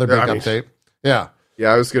push another big update. Yeah.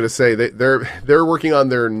 Yeah, I was going to say they're working on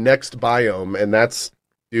their next biome, and that's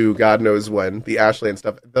due God knows when, the Ashland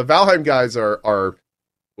stuff. The Valheim guys are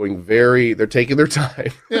going they're taking their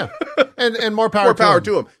time. Yeah, and more power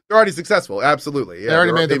to them. They're already successful, absolutely.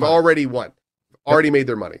 Yeah, they've already won, already made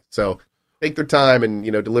their money. So take their time and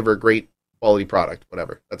deliver a great quality product,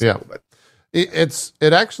 whatever. That's cool. But it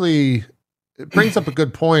actually brings up a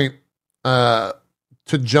good point.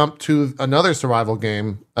 To jump to another survival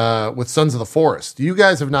game with Sons of the Forest. You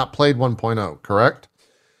guys have not played 1.0, correct?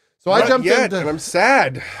 So I jumped into, and I'm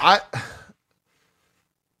sad.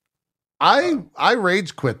 I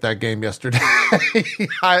rage quit that game yesterday.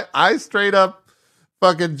 I straight up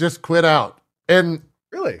fucking just quit out. And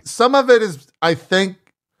really, some of it is, I think,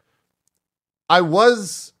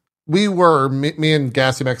 me and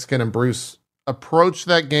Gassy Mexican and Bruce approached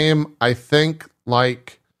that game, I think,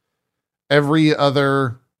 like every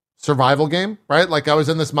other survival game, right? Like I was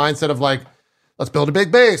in this mindset of like, let's build a big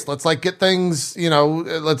base. Let's like get things,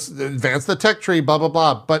 let's advance the tech tree, blah, blah,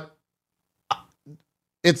 blah. But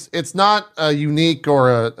it's not a unique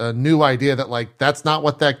or a new idea that like, that's not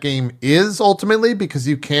what that game is ultimately, because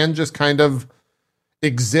you can just kind of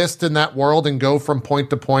exist in that world and go from point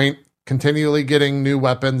to point, continually getting new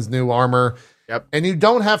weapons, new armor. Yep. And you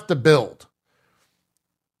don't have to build.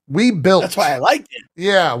 We built. That's why I liked it.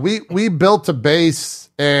 Yeah, we built a base,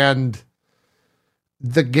 and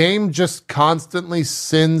the game just constantly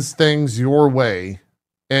sends things your way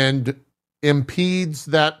and impedes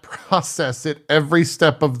that process at every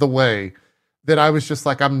step of the way. That I was just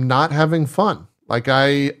like, I'm not having fun. Like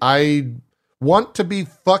I want to be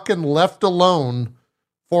fucking left alone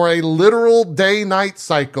for a literal day-night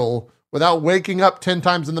cycle without waking up 10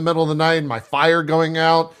 times in the middle of the night and my fire going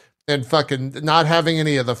out. And fucking not having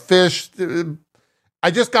any of the fish.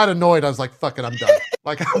 I just got annoyed. I was like, fuck it, I'm done.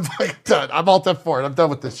 Like, I'm fucking done. I'm all up for it. I'm done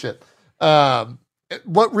with this shit.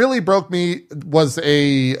 What really broke me was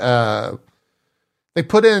they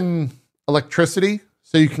put in electricity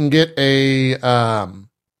so you can get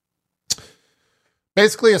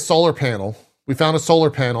basically a solar panel. We found a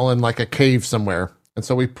solar panel in like a cave somewhere. And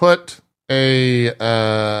so we put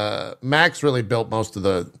Max really built most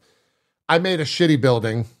of I made a shitty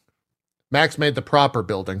building. Max made the proper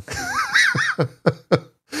building.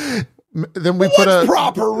 Then we put a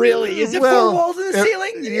proper, really? Is it 4 walls in the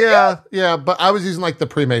ceiling? Yeah. But I was using like the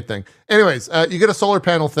pre-made thing. Anyways, you get a solar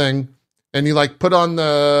panel thing, and you like put on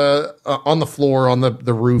the floor on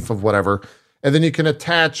the roof of whatever, and then you can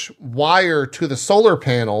attach wire to the solar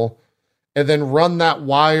panel, and then run that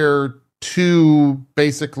wire to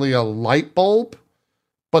basically a light bulb.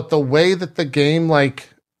 But the way that the game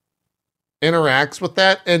like interacts with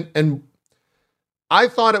that, and I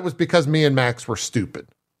thought it was because me and Max were stupid,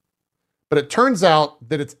 but it turns out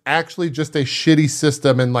that it's actually just a shitty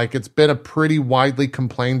system, and like it's been a pretty widely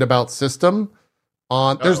complained about system.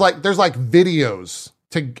 There's like videos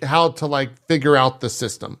to how to like figure out the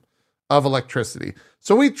system of electricity.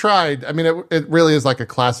 So we tried. I mean, it really is like a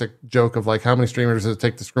classic joke of like how many streamers does it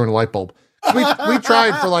take to screw in a light bulb. We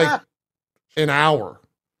tried for like an hour.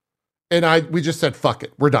 And we just said, fuck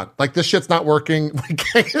it. We're done. Like, this shit's not working. We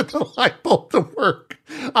can't get the light bulb to work.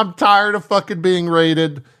 I'm tired of fucking being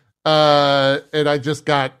raided. And I just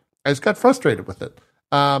got frustrated with it.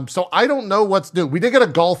 So I don't know what's new. We did get a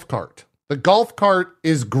golf cart The golf cart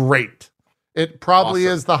is great. It probably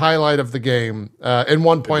is the highlight of the game, in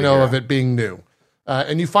 1.0 of it being new.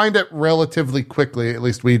 And you find it relatively quickly, at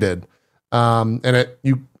least we did. And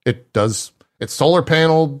it's solar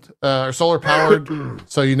paneled or solar powered,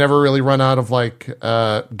 so you never really run out of like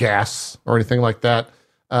gas or anything like that.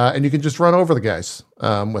 And you can just run over the guys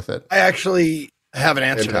with it. I actually have an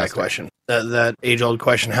answer to that question. That age-old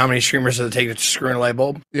question. How many streamers does it take to screw in a light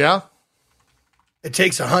bulb? Yeah. It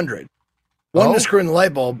takes 100. One to screw in the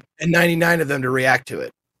light bulb and 99 of them to react to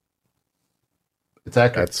it. It's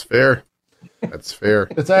accurate. That's fair. That's fair.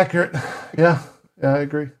 It's accurate. Yeah. Yeah, I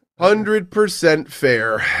agree. 100%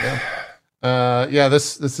 fair. Yeah.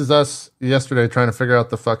 This is us yesterday trying to figure out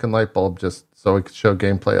the fucking light bulb just so we could show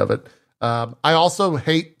gameplay of it. I also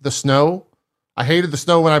hate the snow. I hated the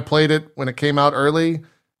snow when I played it when it came out early,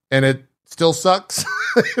 and it still sucks.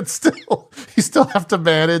 You still have to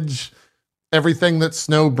manage everything that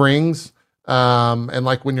snow brings. And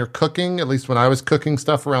like when you're cooking, at least when I was cooking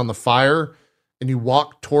stuff around the fire and you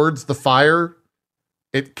walk towards the fire,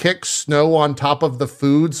 it kicks snow on top of the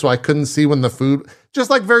food. So I couldn't see when the food, just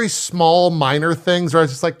like very small, minor things where I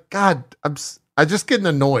was just like, God, I'm just getting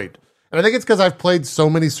annoyed. And I think it's because I've played so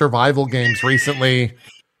many survival games recently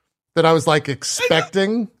that I was like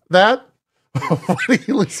expecting that. What are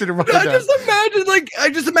you listening to? I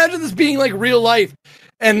just imagine this being like real life,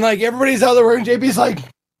 and like everybody's out there, and JP's like,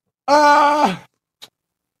 I'm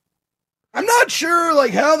not sure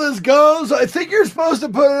like how this goes. I think you're supposed to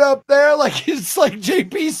put it up there. Like it's like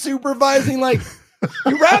JP supervising. Like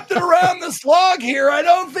you wrapped it around this log here. I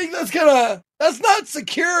don't think that's not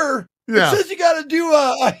secure. Yeah. It says you got to do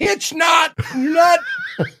a hitch knot. You're not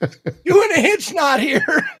doing a hitch knot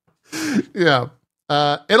here. Yeah.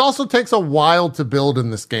 It also takes a while to build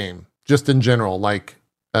in this game, just in general. Like,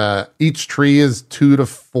 each tree is 2 to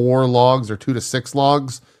 4 logs or 2 to 6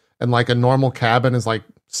 logs, and like a normal cabin is like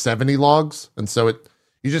 70 logs. And so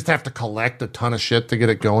you just have to collect a ton of shit to get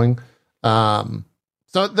it going.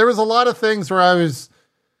 So there was a lot of things where I was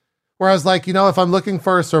like, if I'm looking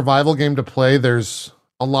for a survival game to play, there's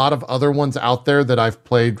a lot of other ones out there that I've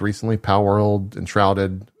played recently, Palworld,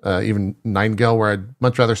 Enshrouded, even Nightingale, where I'd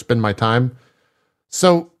much rather spend my time.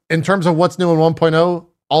 So in terms of what's new in 1.0,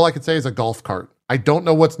 all I could say is a golf cart. I don't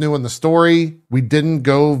know what's new in the story. We didn't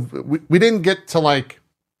get to like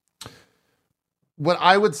what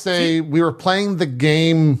I would say. We were playing the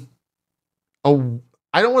game. Oh,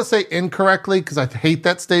 I don't want to say incorrectly because I hate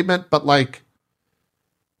that statement, but like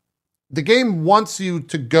the game wants you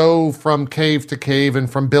to go from cave to cave and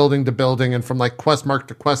from building to building and from like quest mark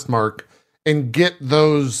to quest mark and get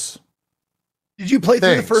those. Did you play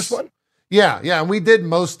through the first one? Yeah, and we did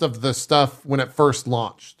most of the stuff when it first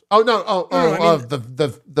launched. Oh no,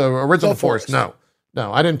 the original Forest. No,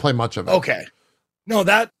 I didn't play much of it. Okay, no,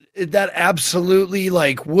 that absolutely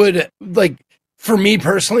like would like for me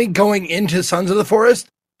personally going into Sons of the Forest,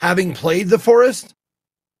 having played the Forest,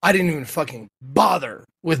 I didn't even fucking bother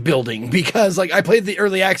with building because like I played the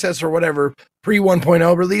early access or whatever pre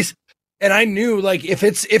 1.0 release, and I knew like if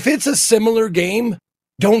it's a similar game.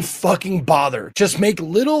 Don't fucking bother. Just make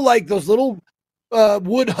those little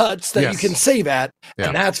wood huts that you can save at,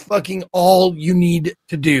 and that's fucking all you need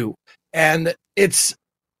to do. And it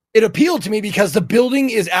appealed to me because the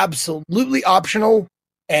building is absolutely optional,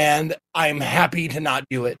 and I'm happy to not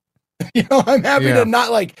do it. I'm happy to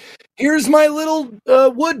not like. Here's my little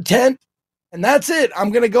wood tent, and that's it.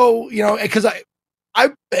 I'm gonna go. Because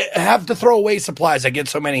I have to throw away supplies. I get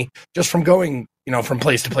so many just from going. From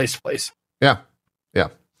place to place to place. Yeah. Yeah.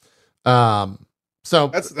 So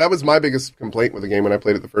that was my biggest complaint with the game when I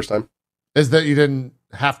played it the first time. Is that you didn't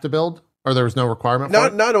have to build or there was no requirement for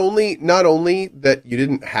it? Not only that you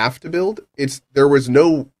didn't have to build, there was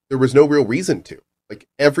no real reason to. Like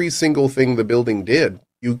every single thing the building did,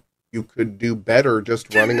 you could do better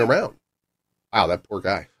just running around. Wow, that poor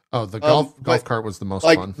guy. Oh, the golf cart was the most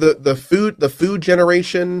fun. The food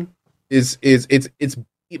generation is it's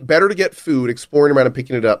better to get food, exploring around and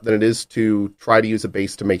picking it up than it is to try to use a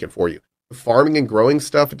base to make it for you. The farming and growing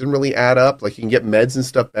stuff, it didn't really add up. Like you can get meds and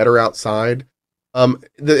stuff better outside.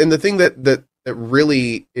 The thing that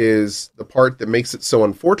really is the part that makes it so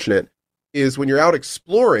unfortunate is when you're out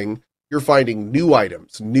exploring, you're finding new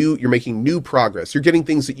items, you're making new progress. You're getting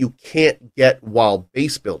things that you can't get while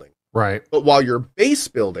base building. Right. But while you're base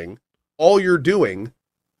building, all you're doing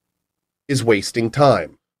is wasting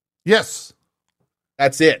time. Yes.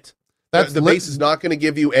 That's it. The base is not going to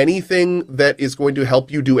give you anything that is going to help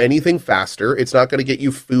you do anything faster. It's not going to get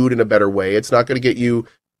you food in a better way. It's not going to get you...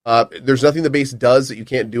 there's nothing the base does that you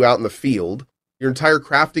can't do out in the field. Your entire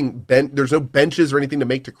crafting... there's no benches or anything to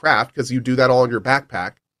make to craft because you do that all in your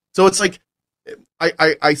backpack. So it's like,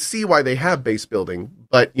 I see why they have base building,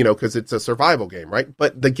 but, because it's a survival game, right?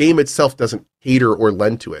 But the game itself doesn't cater or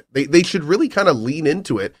lend to it. They should really kind of lean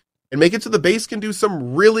into it and make it so the base can do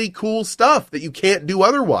some really cool stuff that you can't do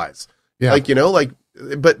otherwise. Yeah.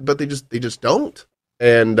 But they just don't.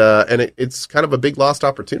 And it's kind of a big lost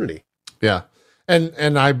opportunity. Yeah.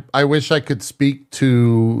 And I wish I could speak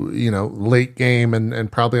to, late game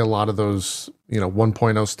and probably a lot of those,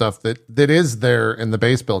 1.0 stuff that is there in the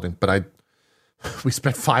base building. But we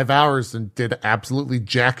spent 5 hours and did absolutely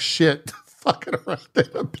jack shit fucking around in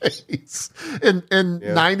a base. And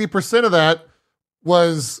 90% of that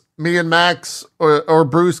was me and Max or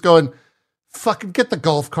Bruce going, fucking get the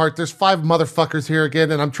golf cart. There's 5 motherfuckers here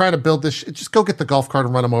again, and I'm trying to build this shit. Just go get the golf cart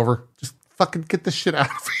and run them over. Just fucking get this shit out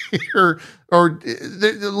of here. Or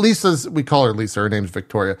Lisa's, we call her Lisa. Her name's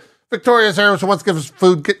Victoria. Victoria's here. She wants to give us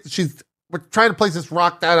food. We're trying to place this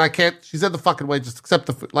rock down. I can't. She's in the fucking way. Just accept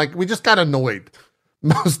the food. Like, we just got annoyed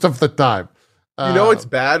most of the time. It's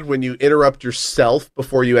bad when you interrupt yourself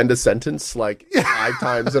before you end a sentence, like 5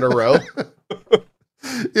 times in a row.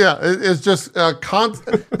 Yeah, it's just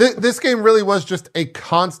this game really was just a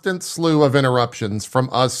constant slew of interruptions from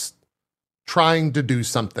us trying to do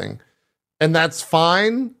something. And that's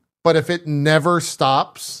fine, but if it never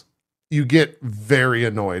stops, you get very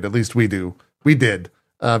annoyed. At least we do. We did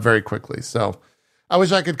very quickly. So I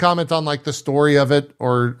wish I could comment on like the story of it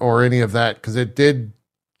or any of that, because it did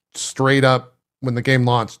straight up, when the game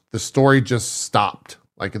launched, the story just stopped.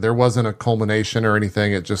 Like, there wasn't a culmination or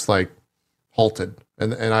anything. It just like halted.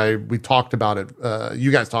 And we talked about it.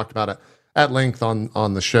 You guys talked about it at length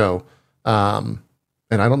on the show. And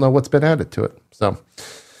I don't know what's been added to it. So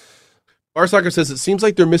Bar Soccer says, it seems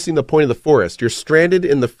like they're missing the point of the forest. You're stranded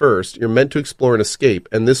in the first. You're meant to explore and escape.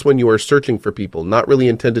 And this one, you are searching for people, not really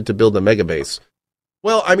intended to build a mega base.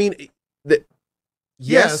 Well, I mean,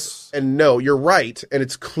 yes and no, you're right. And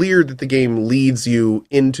it's clear that the game leads you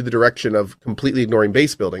into the direction of completely ignoring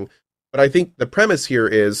base building. But I think the premise here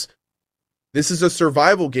is, this is a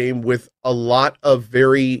survival game with a lot of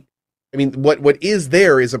what is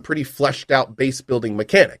there is a pretty fleshed out base building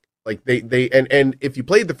mechanic. Like and if you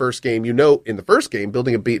played the first game, in the first game,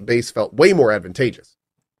 building a base felt way more advantageous.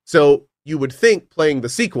 So you would think playing the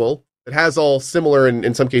sequel that has all similar and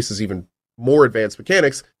in some cases even more advanced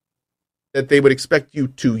mechanics, that they would expect you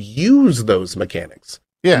to use those mechanics.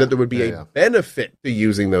 Yeah. And that there would be a benefit to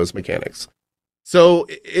using those mechanics. So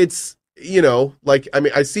it's,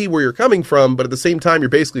 I see where you're coming from, but at the same time, you're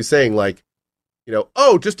basically saying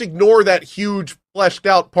just ignore that huge fleshed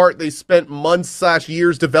out part they spent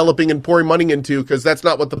months/years developing and pouring money into, because that's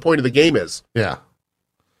not what the point of the game is. Yeah.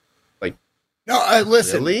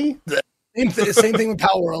 Listen. Really? Same thing with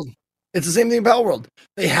Power World. It's the same thing with Power World.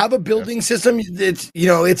 They have a building system. It's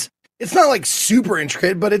not like super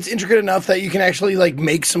intricate, but it's intricate enough that you can actually like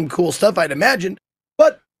make some cool stuff, I'd imagine.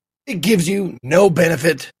 But it gives you no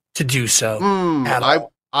benefit to do so at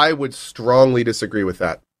all. I would strongly disagree with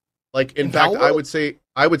that. Like, in fact, I would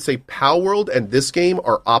say Power World and this game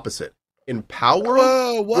are opposite. In Power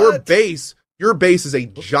World, your base is a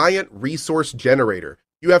giant resource generator.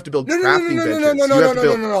 You have to build crafting benches.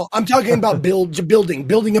 No. I'm talking about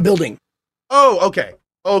building a building. Oh, okay.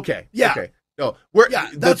 Yeah. Okay. No,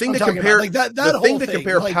 the thing to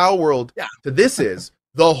compare Power World to this is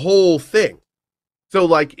the whole thing. So,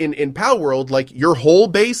 like, in Power World, like, your whole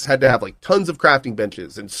base had to have, like, tons of crafting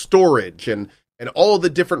benches and storage and all the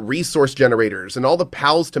different resource generators and all the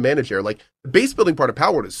pals to manage there. Like, the base building part of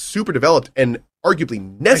Power World is super developed and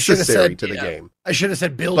arguably necessary to the game. I should have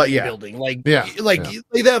said building. They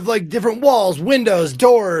have, like, different walls, windows,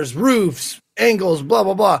 doors, roofs, angles, blah,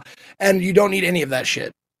 blah, blah. And you don't need any of that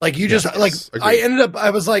shit. Like, you just, I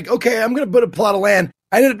was like, okay, I'm going to put a plot of land.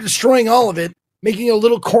 I ended up destroying all of it, making a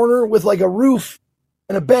little corner with, like, a roof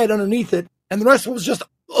and a bed underneath it, and the rest was just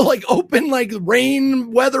like open, like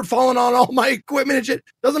rain, weather falling on all my equipment and shit.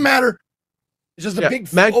 Doesn't matter. It's just a big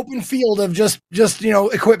open field of just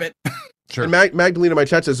equipment. Sure. And Magdalena, my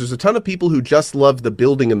chat says there's a ton of people who just love the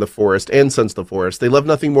building in the forest and Sons of the Forest. They love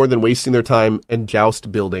nothing more than wasting their time and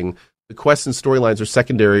joust building. The quests and storylines are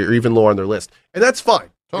secondary or even low on their list, and that's fine.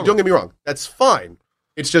 Totally. Don't get me wrong, that's fine.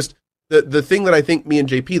 It's just the thing that I think me and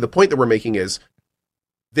JP, the point that we're making is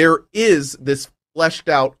there is this fleshed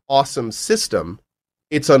out awesome system.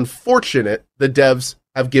 It's unfortunate the devs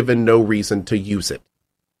have given no reason to use it.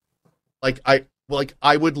 I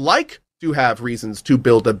would like to have reasons to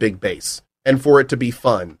build a big base and for it to be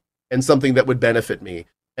fun and something that would benefit me,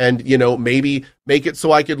 and maybe make it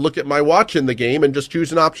so I could look at my watch in the game and just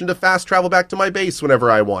choose an option to fast travel back to my base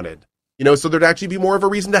whenever I wanted, so there'd actually be more of a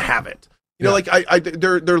reason to have it. You know, like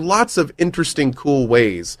there are lots of interesting, cool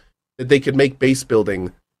ways that they could make base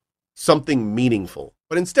building something meaningful,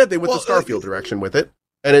 but instead they went the Starfield direction with it,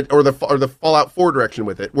 and or the Fallout 4 direction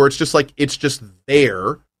with it, where it's just like it's just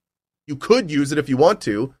there. You could use it if you want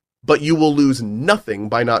to, but you will lose nothing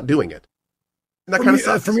by not doing it. And that kind of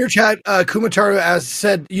sucks. From your chat, Kumataru as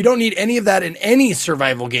said, you don't need any of that in any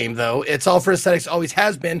survival game, though. It's all for aesthetics, always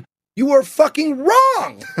has been. You are fucking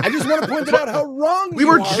wrong. I just want to point out how wrong we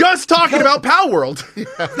were just talking about Palworld.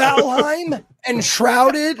 Valheim and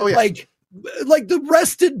Shrouded, like the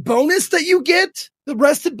rested bonus that you get, you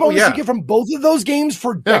get from both of those games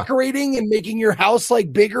for decorating and making your house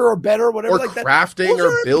like bigger or better or whatever, or like crafting that.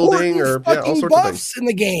 or building or all sorts of things in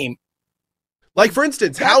the game. Like, for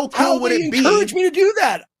instance, how cool would it be? Encourage me to do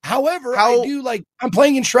that. However, I do I'm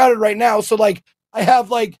playing in Shrouded right now, so like I have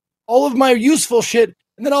like all of my useful shit.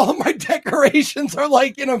 And then all of my decorations are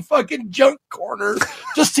like in a fucking junk corner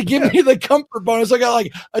just to give me the comfort bonus. I got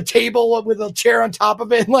like a table with a chair on top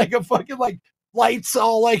of it and like a fucking like lights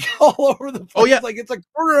all over the place. Oh, yeah. Like it's a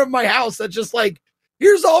corner of my house that's just like,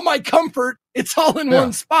 here's all my comfort. It's all in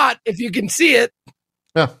one spot if you can see it.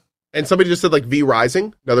 Yeah. And somebody just said like V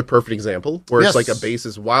Rising, another perfect example where it's like a base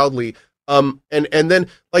is wildly and then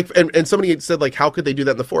like and somebody said like, how could they do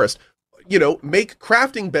that in the forest? You know, make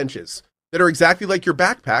crafting benches that are exactly like your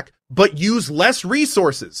backpack, but use less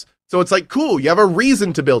resources. So it's like, cool, you have a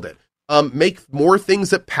reason to build it. Make more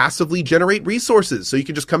things that passively generate resources. So you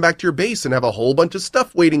can just come back to your base and have a whole bunch of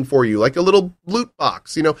stuff waiting for you, like a little loot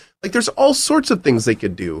box, you know, like there's all sorts of things they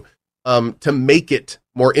could do to make it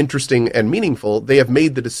more interesting and meaningful. They have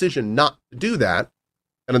made the decision not to do that.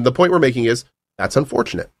 And the point we're making is that's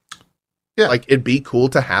unfortunate. Yeah. Like it'd be cool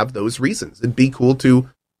to have those reasons. It'd be cool to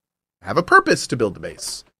have a purpose to build the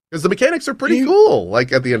base. Because the mechanics are pretty cool.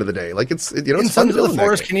 Like at the end of the day, like it's in it's fun Sons of the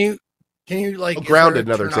Forest. Can you like Grounded?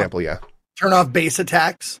 Another example, turn off base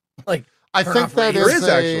attacks. Like I think that is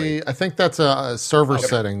actually. I think that's a server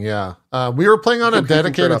setting. Yeah, we were playing on a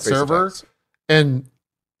dedicated server, and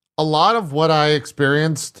a lot of what I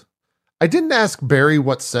experienced, I didn't ask Barry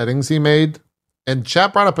what settings he made, and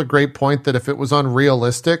chat brought up a great point that if it was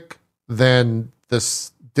unrealistic, then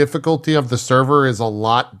the difficulty of the server is a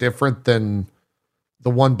lot different than the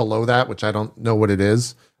one below that, which I don't know what it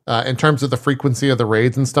is, in terms of the frequency of the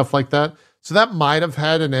raids and stuff like that. So that might have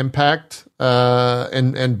had an impact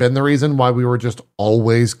and been the reason why we were just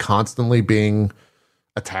always constantly being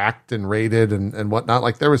attacked and raided and whatnot.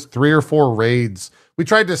 Like there was 3 or 4 raids. We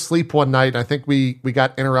tried to sleep one night. And I think we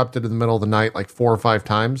got interrupted in the middle of the night like 4 or 5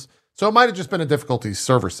 times. So it might have just been a difficulty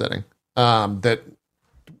server setting that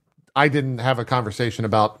I didn't have a conversation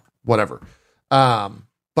about, whatever.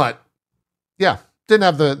 But yeah. Didn't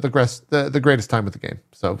have the greatest time with the game,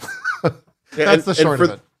 so that's the short of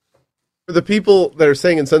it. For the people that are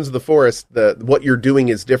saying in Sons of the Forest, what you're doing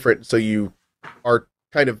is different, so you are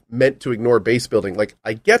kind of meant to ignore base building. Like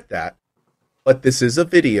I get that, but this is a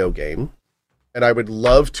video game, and I would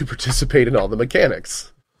love to participate in all the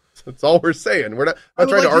mechanics. That's all we're saying. We're not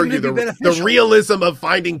trying to argue the realism of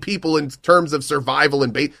finding people in terms of survival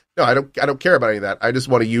and base. No, I don't care about any of that. I just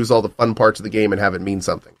want to use all the fun parts of the game and have it mean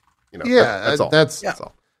something. You know, that's all. That's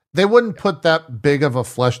all. They wouldn't put that big of a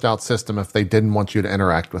fleshed out system if they didn't want you to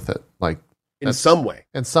interact with it, like in some way.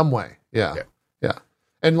 Yeah.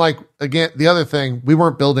 And like again, the other thing, we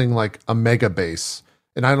weren't building like a mega base,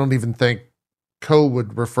 and I don't even think Co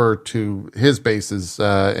would refer to his bases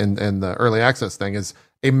in the early access thing as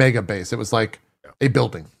a mega base. It was like a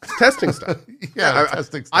building, testing stuff.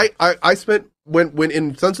 Testing stuff. I spent when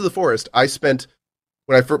in Sons of the Forest, I spent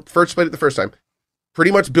when I first played it the first time.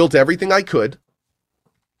 Pretty much built everything I could,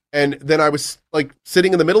 and then I was like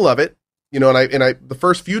sitting in the middle of it, you know. And I the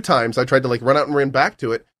first few times I tried to like run out and ran back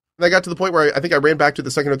to it, and I got to the point where I think I ran back to the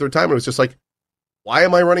second or third time, and it was just like, why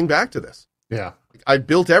am I running back to this? Yeah, like, I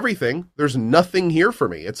built everything. There's nothing here for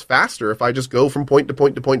me. It's faster if I just go from point to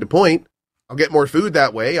point to point to point. I'll get more food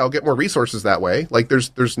that way. I'll get more resources that way. Like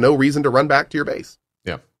there's no reason to run back to your base.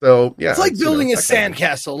 Yeah. So yeah, it's like building a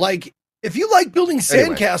sandcastle. Like if you like building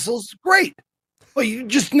sandcastles, great. Well, you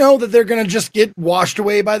just know that they're going to just get washed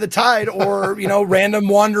away by the tide or, you know, random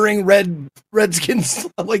wandering redskins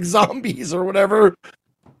like zombies or whatever.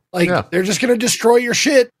 Like, they're just going to destroy your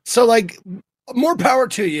shit. So, like, more power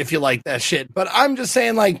to you if you like that shit. But I'm just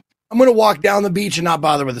saying, like, I'm going to walk down the beach and not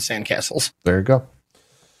bother with the sandcastles. There you go.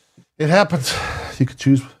 It happens. You could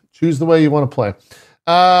choose the way you want to play.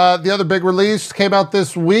 The other big release came out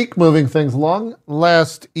this week, moving things along.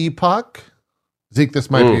 Last Epoch. Zeke,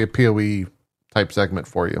 this might be a PoE type segment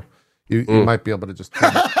for you. You might be able to just tune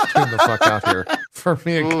the fuck out here for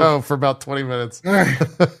me and Co for about 20 minutes.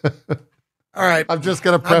 All right. I'm just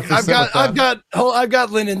gonna preface I've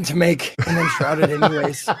got linen to make and then shroud it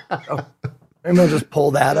anyways. So maybe I'll just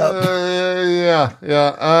pull that up.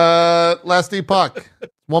 Yeah. Last Epoch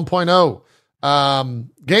 1.0.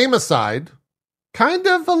 Game aside, kind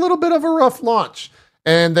of a little bit of a rough launch,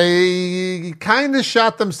 and they kind of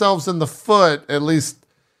shot themselves in the foot. At least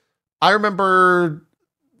I remember.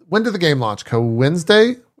 When did the game launch?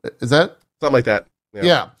 Wednesday? Is that something like that?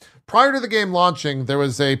 Yeah. Prior to the game launching, there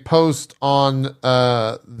was a post on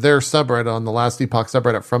their subreddit, on the Last Epoch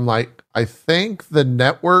subreddit, from I think the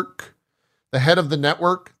head of the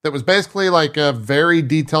network, that was basically like a very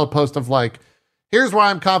detailed post of here's why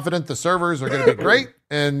I'm confident the servers are going to be great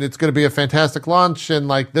and it's going to be a fantastic launch,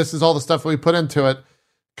 and this is all the stuff we put into it.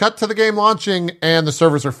 Cut to the game launching and the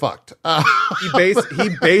servers are fucked. He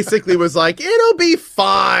basically was like, it'll be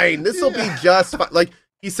fine. This will be just fine.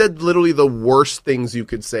 He said literally the worst things you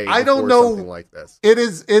could say. I don't know. Something like this. It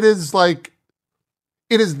is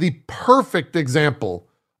the perfect example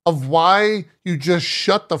of why you just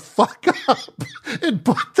shut the fuck up and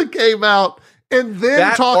put the game out and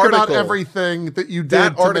then talk about everything that you did.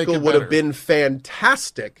 That to article make it would better. have been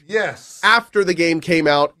fantastic. Yes. After the game came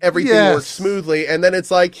out, everything worked smoothly, and then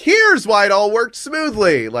it's here's why it all worked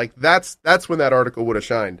smoothly. That's when that article would have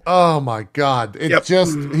shined. Oh my god! It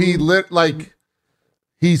just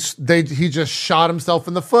he just shot himself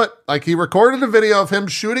in the foot. He recorded a video of him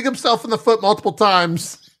shooting himself in the foot multiple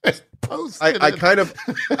times. And posted I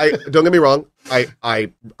don't get me wrong.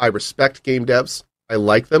 I respect game devs. I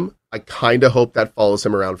like them. I kind of hope that follows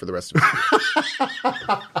him around for the rest of his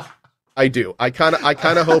life. I do. I kind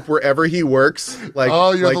of hope wherever he works, you're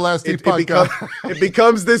the Last Epoch guy. It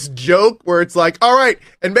becomes this joke where it's all right,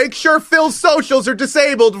 and make sure Phil's socials are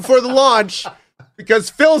disabled before the launch, because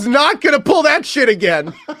Phil's not going to pull that shit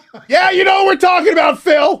again. Yeah, you know what we're talking about,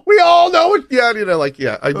 Phil. We all know it. Yeah,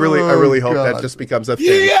 I really hope that just becomes a thing.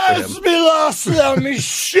 Yes, me lost. Let me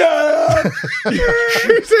shut up.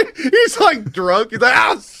 He's drunk. He's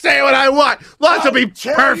I'll say what I want. Launch will be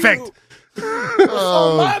perfect.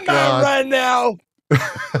 Oh, my mind right now.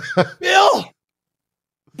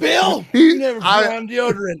 Bill, you never put on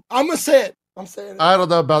deodorant. I'm going to say it. I'm saying it. I don't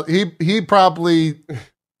know about he probably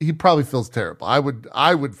feels terrible. I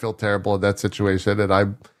would feel terrible in that situation,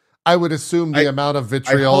 and I would assume the amount of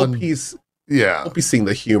vitriol. I hope he's seeing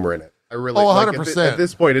the humor in it. I really 100%. At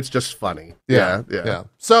this point, it's just funny. Yeah.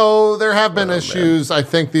 So there have been issues. Man. I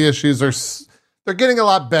think the issues they're getting a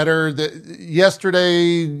lot better.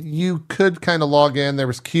 Yesterday, you could kind of log in. There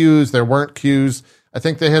was queues. There weren't queues. I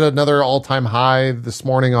think they hit another all-time high this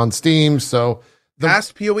morning on Steam. So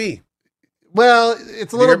past PoE. Well,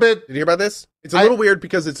 it's a little bit. Did you hear about this? It's a little weird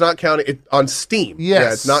because it's not counting it on Steam. Yes.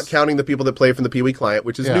 Yeah, it's not counting the people that play from the PoE client,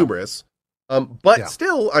 which is numerous. But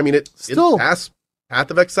still, I mean, it's past Path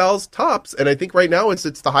of Exile's tops, and I think right now it's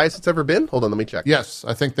the highest it's ever been. Hold on, let me check. Yes,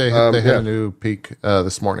 I think they hit a new peak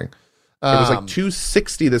this morning. It was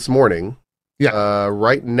 260 this morning. Yeah.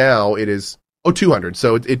 Right now it is 200.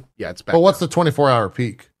 So it's back. But what's the 24-hour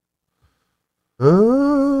peak?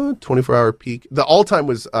 24-hour peak. The all-time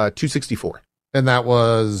was 264. And that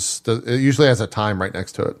was it usually has a time right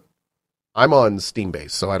next to it. I'm on Steam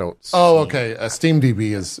base, so I don't. Oh, okay.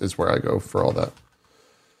 SteamDB is where I go for all that.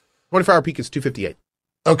 24-hour peak is 258.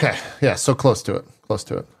 Okay, yeah, so close to it.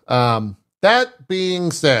 That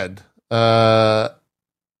being said, it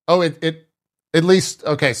at least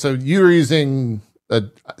okay. So you're using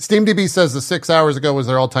SteamDB says the 6 hours ago was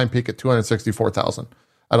their all-time peak at 264,000.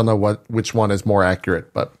 I don't know which one is more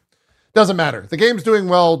accurate, but doesn't matter. The game's doing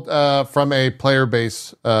well from a player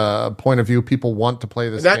base point of view. People want to play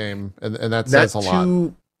this game, and that says a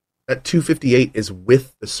lot. That 258 is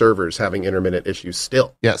with the servers having intermittent issues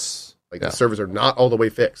still. Yes. The servers are not all the way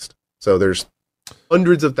fixed. So there's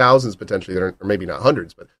hundreds of thousands potentially that are, or maybe not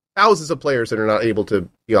hundreds, but thousands of players that are not able to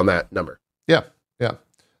be on that number. Yeah. Yeah.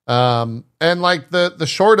 And the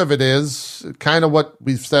short of it is kind of what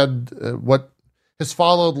we've said, what has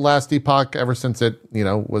followed Last Epoch ever since it,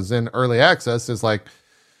 was in early access is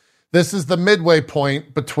this is the midway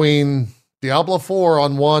point between Diablo 4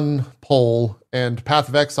 on one pole and Path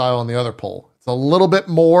of Exile on the other pole. It's a little bit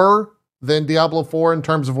more than Diablo 4 in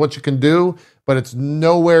terms of what you can do, but it's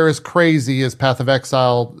nowhere as crazy as Path of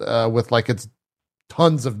Exile with its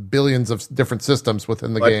tons of billions of different systems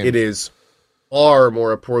within the game. It is far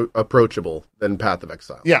more approachable than Path of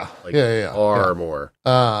Exile. Yeah. Far more.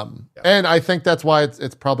 And I think that's why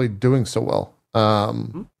it's probably doing so well.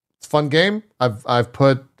 It's a fun game. I've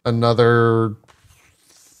put another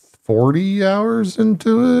 40 hours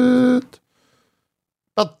into it.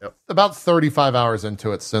 About 35 hours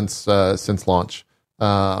into it since launch.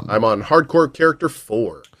 I'm on hardcore character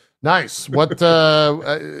 4. Nice. What?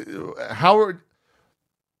 How?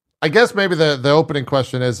 I guess maybe the opening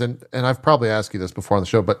question is, and I've probably asked you this before on the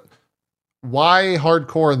show, but why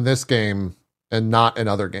hardcore in this game and not in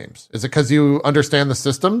other games? Is it because you understand the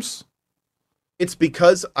systems? It's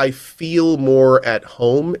because I feel more at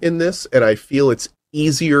home in this, and I feel it's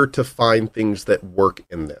easier to find things that work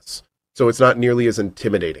in this. So it's not nearly as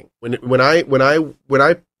intimidating.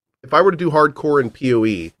 If I were to do hardcore in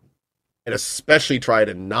PoE, and especially try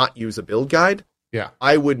to not use a build guide,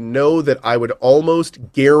 I would know that I would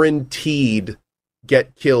almost guaranteed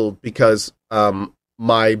get killed because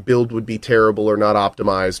my build would be terrible or not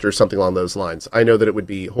optimized or something along those lines. I know that it would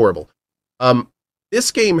be horrible.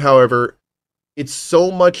 This game, however, it's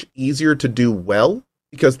so much easier to do well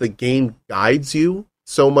because the game guides you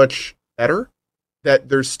so much better that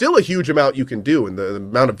there's still a huge amount you can do, and the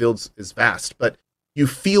amount of builds is vast, but you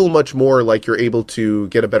feel much more like you're able to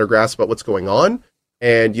get a better grasp about what's going on.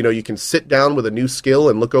 And, you can sit down with a new skill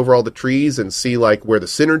and look over all the trees and see like where the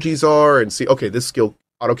synergies are and see, okay, this skill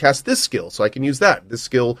autocast this skill, so I can use that. This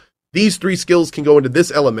skill, these 3 skills can go into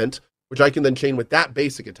this element, which I can then chain with that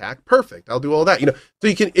basic attack. Perfect. I'll do all that. So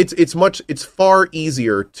you can, it's far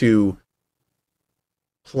easier to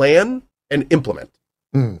plan and implement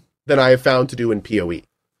than I have found to do in PoE.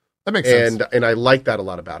 That makes sense. And I like that a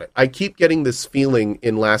lot about it. I keep getting this feeling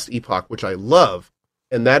in Last Epoch, which I love,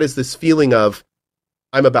 and that is this feeling of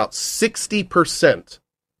I'm about 60%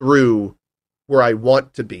 through where I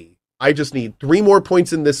want to be. I just need 3 more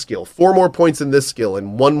points in this skill, 4 more points in this skill,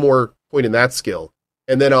 and 1 more point in that skill.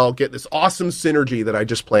 And then I'll get this awesome synergy that I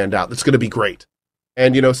just planned out. That's going to be great.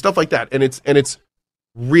 And, stuff like that. And it's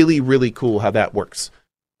really, really cool how that works.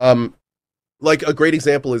 Like a great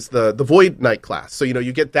example is the Void Knight class. So,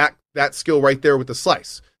 you get that skill right there with the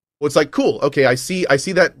slice. Well, it's like, cool. Okay, I see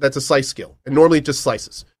that that's a slice skill. And normally it just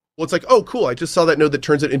slices. Well, it's like, oh, cool. I just saw that node that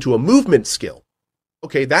turns it into a movement skill.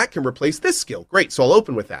 Okay, that can replace this skill. Great. So I'll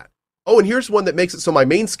open with that. Oh, and here's one that makes it so my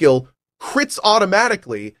main skill crits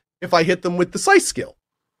automatically if I hit them with the slice skill.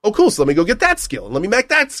 Oh, cool. So let me go get that skill and let me make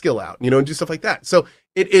that skill out, and do stuff like that. So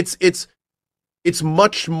it's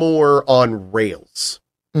much more on rails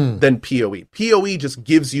than PoE. PoE just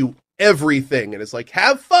gives you everything and it's like,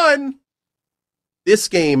 have fun. This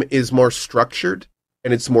game is more structured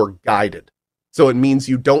and it's more guided. So it means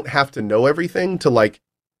you don't have to know everything to like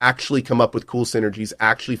actually come up with cool synergies,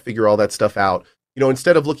 actually figure all that stuff out.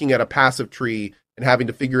 Instead of looking at a passive tree and having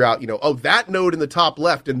to figure out, oh, that node in the top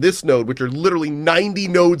left and this node, which are literally 90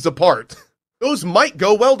 nodes apart, those might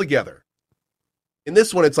go well together. In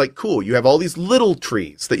this one, it's like, cool, you have all these little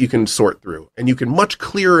trees that you can sort through and you can much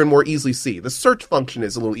clearer and more easily see. The search function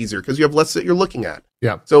is a little easier because you have less that you're looking at.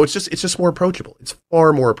 Yeah. So it's just more approachable. It's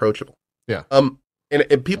far more approachable. Yeah.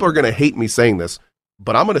 And people are going to hate me saying this,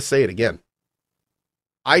 but I'm going to say it again.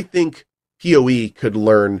 I think PoE could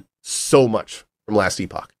learn so much from Last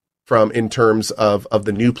Epoch, in terms of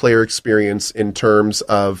the new player experience, in terms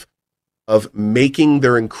of making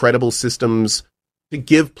their incredible systems to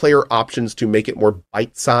give player options to make it more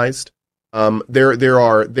bite-sized. There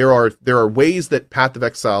are ways that Path of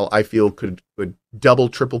Exile, I feel, could double,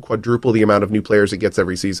 triple, quadruple the amount of new players it gets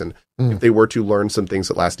every season if they were to learn some things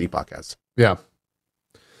that Last Epoch has. Yeah.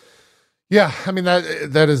 Yeah, I mean,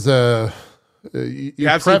 that is you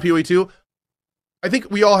have seen PoE 2? I think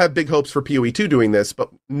we all have big hopes for PoE 2 doing this, but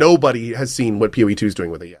nobody has seen what PoE 2 is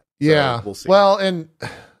doing with it yet. So yeah. We'll see. Well, and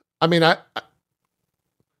I mean,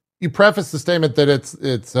 you preface the statement that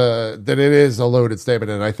that it is a loaded statement,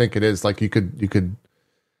 and I think it is. Like you could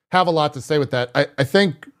have a lot to say with that. I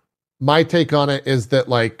think my take on it is that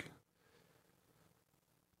like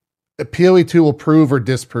PoE 2 will prove or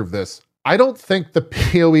disprove this. I don't think the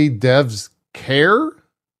PoE devs care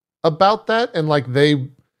about that, and like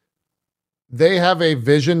they have a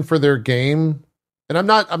vision for their game, and I'm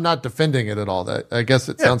not defending it at all. That I guess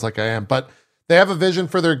it sounds like I am, but they have a vision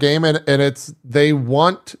for their game, and they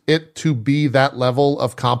want it to be that level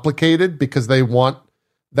of complicated because they want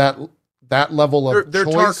that level of they're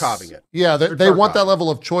choice. Tarkoving it. Yeah, they want that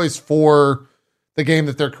level of choice for the game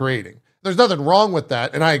that they're creating. There's nothing wrong with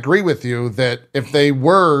that, and I agree with you that if they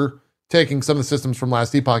were taking some of the systems from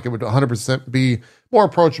Last Epoch, it would 100% be more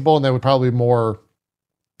approachable, and they would probably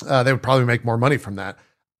make more money from that.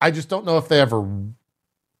 I just don't know if they ever.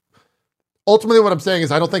 Ultimately, what I'm saying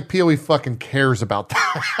is I don't think PoE fucking cares about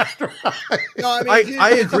that. Right? No,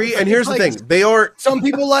 I agree. And here's the thing: they are some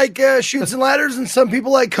people like Chutes and Ladders, and some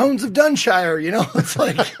people like Cones of Dunshire. It's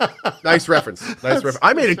like nice reference.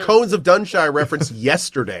 I made a Cones of Dunshire reference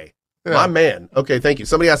yesterday. Yeah. My man. Okay, thank you.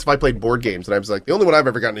 Somebody asked if I played board games, and I was like, the only one I've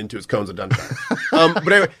ever gotten into is Cones of Dunshire.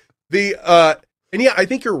 But anyway, And yeah, I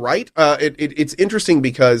think you're right. It's interesting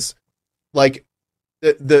because like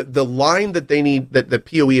the line that they need, that the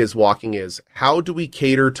PoE is walking, is how do we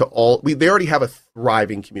cater to all, they already have a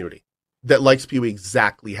thriving community that likes PoE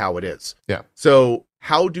exactly how it is. Yeah. So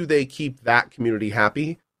how do they keep that community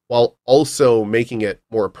happy while also making it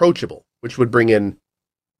more approachable, which would bring in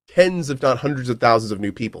tens, if not hundreds of thousands of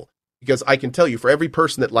new people? Because I can tell you, for every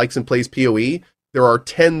person that likes and plays PoE, there are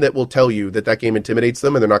 10 that will tell you that game intimidates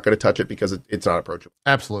them and they're not going to touch it because it's not approachable.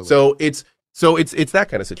 Absolutely. So it's that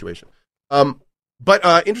kind of situation.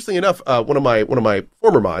 But interestingly enough, one of my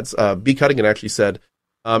former mods, B Cuttigan, actually said,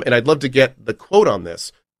 and I'd love to get the quote on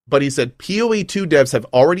this, but he said PoE 2 devs have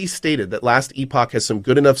already stated that Last Epoch has some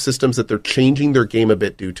good enough systems that they're changing their game a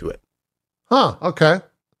bit due to it. Huh. Okay.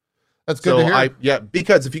 That's good to hear.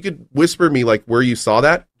 Because if you could whisper me like where you saw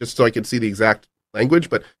that, just so I could see the exact language,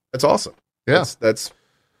 but that's awesome. Yeah. That's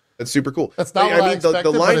super cool. That's not what I expected,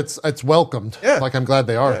 the line, but it's welcomed. Yeah. Like, I'm glad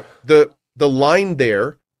they are. Yeah. The line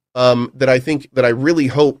there, that I really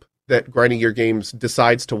hope that Grinding Gear Games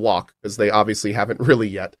decides to walk, because they obviously haven't really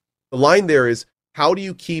yet. The line there is, how do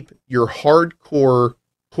you keep your hardcore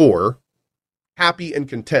core happy and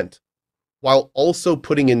content while also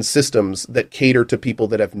putting in systems that cater to people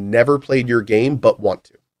that have never played your game but want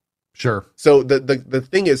to? Sure. So the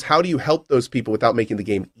thing is, how do you help those people without making the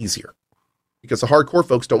game easier? Because the hardcore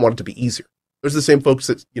folks don't want it to be easier. There's the same folks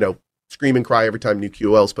that, scream and cry every time new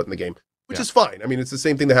QOL is put in the game, which is fine. I mean, it's the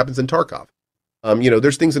same thing that happens in Tarkov.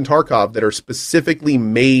 There's things in Tarkov that are specifically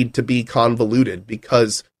made to be convoluted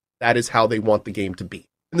because that is how they want the game to be.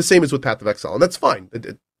 And the same is with Path of Exile, and that's fine.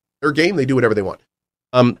 Their game, they do whatever they want.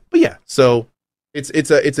 But yeah, so it's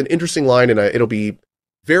an interesting line, and it'll be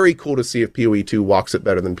very cool to see if PoE 2 walks it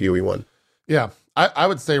better than PoE 1. Yeah, I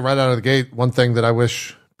would say right out of the gate, one thing that I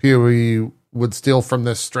wish PoE would steal from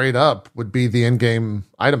this straight up would be the in-game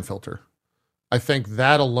item filter. I think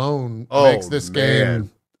that alone makes this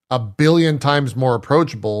game a billion times more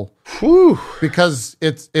approachable. Whew. Because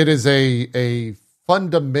it is a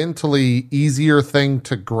fundamentally easier thing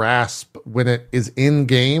to grasp when it is in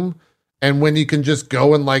game, and when you can just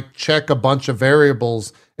go and check a bunch of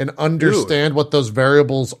variables and understand what those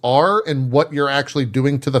variables are and what you're actually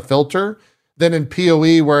doing to the filter, than in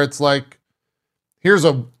PoE where it's here's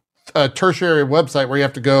a tertiary website where you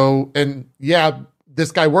have to go and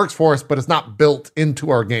this guy works for us, but it's not built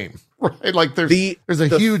into our game, right? There's a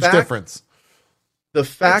huge difference. The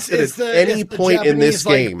fact that at any point in this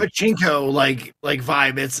game, pachinko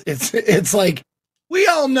vibe, it's like, we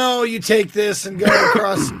all know you take this and go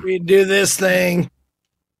across the street and do this thing.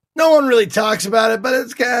 No one really talks about it, but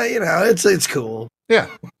it's kind of, it's cool. Yeah.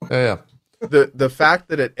 The fact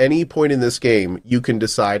that at any point in this game you can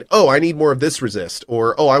decide, oh, I need more of this resist,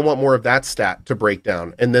 or oh, I want more of that stat to break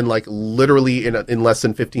down, and then literally in less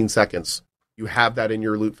than 15 seconds you have that in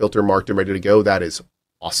your loot filter marked and ready to go. That is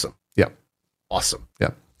awesome. Yeah, awesome.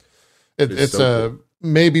 Yeah, it's so cool.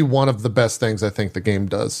 Maybe one of the best things I think the game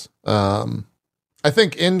does. I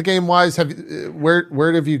think end game wise,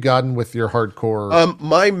 where have you gotten with your hardcore?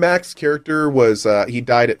 My max character was he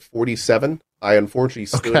died at 47. I unfortunately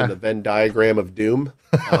stood in the Venn diagram of doom.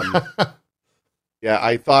 Yeah,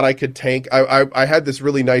 I thought I could tank. I had this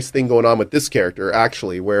really nice thing going on with this character,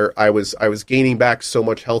 actually, where I was gaining back so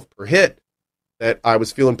much health per hit that I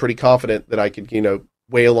was feeling pretty confident that I could,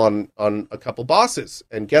 wail on a couple bosses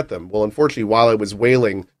and get them. Well, unfortunately, while I was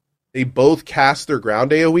wailing, they both cast their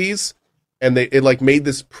ground AoEs, and it made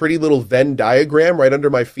this pretty little Venn diagram right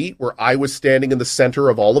under my feet where I was standing in the center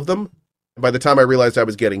of all of them. And by the time I realized I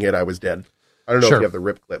was getting hit, I was dead. I don't know if you have the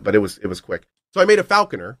rip clip, but it was quick. So I made a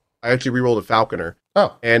Falconer. I actually rerolled a Falconer.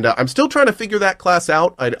 Oh. And I'm still trying to figure that class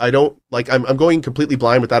out. I don't, I'm going completely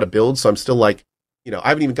blind without a build, so I'm still I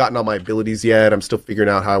haven't even gotten all my abilities yet. I'm still figuring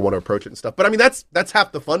out how I want to approach it and stuff. But I mean, that's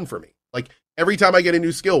half the fun for me. Every time I get a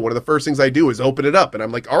new skill, one of the first things I do is open it up. And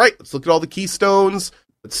I'm all right, let's look at all the keystones.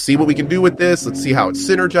 Let's see what we can do with this. Let's see how it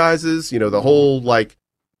synergizes, the whole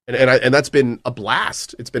and that's been a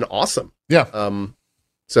blast. It's been awesome. Yeah.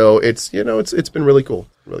 So it's been really cool.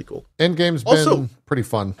 Really cool. Endgame's been pretty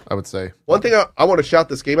fun, I would say. One thing I want to shout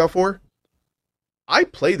this game out for, I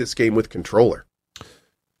play this game with controller.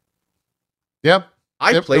 Yep.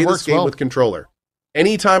 I play this game with controller.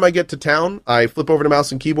 Anytime I get to town, I flip over to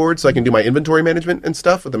mouse and keyboard so I can do my inventory management and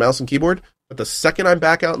stuff with the mouse and keyboard. But the second I'm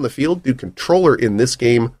back out in the field, dude, controller in this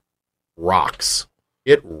game rocks.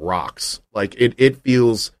 It rocks. It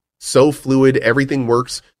feels so fluid. Everything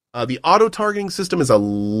works. The auto targeting system is a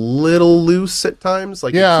little loose at times.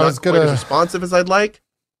 It's not quite as responsive as I'd like.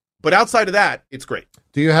 But outside of that, it's great.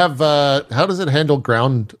 Do you have how does it handle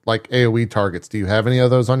ground AoE targets? Do you have any of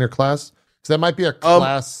those on your class? that might be a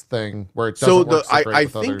class thing where it doesn't work so great I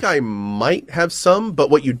with think others. I might have some, but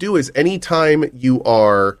what you do is anytime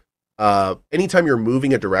you're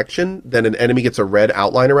moving a direction, then an enemy gets a red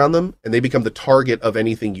outline around them, and they become the target of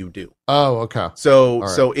anything you do. Oh, okay.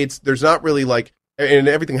 So there's not really like, and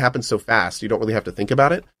everything happens so fast, you don't really have to think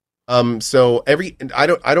about it. I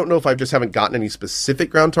don't know if I just haven't gotten any specific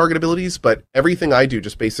ground target abilities, but everything I do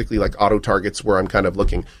just basically like auto targets where I'm kind of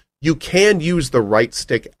looking. You can use the right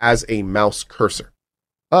stick as a mouse cursor.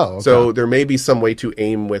 Oh, okay. So there may be some way to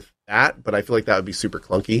aim with that, but I feel like that would be super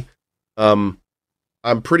clunky.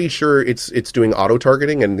 I'm pretty sure it's doing auto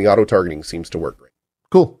targeting, and the auto targeting seems to work great.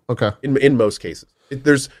 Cool. Okay. In most cases,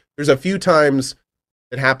 there's a few times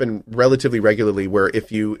that happen relatively regularly where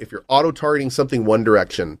if you're auto targeting something one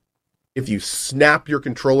direction, if you snap your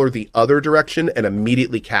controller the other direction and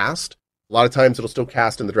immediately cast, a lot of times it'll still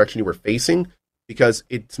cast in the direction you were facing, because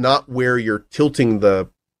it's not where you're tilting the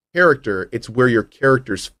character, it's where your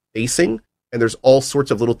character's facing, and there's all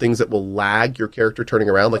sorts of little things that will lag your character turning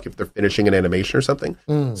around, like if they're finishing an animation or something.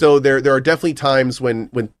 So there are definitely times when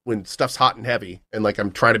stuff's hot and heavy, and like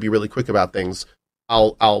I'm trying to be really quick about things,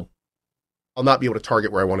 I'll not be able to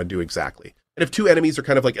target where I want to do exactly. And if two enemies are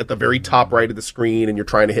kind of like at the very top right of the screen and you're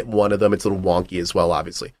trying to hit one of them, it's a little wonky as well,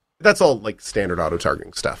 obviously. But that's all like standard auto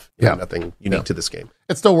targeting stuff. Yeah. Nothing unique to this game.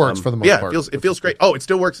 It still works for the most part. Yeah, it feels great. Oh, it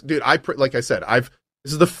still works. Dude, like I said,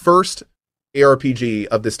 this is the first ARPG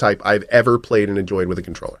of this type I've ever played and enjoyed with a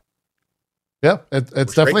controller. Yeah,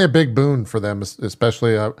 it's definitely a big boon for them,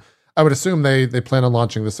 especially I would assume they plan on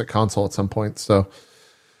launching this at console at some point, so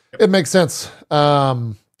it makes sense.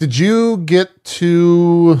 Did you get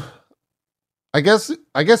to, I guess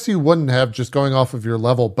you wouldn't have, just going off of your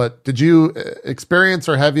level, but did you experience,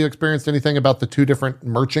 or have you experienced anything about the two different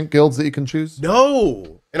merchant guilds that you can choose?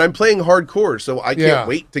 No. And I'm playing hardcore, so I can't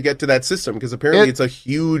wait to get to that system, because apparently it's a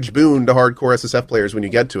huge boon to hardcore SSF players when you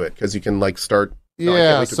get to it, because you can like start. To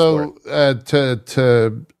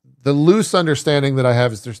the loose understanding that I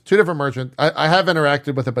have is there's two different merchant. I have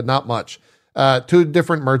interacted with it, but not much. Two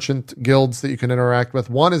different merchant guilds that you can interact with.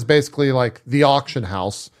 One is basically like the auction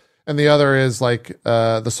house, and the other is like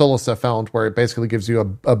the Solus Found, where it basically gives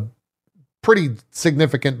you a pretty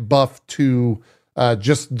significant buff to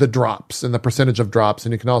just the drops and the percentage of drops.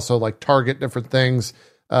 And you can also like target different things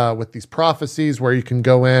with these prophecies, where you can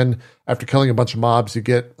go in after killing a bunch of mobs, you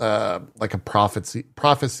get like a prophecy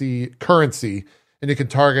currency, and you can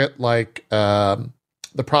target like the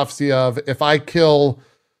prophecy of, if I kill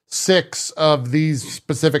 6 of these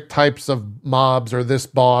specific types of mobs or this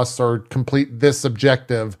boss or complete this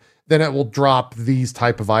objective, then it will drop these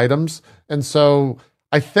type of items. And so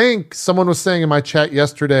I think someone was saying in my chat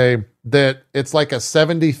yesterday that it's like a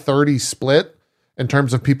 70-30 split in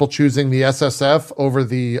terms of people choosing the SSF over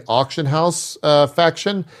the auction house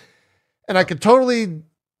faction. And I could totally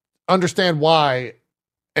understand why.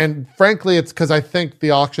 And frankly, it's because I think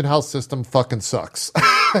the auction house system fucking sucks.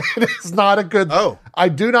 It is not a good. I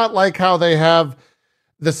do not like how they have.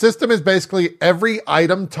 The system is basically every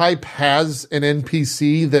item type has an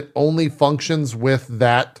NPC that only functions with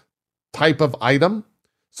that type of item.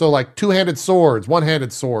 So like two-handed swords,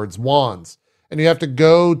 one-handed swords, wands. And you have to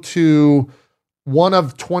go to one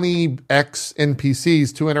of 20x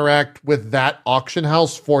NPCs to interact with that auction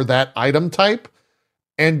house for that item type.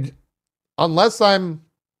 And unless I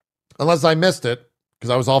missed it, because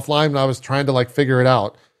I was offline and I was trying to like figure it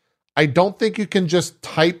out, I don't think you can just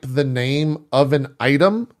type the name of an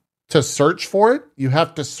item to search for it. You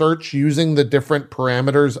have to search using the different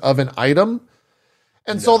parameters of an item.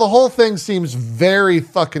 And so the whole thing seems very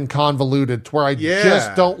fucking convoluted, to where I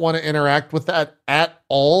just don't want to interact with that at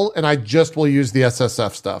all. And I just will use the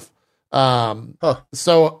SSF stuff.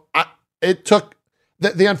 So it took,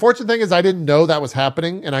 the unfortunate thing is I didn't know that was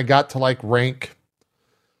happening. And I got to like rank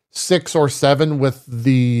 6 or 7 with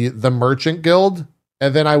the merchant guild.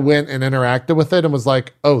 And then I went and interacted with it and was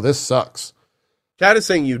like, oh, this sucks. Chat is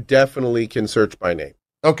saying you definitely can search by name.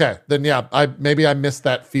 Okay. Then maybe I missed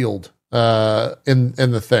that field in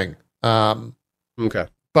the thing. Okay.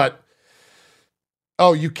 But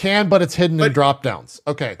you can, but it's hidden in drop downs.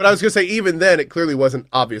 Okay. But I was gonna say, even then it clearly wasn't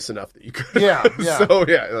obvious enough that you could. Yeah. So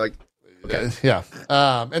like okay. Yeah.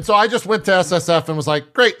 And so I just went to SSF and was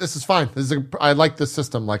like, great, this is fine. I like this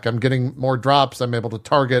system. Like, I'm getting more drops. I'm able to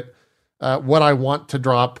target what I want to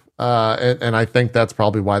drop. And I think that's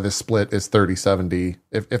probably why this split is 30-70.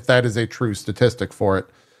 If that is a true statistic for it.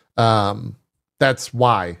 That's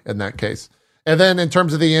why in that case. And then in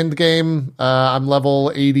terms of the end game, I'm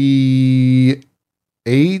level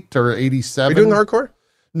 88 or 87. Are you doing hardcore?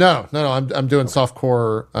 No. I'm doing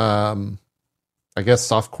softcore. I guess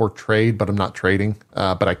softcore trade, but I'm not trading.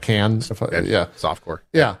 But I can. Softcore.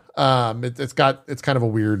 Yeah. It's kind of a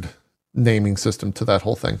weird naming system to that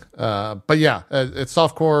whole thing. But yeah, it's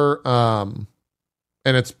softcore.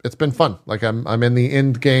 And it's been fun. Like I'm in the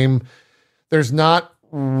end game. There's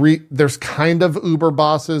there's kind of Uber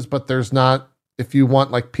bosses, but there's not, if you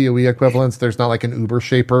want like PoE equivalents, there's not like an Uber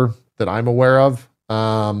shaper that I'm aware of.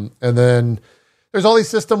 And then there's all these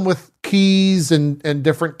system with keys and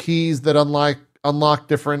different keys that unlock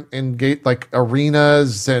different engate like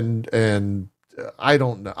arenas and I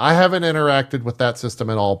don't know. I haven't interacted with that system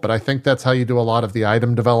at all, but I think that's how you do a lot of the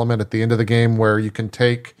item development at the end of the game, where you can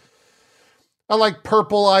take a like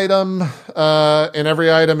purple item, and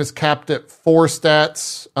every item is capped at 4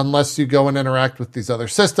 stats unless you go and interact with these other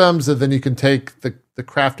systems. And then you can take the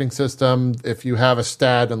crafting system if you have a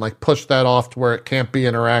stat and like push that off to where it can't be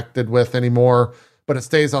interacted with anymore, but it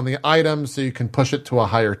stays on the item, so you can push it to a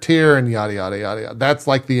higher tier and yada yada yada yada. That's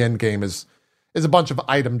like the end game is a bunch of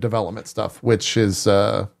item development stuff, which is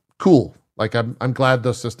cool. Like I'm glad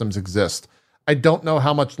those systems exist. I don't know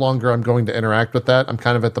how much longer I'm going to interact with that. I'm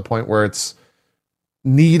kind of at the point where it's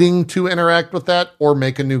needing to interact with that or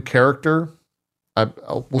make a new character.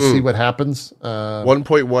 We'll see what happens.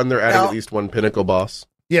 1.1, they're adding at least one pinnacle boss.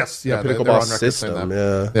 Yes, yeah, pinnacle boss system.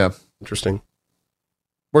 Yeah, interesting.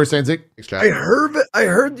 What are you saying, Zeke? I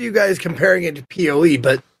heard you guys comparing it to PoE,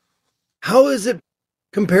 but how is it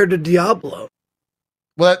compared to Diablo?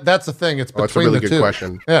 Well, that's the thing. It's between that's a really the good two.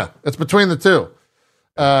 Question. Yeah, it's between the two.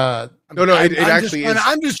 It actually is.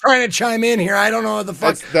 I'm just trying to chime in here. I don't know what the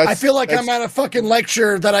fuck. I feel like I'm at a fucking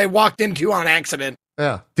lecture that I walked into on accident.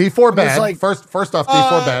 Yeah. D4 bad. Like, first off,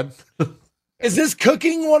 D4 bad. Is this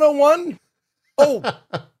cooking 101? Oh,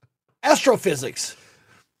 astrophysics.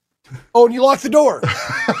 Oh, and you locked the door.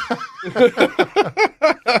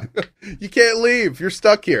 You can't leave. You're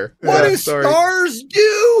stuck here. What do stars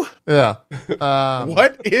do? Yeah.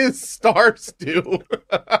 What is stars do?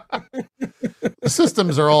 The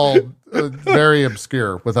systems are all very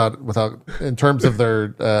obscure without in terms of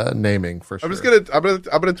their naming, for sure.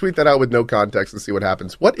 I'm gonna tweet that out with no context and see what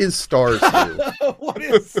happens. What is stars do? What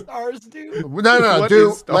is stars do? No,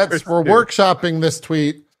 dude. We're workshopping this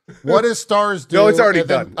tweet. What does stars do? No, it's already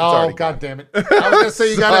done. God damn it! I was gonna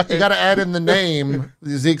say you gotta add in the name,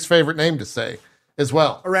 Zeke's favorite name to say as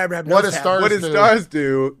well. What does stars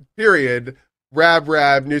do? Period. Rab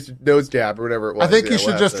nose jab or whatever it was. I think you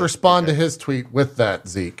should just respond to his tweet with that,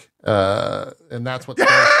 Zeke, and that's what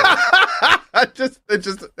stars do.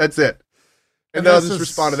 That's it. And then I'll just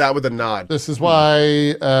respond to that with a nod. This is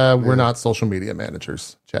why we're not social media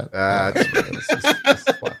managers, chat. This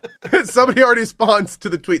is why. Somebody already responds to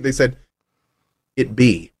the tweet. They said, "It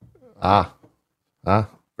be."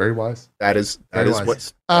 Very wise. That is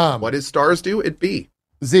what does stars do? It be.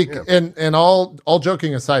 Zeke, and all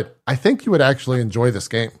joking aside, I think you would actually enjoy this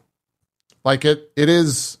game. Like it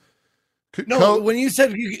is. When you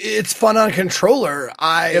said it's fun on controller,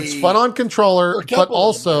 it's fun on controller, but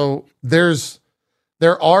also there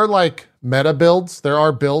are like meta builds. There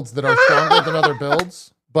are builds that are stronger than other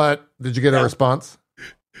builds. But did you get a response?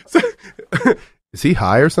 Is he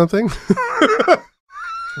high or something?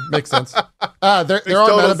 Makes sense. There are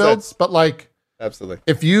meta builds, but like, absolutely,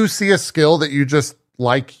 if you see a skill that you just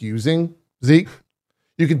like using, Zeke,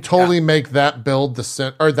 you can totally make that build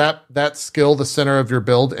that skill the center of your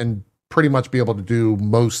build and pretty much be able to do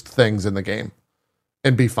most things in the game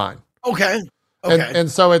and be fine. Okay. And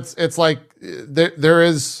so it's like there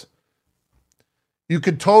is. You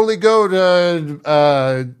could totally go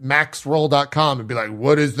to maxroll.com and be like,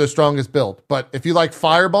 what is the strongest build? But if you like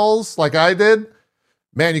fireballs like I did,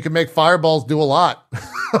 man, you can make fireballs do a lot.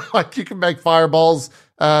 Like you can make fireballs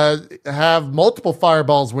have multiple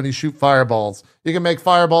fireballs when you shoot fireballs. You can make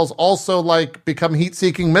fireballs also like become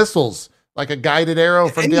heat-seeking missiles, like a guided arrow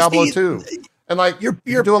from Diablo 2. And like you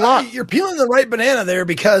do a lot. You're peeling the right banana there,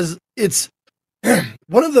 because it's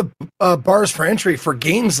one of the bars for entry for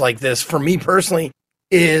games like this, for me personally,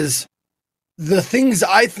 is the things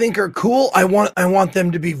I think are cool. I want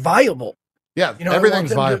them to be viable. Yeah,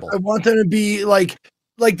 everything's viable. I want them to be like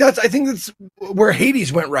that's. I think that's where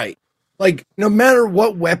Hades went right. Like no matter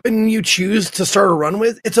what weapon you choose to start a run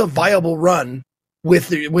with, it's a viable run with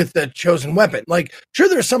the chosen weapon. Like sure,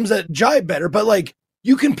 there's some that jive better, but like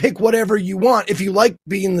you can pick whatever you want. If you like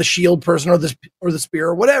being the shield person or the spear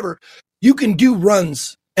or whatever, you can do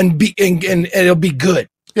runs and it'll be good.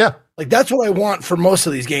 Yeah. Like that's what I want for most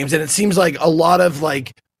of these games. And it seems like a lot of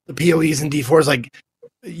like the PoEs and D4s, like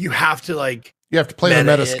you have to play the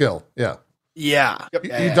meta skill. Yeah. Yeah.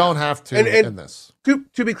 You don't have to in this. To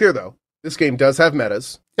be clear though, this game does have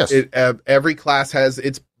metas. Yes. Every class has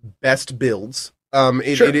its best builds.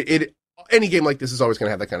 Any game like this is always going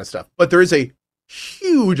to have that kind of stuff, but there is a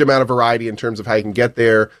huge amount of variety in terms of how you can get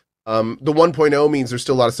there. The 1.0 means there's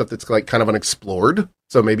still a lot of stuff that's like kind of unexplored,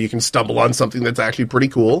 so maybe you can stumble on something that's actually pretty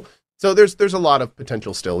cool. So there's a lot of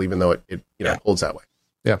potential still, even though it holds that way.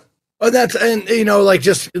 Yeah. Oh, that's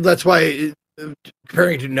why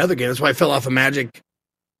comparing to another game, that's why I fell off of Magic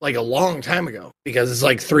like a long time ago, because it's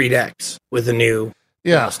like 3 decks with a new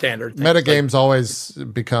standard thing. Metagames always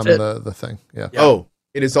become the thing. Yeah. Oh,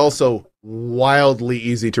 it is also wildly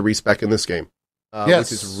easy to respec in this game.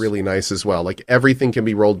 Yes. Which is really nice as well. Like everything can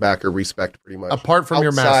be rolled back or respec pretty much. Apart from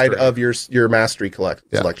your mastery. mastery. Of your mastery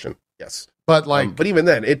selection. Yes. But but even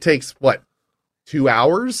then, it takes 2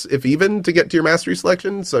 hours, if even, to get to your mastery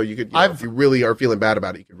selection. So you could, if you really are feeling bad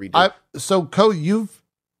about it, you could redo it. So Ko,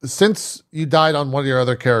 since you died on one of your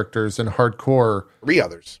other characters in hardcore, 3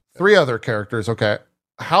 other characters. Okay.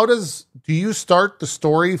 Do you start the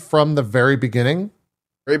story from the very beginning?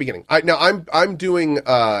 Very beginning. I'm doing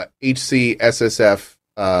HC SSF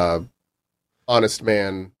Honest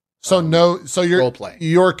Man. So your role play.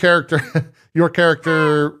 Your character.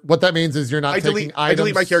 What that means is you're not taking items. I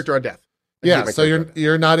delete my character on death. So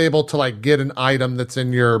you're not able to like get an item that's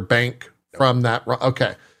in your bank from that.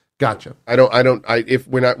 Okay, gotcha.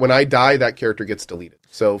 When I die, that character gets deleted.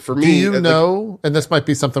 So for me, do you know? And this might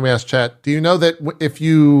be something we ask chat. Do you know that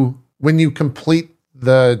when you complete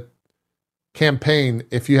the campaign,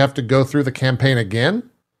 if you have to go through the campaign again,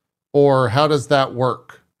 or how does that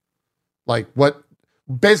work? Like what?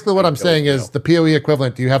 Basically, what I'm saying is the PoE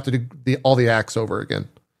equivalent. Do you have to do all the acts over again?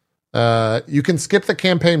 You can skip the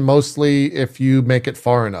campaign mostly if you make it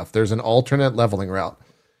far enough. There's an alternate leveling route.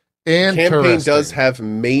 Campaign does have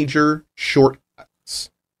major shortcuts.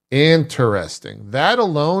 Interesting. That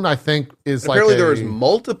alone, I think, is apparently there's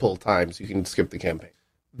multiple times you can skip the campaign.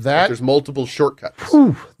 There's multiple shortcuts.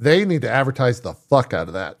 They need to advertise the fuck out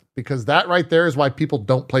of that, because that right there is why people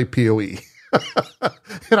don't play PoE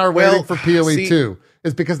and are waiting for PoE 2.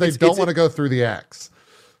 Is because they don't want to go through the acts.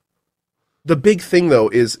 The big thing, though,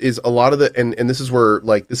 is a lot of and this is where,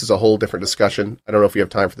 this is a whole different discussion. I don't know if we have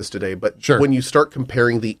time for this today, but when you start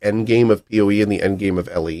comparing the end game of PoE and the end game of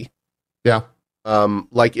LE,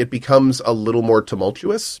 it becomes a little more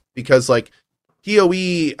tumultuous, because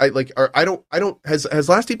PoE, has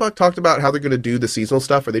Last Epoch talked about how they're going to do the seasonal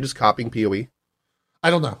stuff? Are they just copying PoE? I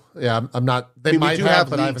don't know. Yeah, I'm not. They might have,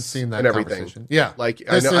 but I haven't seen that and everything. Yeah, I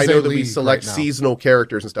know that we select seasonal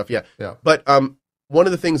characters and stuff. Yeah. But one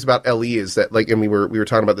of the things about LE is that, and we were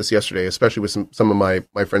talking about this yesterday, especially with some of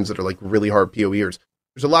my friends that are really hard PoEers.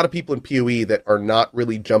 There's a lot of people in PoE that are not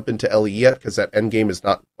really jumping to LE yet, because that end game is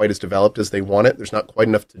not quite as developed as they want it. There's not quite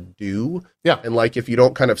enough to do. Yeah. And if you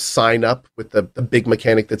don't kind of sign up with the big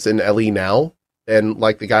mechanic that's in LE now, then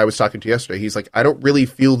the guy I was talking to yesterday, he's like, I don't really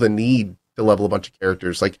feel the need to level a bunch of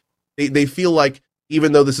characters. They feel like,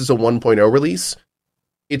 even though this is a 1.0 release,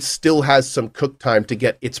 it still has some cook time to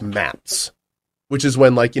get its maps, which is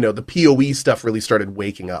when the PoE stuff really started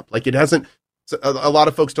waking up. It hasn't. A lot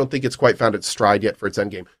of folks don't think it's quite found its stride yet for its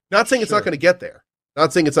end game. Not saying it's not going to get there.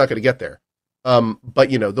 But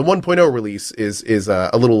the 1.0 release is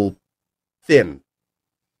a little thin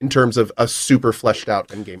in terms of a super fleshed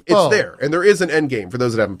out end game. It's there, and there is an end game for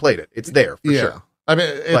those that haven't played it. It's there for sure. I mean,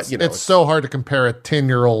 it's so hard to compare a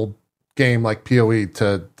 10-year-old game like PoE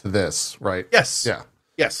to this, right? Yes. Yeah.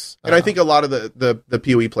 Yes. And I think a lot of the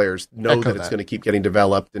PoE players know that it's going to keep getting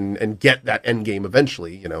developed and get that end game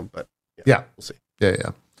eventually, but we'll see.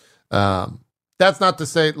 Yeah. That's not to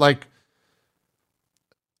say,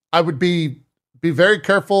 I would be very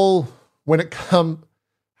careful when it comes.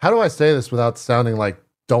 How do I say this without sounding like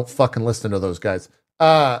don't fucking listen to those guys?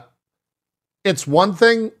 It's one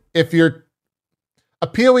thing if a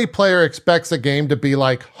PoE player expects a game to be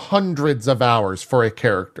hundreds of hours for a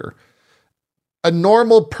character. A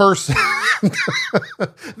normal person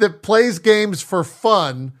that plays games for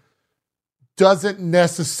fun doesn't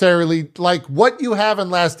necessarily what you have in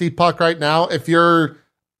Last Epoch right now. If you're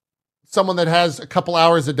someone that has a couple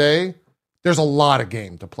hours a day, there's a lot of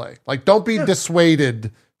game to play. Don't be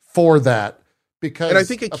dissuaded for that, because and I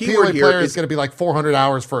think a keyword PoE player is going to be 400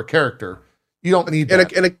 hours for a character. You don't need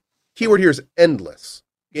that. And a keyword here is endless.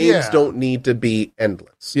 Games don't need to be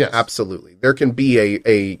endless. Yes. Absolutely. There can be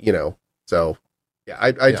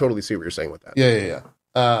I totally see what you're saying with that. Yeah.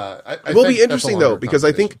 It will be interesting though, because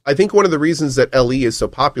I think one of the reasons that LE is so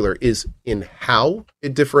popular is in how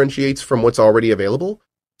it differentiates from what's already available.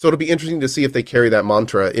 So it'll be interesting to see if they carry that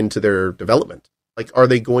mantra into their development. Are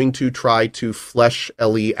they going to try to flesh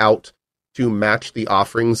LE out to match the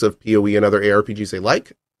offerings of PoE and other ARPGs they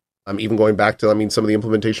like? Even going back to, some of the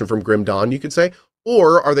implementation from Grim Dawn, you could say.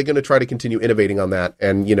 Or are they going to try to continue innovating on that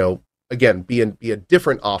and, again, be a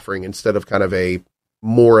different offering instead of kind of a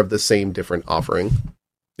more of the same different offering?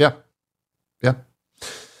 Yeah.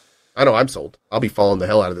 I know I'm sold. I'll be following the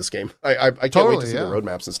hell out of this game. I can't wait to see the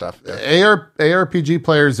roadmaps and stuff. Yeah. ARPG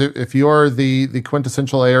players, if you are the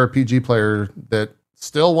quintessential ARPG player that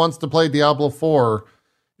still wants to play Diablo 4,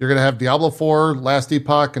 you're going to have Diablo 4, Last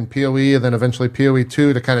Epoch, and PoE, and then eventually PoE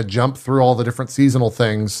 2 to kind of jump through all the different seasonal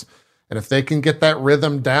things. And if they can get that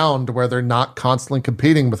rhythm down to where they're not constantly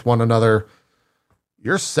competing with one another,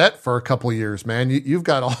 you're set for a couple years, man. You've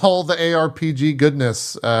got all the ARPG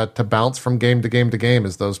goodness to bounce from game to game to game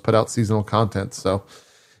as those put out seasonal content. So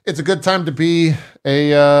it's a good time to be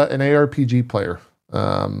an ARPG player,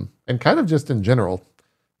 and kind of just in general,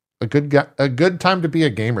 a good time to be a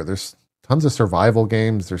gamer. There's tons of survival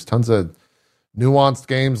games. There's tons of nuanced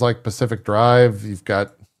games like Pacific Drive. You've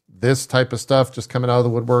got this type of stuff just coming out of the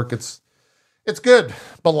woodwork. It's good.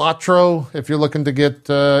 Balatro, if you're looking to get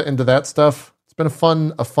into that stuff. It's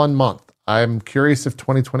been a fun month. I'm curious if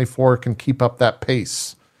 2024 can keep up that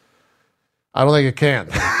pace. I don't think it can.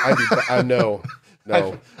 I know.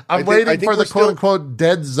 No. I'm waiting for the quote unquote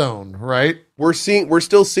dead zone, right? We're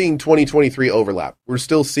still seeing 2023 overlap. We're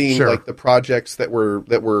still seeing like the projects that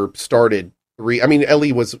were started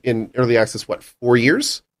Ellie was in early access 4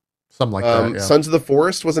 years? Something like that. Yeah. Sons of the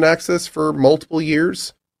Forest was in access for multiple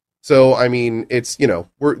years. So it's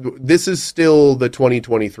this is still the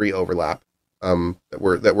 2023 overlap.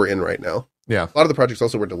 That we're in right now. Yeah. A lot of the projects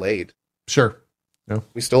also were delayed. Sure. Yeah.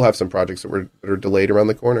 We still have some projects that are delayed around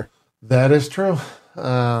the corner. That is true.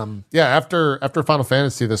 After Final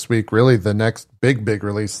Fantasy this week, really the next big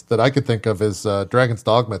release that I could think of is Dragon's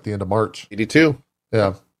Dogma at the end of March. 82.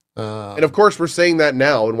 Yeah. And of course we're saying that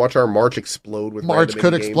now and watch our March explode with March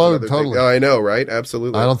could explode totally. Oh, I know, right?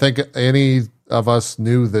 Absolutely. I don't think any of us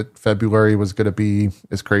knew that February was going to be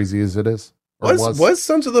as crazy as it is. Was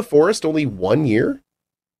Sons of the Forest only 1 year?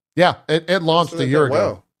 Yeah, it launched a year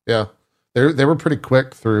ago. Wow. Yeah, they were pretty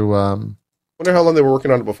quick through. Wonder how long they were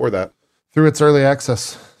working on it before that. Through its early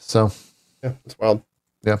access. So yeah, it's wild.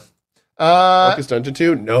 Yeah. Darkest Dungeon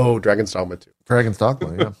 2? No, Dragon's Dogma 2. Dragon's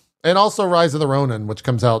Dogma, yeah. And also Rise of the Ronin, which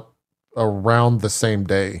comes out around the same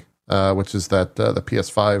day, which is that the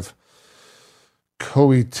PS5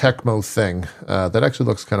 Koei Tecmo thing that actually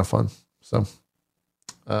looks kind of fun. So.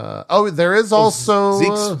 There is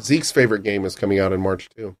also Zeke's favorite game is coming out in March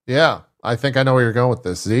too. Yeah, I think I know where you're going with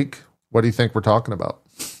this, Zeke. What do you think we're talking about?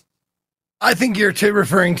 I think you're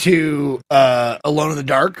referring to Alone in the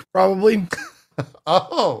Dark, probably.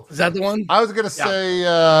 Oh, is that the one? I was going to say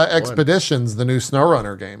Expeditions, the new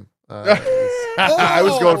SnowRunner game. I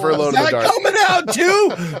was going for Alone in the Dark. Coming out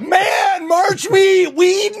too, man. March, we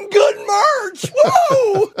eating good March.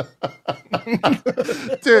 Whoa,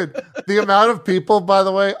 dude! The amount of people, by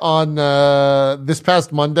the way, on this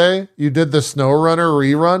past Monday, you did the SnowRunner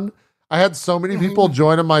rerun. I had so many people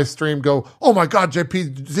joining my stream go, "Oh my God,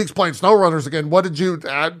 JP Zeke's playing SnowRunners again.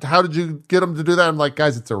 How did you get him to do that?" I'm like,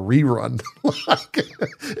 guys, it's a rerun.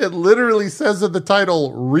 It literally says in the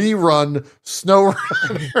title, "Rerun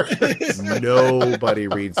SnowRunners." Nobody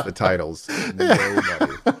reads the titles.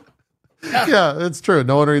 Nobody. Yeah, it's true.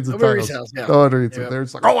 No one reads the titles. No one reads it. They're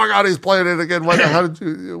just like, "Oh my God, he's playing it again."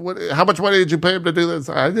 How much money did you pay him to do this?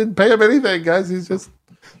 I didn't pay him anything, guys. It's a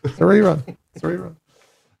rerun. It's a rerun.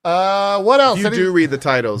 What else? If you do read the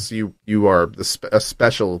titles, you are a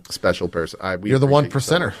special person. You're the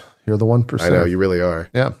 1%er. You're the 1%. I know, you really are.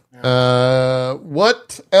 Yeah.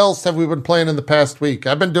 What else have we been playing in the past week?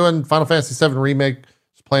 I've been doing Final Fantasy VII Remake,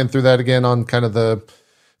 just playing through that again on kind of the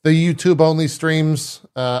YouTube only streams.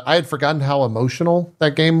 I had forgotten how emotional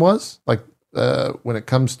that game was. Like when it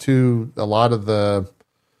comes to a lot of the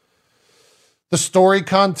story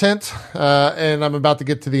content, and I'm about to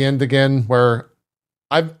get to the end again where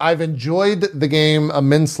I've enjoyed the game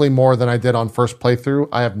immensely more than I did on first playthrough.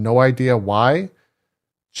 I have no idea why.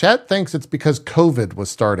 Chat thinks it's because COVID was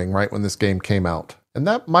starting right when this game came out. And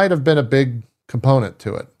that might have been a big component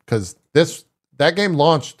to it because that game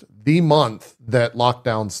launched the month that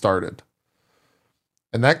lockdown started.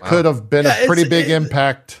 And that could have been a pretty big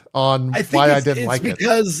impact on why I didn't like it.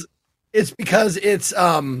 It's because it's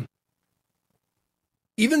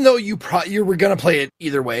even though you were going to play it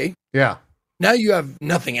either way. Yeah. Now you have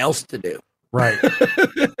nothing else to do. Right.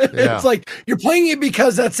 It's like you're playing it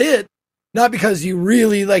because that's it, not because you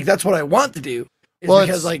really that's what I want to do. It's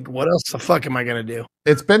because what else the fuck am I going to do?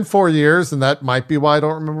 It's been 4 years and that might be why I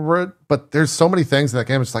don't remember it, but there's so many things in that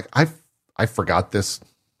game. It's like, I forgot this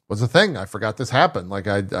was a thing. I forgot this happened. Like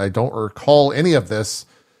I don't recall any of this.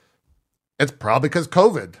 It's probably because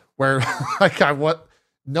COVID where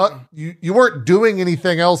you weren't doing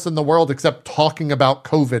anything else in the world except talking about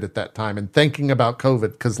COVID at that time and thinking about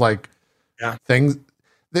COVID because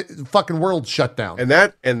the fucking world shut down.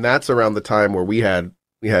 And that's around the time where we had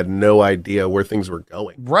no idea where things were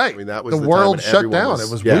going. Right. I mean, that was the world shut down. It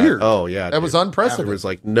was weird. Oh yeah. That was unprecedented. There was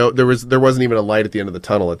like there wasn't even a light at the end of the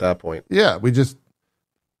tunnel at that point. Yeah. You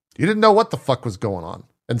didn't know what the fuck was going on.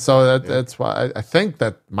 And so that's why I think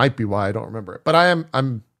that might be why I don't remember it. But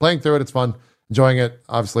I'm playing through it. It's fun. Enjoying it.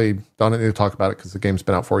 Obviously, don't need to talk about it because the game's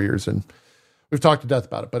been out 4 years and we've talked to death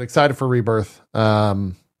about it. But excited for Rebirth.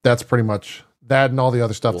 That's pretty much that, and all the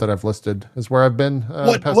other stuff that I've listed is where I've been.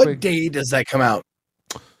 What day does that come out?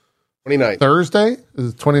 29th. Thursday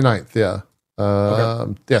is 29th. Yeah.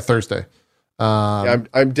 Okay. Yeah, Thursday.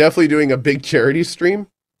 I'm definitely doing a big charity stream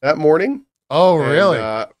that morning. Oh,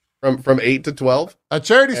 really? From 8 to 12. A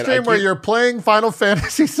charity stream where you're playing Final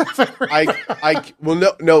Fantasy VII.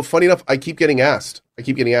 No. Funny enough, I keep getting asked.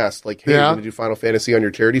 Like, hey, you're going to do Final Fantasy on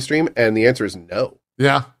your charity stream, and the answer is no.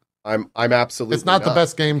 Yeah, I'm absolutely. It's not the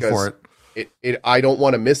best game for it. I don't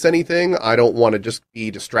want to miss anything. I don't want to just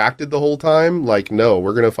be distracted the whole time. Like, no,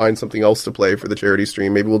 we're going to find something else to play for the charity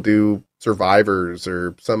stream. Maybe we'll do Survivors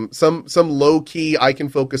or some low key. I can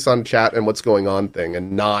focus on chat and what's going on thing,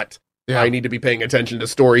 and not. Yeah. I need to be paying attention to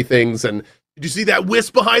story things. And did you see that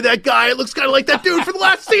wisp behind that guy? It looks kind of like that dude from the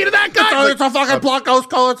last scene of that guy. It's a fucking plot ghost,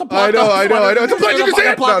 Cole. It's a plot ghost. I know. It's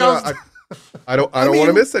a plot ghost. I don't want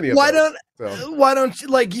to miss any of that. Why don't you,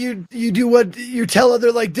 like, you do what you tell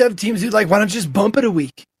other, like, dev teams do? Like, why don't you just bump it a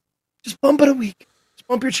week? Just bump it a week. Just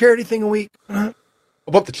bump your charity thing a week.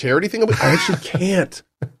 Bump the charity thing a week? I actually can't.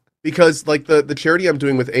 Because, like, the charity I'm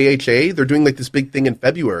doing with AHA, they're doing, like, this big thing in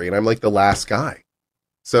February, and I'm, like, the last guy.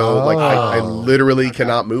 So, I literally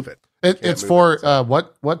cannot move it. It's for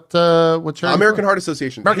what charity? American Heart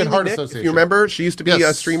Association. American Haley Heart Nick, Association. If you remember, she used to be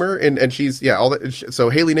a streamer, and she's all that. So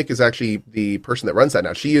Haley Nick is actually the person that runs that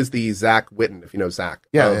now. She is the Zach Witten, if you know Zach,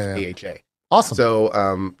 of AHA. Awesome. So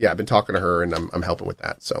I've been talking to her, and I'm helping with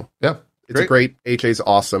that. So it's great. a great. AHA's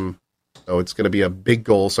awesome. So it's going to be a big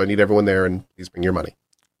goal. So I need everyone there, and please bring your money.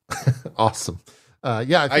 Awesome.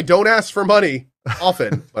 I don't ask for money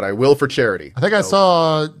often, but I will for charity. I think I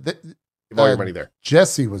saw. Give all your money there.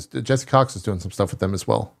 Jesse Cox is doing some stuff with them as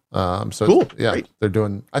well. So cool. Yeah, great. They're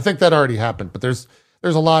doing. I think that already happened, but there's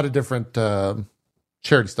a lot of different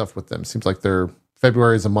charity stuff with them. Seems like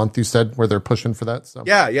February is a month. You said where they're pushing for that. So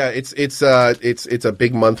yeah. It's a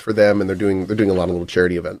big month for them, and they're doing a lot of little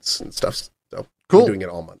charity events and stuff. So cool. They're doing it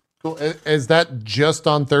all month. Cool. Is that just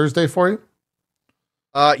on Thursday for you?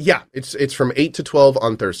 Yeah. It's from 8 to 12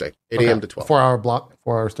 on Thursday. 8 a.m. to 12. 4-hour block.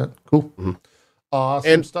 4 hours stint. Cool. Mm-hmm.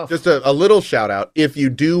 Awesome and stuff. Just a little shout out. If you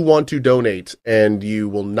do want to donate and you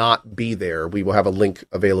will not be there, we will have a link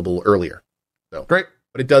available earlier. So great.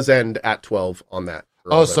 But it does end at 12 on that.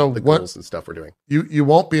 So the goals and stuff we're doing. You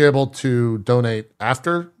won't be able to donate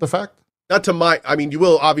after the fact? Not to you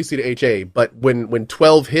will obviously to HA, but when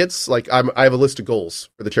 12 hits, like I have a list of goals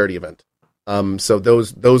for the charity event. So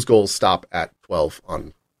those goals stop at 12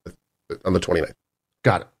 on the 29th.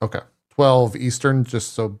 Got it. Okay. 12 Eastern,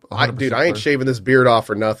 just so. I ain't shaving this beard off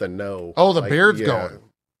for nothing. No. Oh, the beard's going.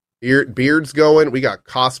 Beard's going. We got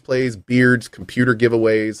cosplays, beards, computer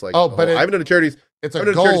giveaways. Like, I haven't done a charity. It's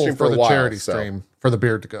a goal for the charity stream for the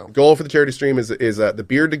beard to go. Goal for the charity stream is the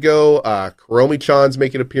beard to go. Kuromi-chan's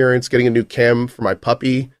making an appearance, getting a new chem for my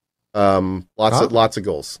puppy. Lots of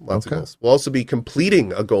goals. Lots of goals. We'll also be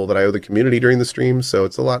completing a goal that I owe the community during the stream. So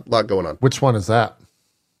it's a lot going on. Which one is that?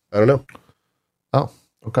 I don't know. Oh,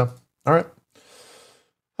 okay. All right.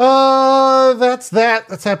 That's that.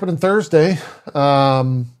 That's happening Thursday.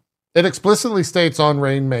 It explicitly states on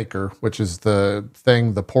Rainmaker, which is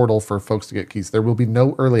the portal for folks to get keys, there will be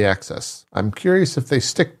no early access. I'm curious if they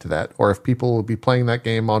stick to that or if people will be playing that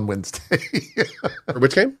game on Wednesday. For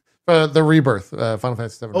which game? The Rebirth, Final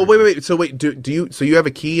Fantasy VII. Oh, wait. So you have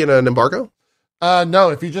a key and an embargo? No,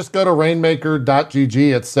 if you just go to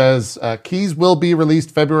rainmaker.gg, it says keys will be released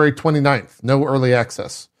February 29th. No early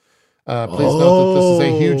access. Please note that this is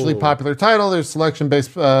a hugely popular title. There's selection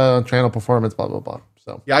based on channel performance, blah, blah, blah.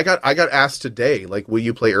 So yeah, I got asked today, like, will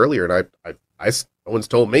you play earlier? And I no one's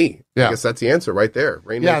told me. Yeah. I guess that's the answer right there.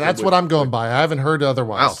 Rainmaker that's what I'm going by. I haven't heard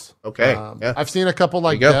otherwise. Wow. Okay. Yeah. I've seen a couple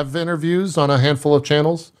dev interviews on a handful of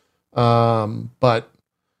channels. But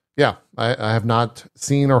yeah, I have not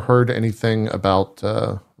seen or heard anything about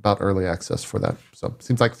early access for that. So it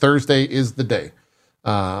seems like Thursday is the day.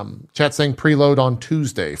 Chat saying preload on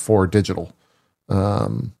Tuesday for digital.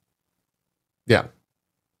 Yeah.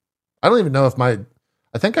 I don't even know if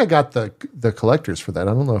I think I got the collectors for that.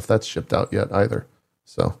 I don't know if that's shipped out yet either.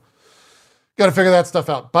 So Got to figure that stuff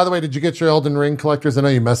out. By the way, did you get your Elden Ring collectors? I know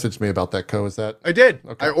you messaged me about that, Co. Is that? I did.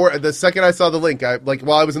 Okay. Or the second I saw the link,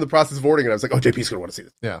 while I was in the process of ordering it, I was like, "Oh, JP's gonna want to see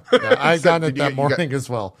this." Yeah, I got it that morning as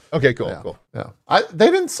well. Okay, cool. Yeah,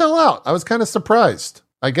 they didn't sell out. I was kind of surprised.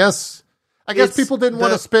 I guess people didn't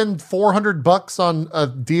want to spend $400 on a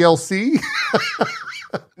DLC.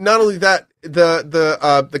 Not only that,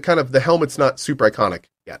 the kind of the helmet's not super iconic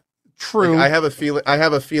yet. True. Like, I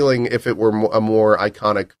have a feeling if it were a more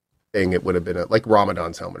iconic thing, it would have been like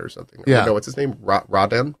Ramadan's helmet or something. Yeah. No, what's his name?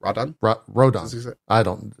 Rodon? Rodon. I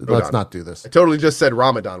don't. Rodon. Let's not do this. I totally just said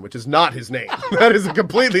Ramadan, which is not his name. That's a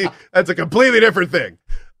completely different thing.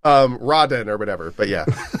 Rodden or whatever. But yeah,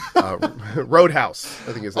 Roadhouse.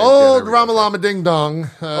 I think his name. Old Ramalama Ding Dong.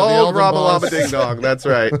 Old Ramalama Ding Dong. That's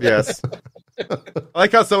right. Yes. I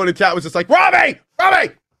like how someone in chat was just like, Robbie!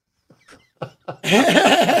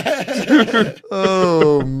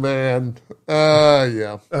 Oh man.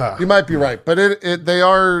 Yeah. You might be right, but they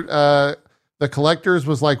are the collectors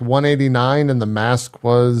was like $189 and the mask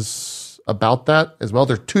was about that as well.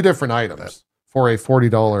 There's two different items for a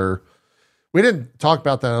 $40. We didn't talk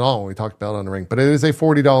about that at all when we talked about it on the ring, but it is a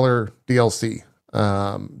 $40 DLC.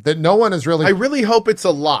 That no one is really. I really hope it's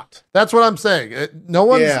a lot. That's what I'm saying. No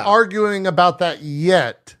one's arguing about that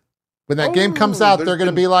yet. When that game comes out, they're going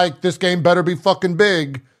to be like, "This game better be fucking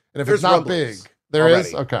big." And if it's not big, there already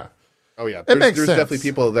is. Okay. Oh yeah, it makes sense. There's definitely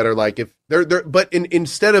people that are like, if they're but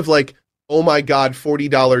instead of like, "Oh my god, $40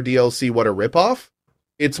 DLC, what a ripoff,"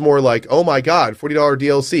 it's more like, "Oh my god, $40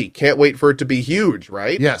 DLC, can't wait for it to be huge,"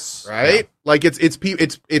 right? Yes. Right. Yeah. Like it's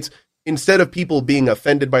instead of people being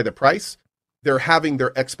offended by the price, they're having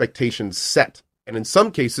their expectations set. And in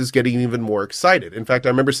some cases, getting even more excited. In fact, I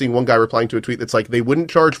remember seeing one guy replying to a tweet that's like, they wouldn't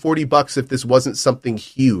charge $40 if this wasn't something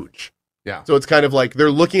huge. Yeah. So it's kind of like they're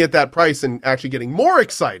looking at that price and actually getting more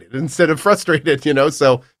excited instead of frustrated,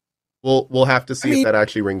 So we'll have to see if that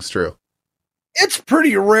actually rings true. It's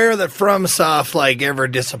pretty rare that FromSoft like ever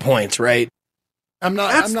disappoints, right?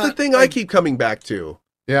 That's the thing I keep coming back to.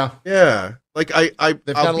 Yeah. Yeah. Like they've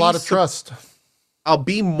got a lot of trust. I'll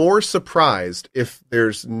be more surprised if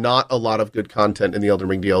there's not a lot of good content in the Elden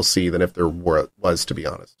Ring DLC than if there was, to be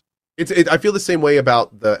honest. I feel the same way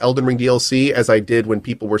about the Elden Ring DLC as I did when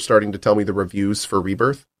people were starting to tell me the reviews for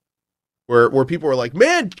Rebirth, where people were like,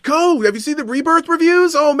 "Man, have you seen the Rebirth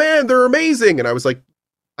reviews? Oh man, they're amazing!" And I was like,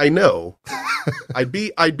 "I know." I'd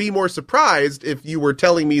be more surprised if you were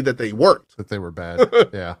telling me that they weren't, that they were bad.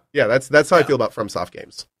 Yeah, yeah. That's how I feel about FromSoft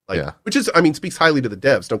games. Which is, speaks highly to the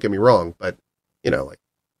devs. Don't get me wrong, but.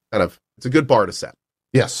 It's a good bar to set.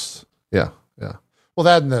 Yes. Yeah. Well,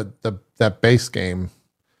 that and that base game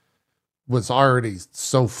was already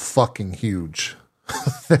so fucking huge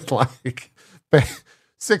that like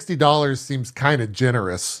 $60 seems kind of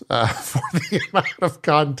generous for the amount of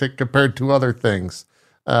content compared to other things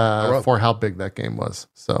for how big that game was.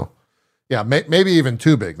 So yeah, maybe even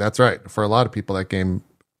too big. That's right. For a lot of people, that game,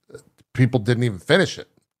 people didn't even finish it.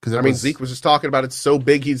 Zeke was just talking about it's so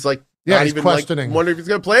big. He's like, yeah, he's questioning. Like, wondering if he's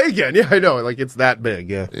going to play again. Yeah, I know. Like, it's that big.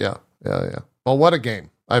 Yeah. Well, what a game.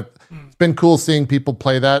 It's been cool seeing people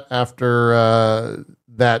play that after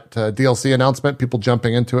that DLC announcement, people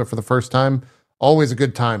jumping into it for the first time. Always a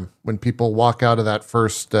good time when people walk out of that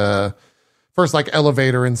first like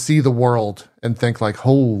elevator and see the world and think like,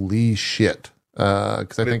 holy shit.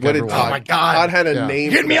 Because I think oh my god, Todd had a name.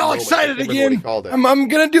 Get me all excited again. I'm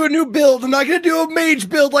gonna do a new build. I'm not gonna do a mage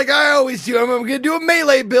build like I always do. I'm gonna do a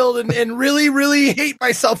melee build and really, really hate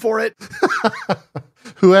myself for it.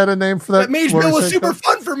 Who had a name for that? That mage build was super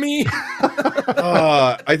fun for me.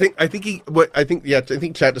 I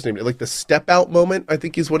think Chad just named it like the step out moment. I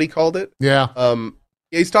think is what he called it. Yeah.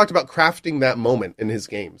 He's talked about crafting that moment in his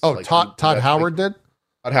games. Oh, like, Todd Howard did.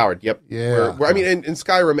 Todd Howard, yep. Yeah. Where in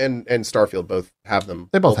Skyrim and Starfield both have them.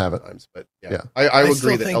 They both have it. Times, but yeah. I will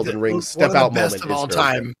agree that Elden Ring step out moment is all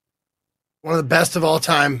time. One of the best of all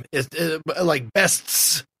time is like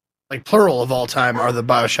bests, like plural of all time are the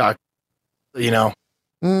BioShock,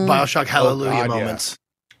 BioShock Hallelujah moments.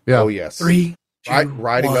 Yeah. Oh yes. 3, 2,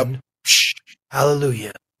 riding 1, up.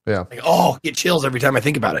 Hallelujah. Yeah. Like, get chills every time I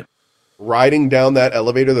think about it. Riding down that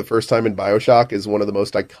elevator the first time in BioShock is one of the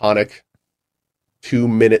most iconic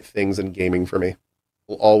 2-minute things in gaming for me.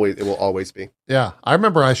 It will always be. Yeah. I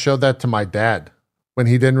remember I showed that to my dad when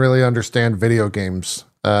he didn't really understand video games.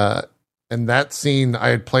 And that scene, I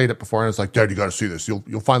had played it before and I was like, "Dad, you got to see this.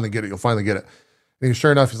 You'll finally get it. You'll finally get it." And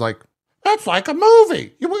sure enough, he's like, "That's like a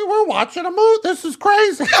movie. We're watching a movie. This is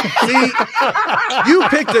crazy." See, you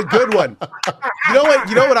picked a good one.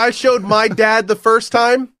 You know what I showed my dad the first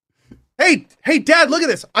time? Hey, Dad, look at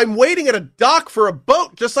this. I'm waiting at a dock for a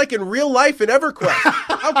boat, just like in real life in EverQuest.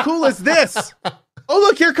 How cool is this? Oh,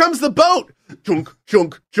 look, here comes the boat. Chunk,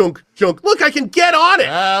 chunk, chunk, chunk. Look, I can get on it.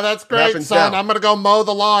 That's great, son. Down. I'm going to go mow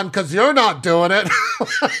the lawn because you're not doing it.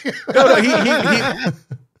 No,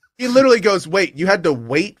 he literally goes, wait, you had to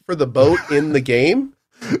wait for the boat in the game?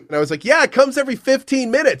 And I was like, yeah, it comes every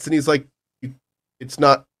 15 minutes. And he's like, it's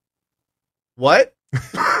not, what?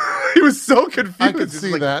 He was so confused. I could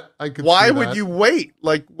see like, that. Why would you wait?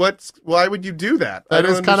 Like, why would you do that? That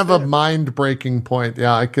is kind of a mind-breaking point.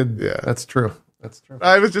 Yeah, I could. Yeah, that's true. That's true.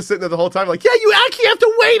 I was just sitting there the whole time like, yeah, you actually have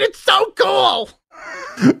to wait. It's so cool.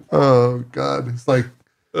 Oh, God. It's like,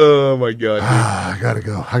 oh, my God. I got to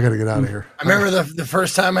go. I got to get out of here. I remember the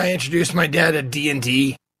first time I introduced my dad to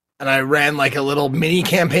D&D, and I ran like a little mini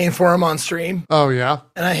campaign for him on stream. Oh, yeah?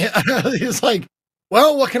 And he was like,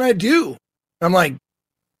 well, what can I do? And I'm like,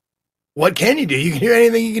 what can you do? You can do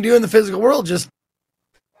anything you can do in the physical world. Just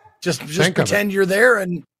pretend you're there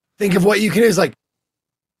and think of what you can do. It's like,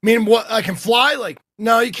 I mean, what, I can fly? Like,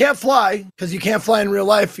 no, you can't fly because you can't fly in real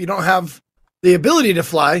life. You don't have the ability to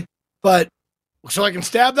fly. But so I can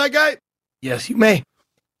stab that guy? Yes, you may.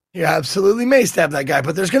 You absolutely may stab that guy,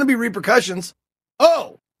 but there's going to be repercussions.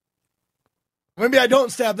 Oh, maybe I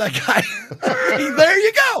don't stab that guy. There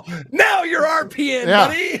you go. Now you're RPing,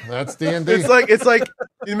 buddy. That's D&D. It's like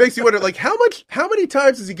it makes you wonder, like, how many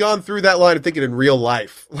times has he gone through that line of thinking in real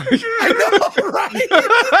life? I know, right?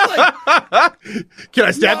 Can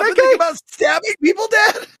I stab that guy? About stabbing people,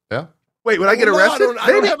 Dad? Yeah. Wait, when I get arrested?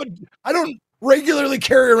 I don't regularly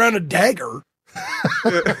carry around a dagger.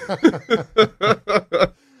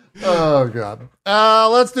 Oh, God.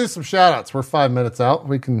 Let's do some shout-outs. We're 5 minutes out.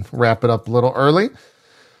 We can wrap it up a little early.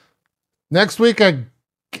 Next week,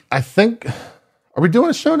 I think... Are we doing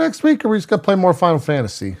a show next week, or are we just going to play more Final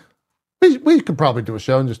Fantasy? We could probably do a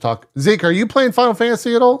show and just talk. Zeke, are you playing Final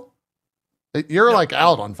Fantasy at all? You're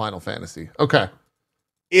out on Final Fantasy. Okay.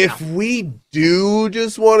 If we do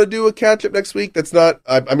just want to do a catch-up next week, that's not...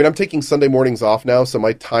 I mean, I'm taking Sunday mornings off now, so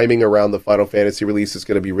my timing around the Final Fantasy release is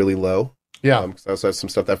going to be really low. Yeah. Because I also have some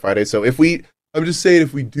stuff that Friday. So I'm just saying,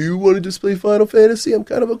 if we do want to just play Final Fantasy, I'm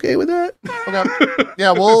kind of okay with that. Okay.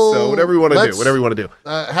 Yeah, well... So whatever you want to do.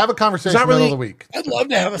 Have a conversation in the middle of the week. I'd love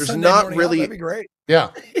to have a Sunday morning off. That'd be great.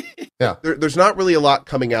 Yeah. Yeah. There's not really a lot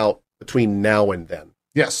coming out between now and then.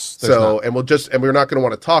 Yes. So, and we're not going to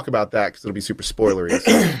want to talk about that because it'll be super spoilery.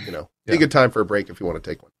 So, be a good time for a break if you want to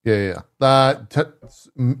take one. Yeah.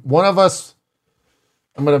 One of us,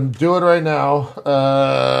 I'm going to do it right now.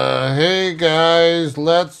 Hey guys,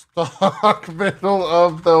 let's talk middle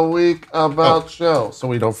of the week about show. So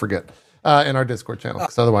we don't forget in our Discord channel,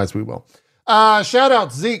 because otherwise we will. Shout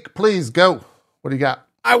out, Zeke, please go. What do you got?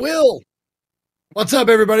 I will. What's up,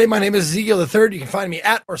 everybody? My name is Ezekiel the Third. You can find me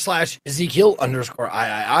at /Ezekiel_III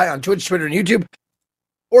on Twitch, Twitter, and YouTube,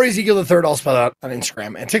 or Ezekiel the Third, all spelled out, on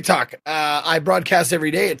Instagram and TikTok. I broadcast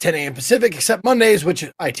every day at 10 a.m. Pacific, except Mondays, which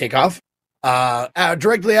I take off.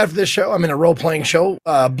 Directly after this show, I'm in a role-playing show,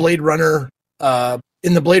 Blade Runner,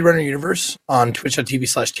 in the Blade Runner universe on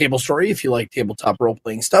twitch.tv/Table Story. If you like tabletop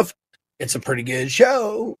role-playing stuff, it's a pretty good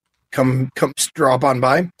show. Come drop on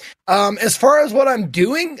by. As far as what I'm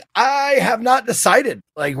doing, I have not decided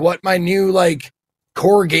what my new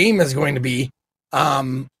core game is going to be.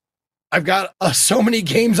 I've got so many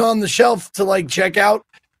games on the shelf to check out.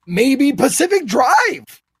 Maybe Pacific Drive,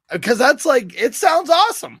 because that's it sounds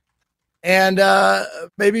awesome. And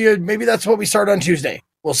maybe that's what we start on Tuesday.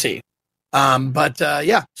 We'll see.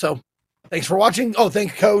 Yeah. So thanks for watching. Oh,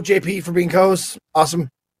 thank JP for being co-host. Awesome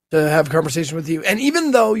to have a conversation with you. And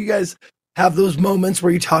even though you guys have those moments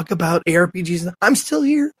where you talk about ARPGs, I'm still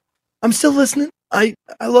here. I'm still listening. I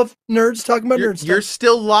love nerds talking about nerds. You're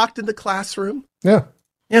still locked in the classroom. Yeah.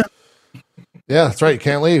 Yeah. Yeah, that's right. You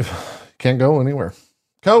can't leave. You can't go anywhere.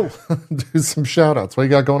 Go do some shout outs. What you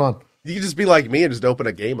got going on? You can just be like me and just open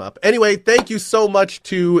a game up. Anyway, thank you so much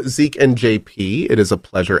to Zeke and JP. It is a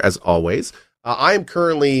pleasure as always. I am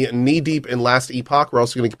currently knee-deep in Last Epoch. We're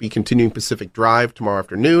also going to be continuing Pacific Drive tomorrow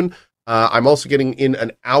afternoon. I'm also getting in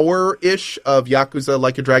an hour-ish of Yakuza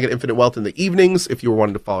Like a Dragon Infinite Wealth in the evenings. If you were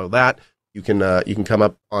wanting to follow that, you can come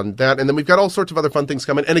up on that. And then we've got all sorts of other fun things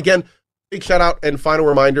coming. And again, big shout-out and final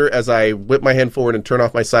reminder as I whip my hand forward and turn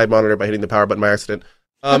off my side monitor by hitting the power button by accident,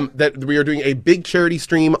 that we are doing a big charity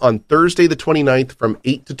stream on Thursday the 29th from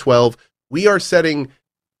 8 to 12. We are setting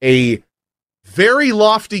a very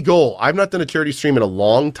lofty goal. I've not done a charity stream in a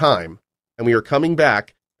long time, and we are coming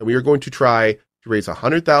back, and we are going to try to raise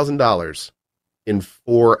 $100,000 in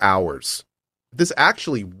 4 hours. If this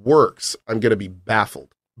actually works, I'm going to be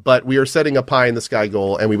baffled. But we are setting a pie-in-the-sky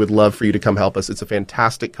goal, and we would love for you to come help us. It's a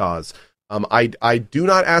fantastic cause. I do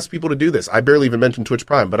not ask people to do this. I barely even mentioned Twitch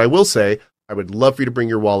Prime, but I will say I would love for you to bring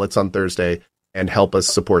your wallets on Thursday and help us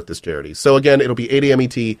support this charity. So again, it'll be 8 a.m.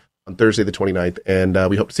 ET on Thursday the 29th, and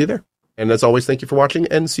we hope to see you there. And as always, thank you for watching,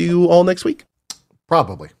 and see you all next week.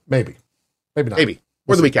 Probably. Maybe not. Maybe.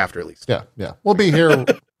 Or the week after, at least. Yeah. We'll be here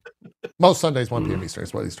most Sundays, 1 p.m. Eastern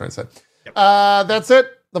is what he's trying to say. Yep. That's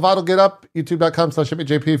it. The VOD will get up,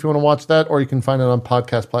 youtube.com/JP if you want to watch that, or you can find it on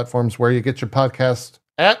podcast platforms where you get your podcast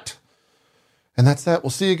at. And that's that.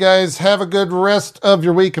 We'll see you guys. Have a good rest of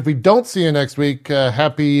your week. If we don't see you next week,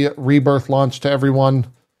 happy Rebirth launch to everyone.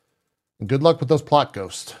 And good luck with those plot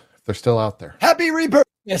ghosts, if they're still out there. Happy Rebirth.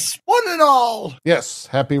 Yes, one and all. Yes,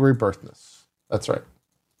 happy Rebirthness. That's right.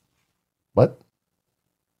 What?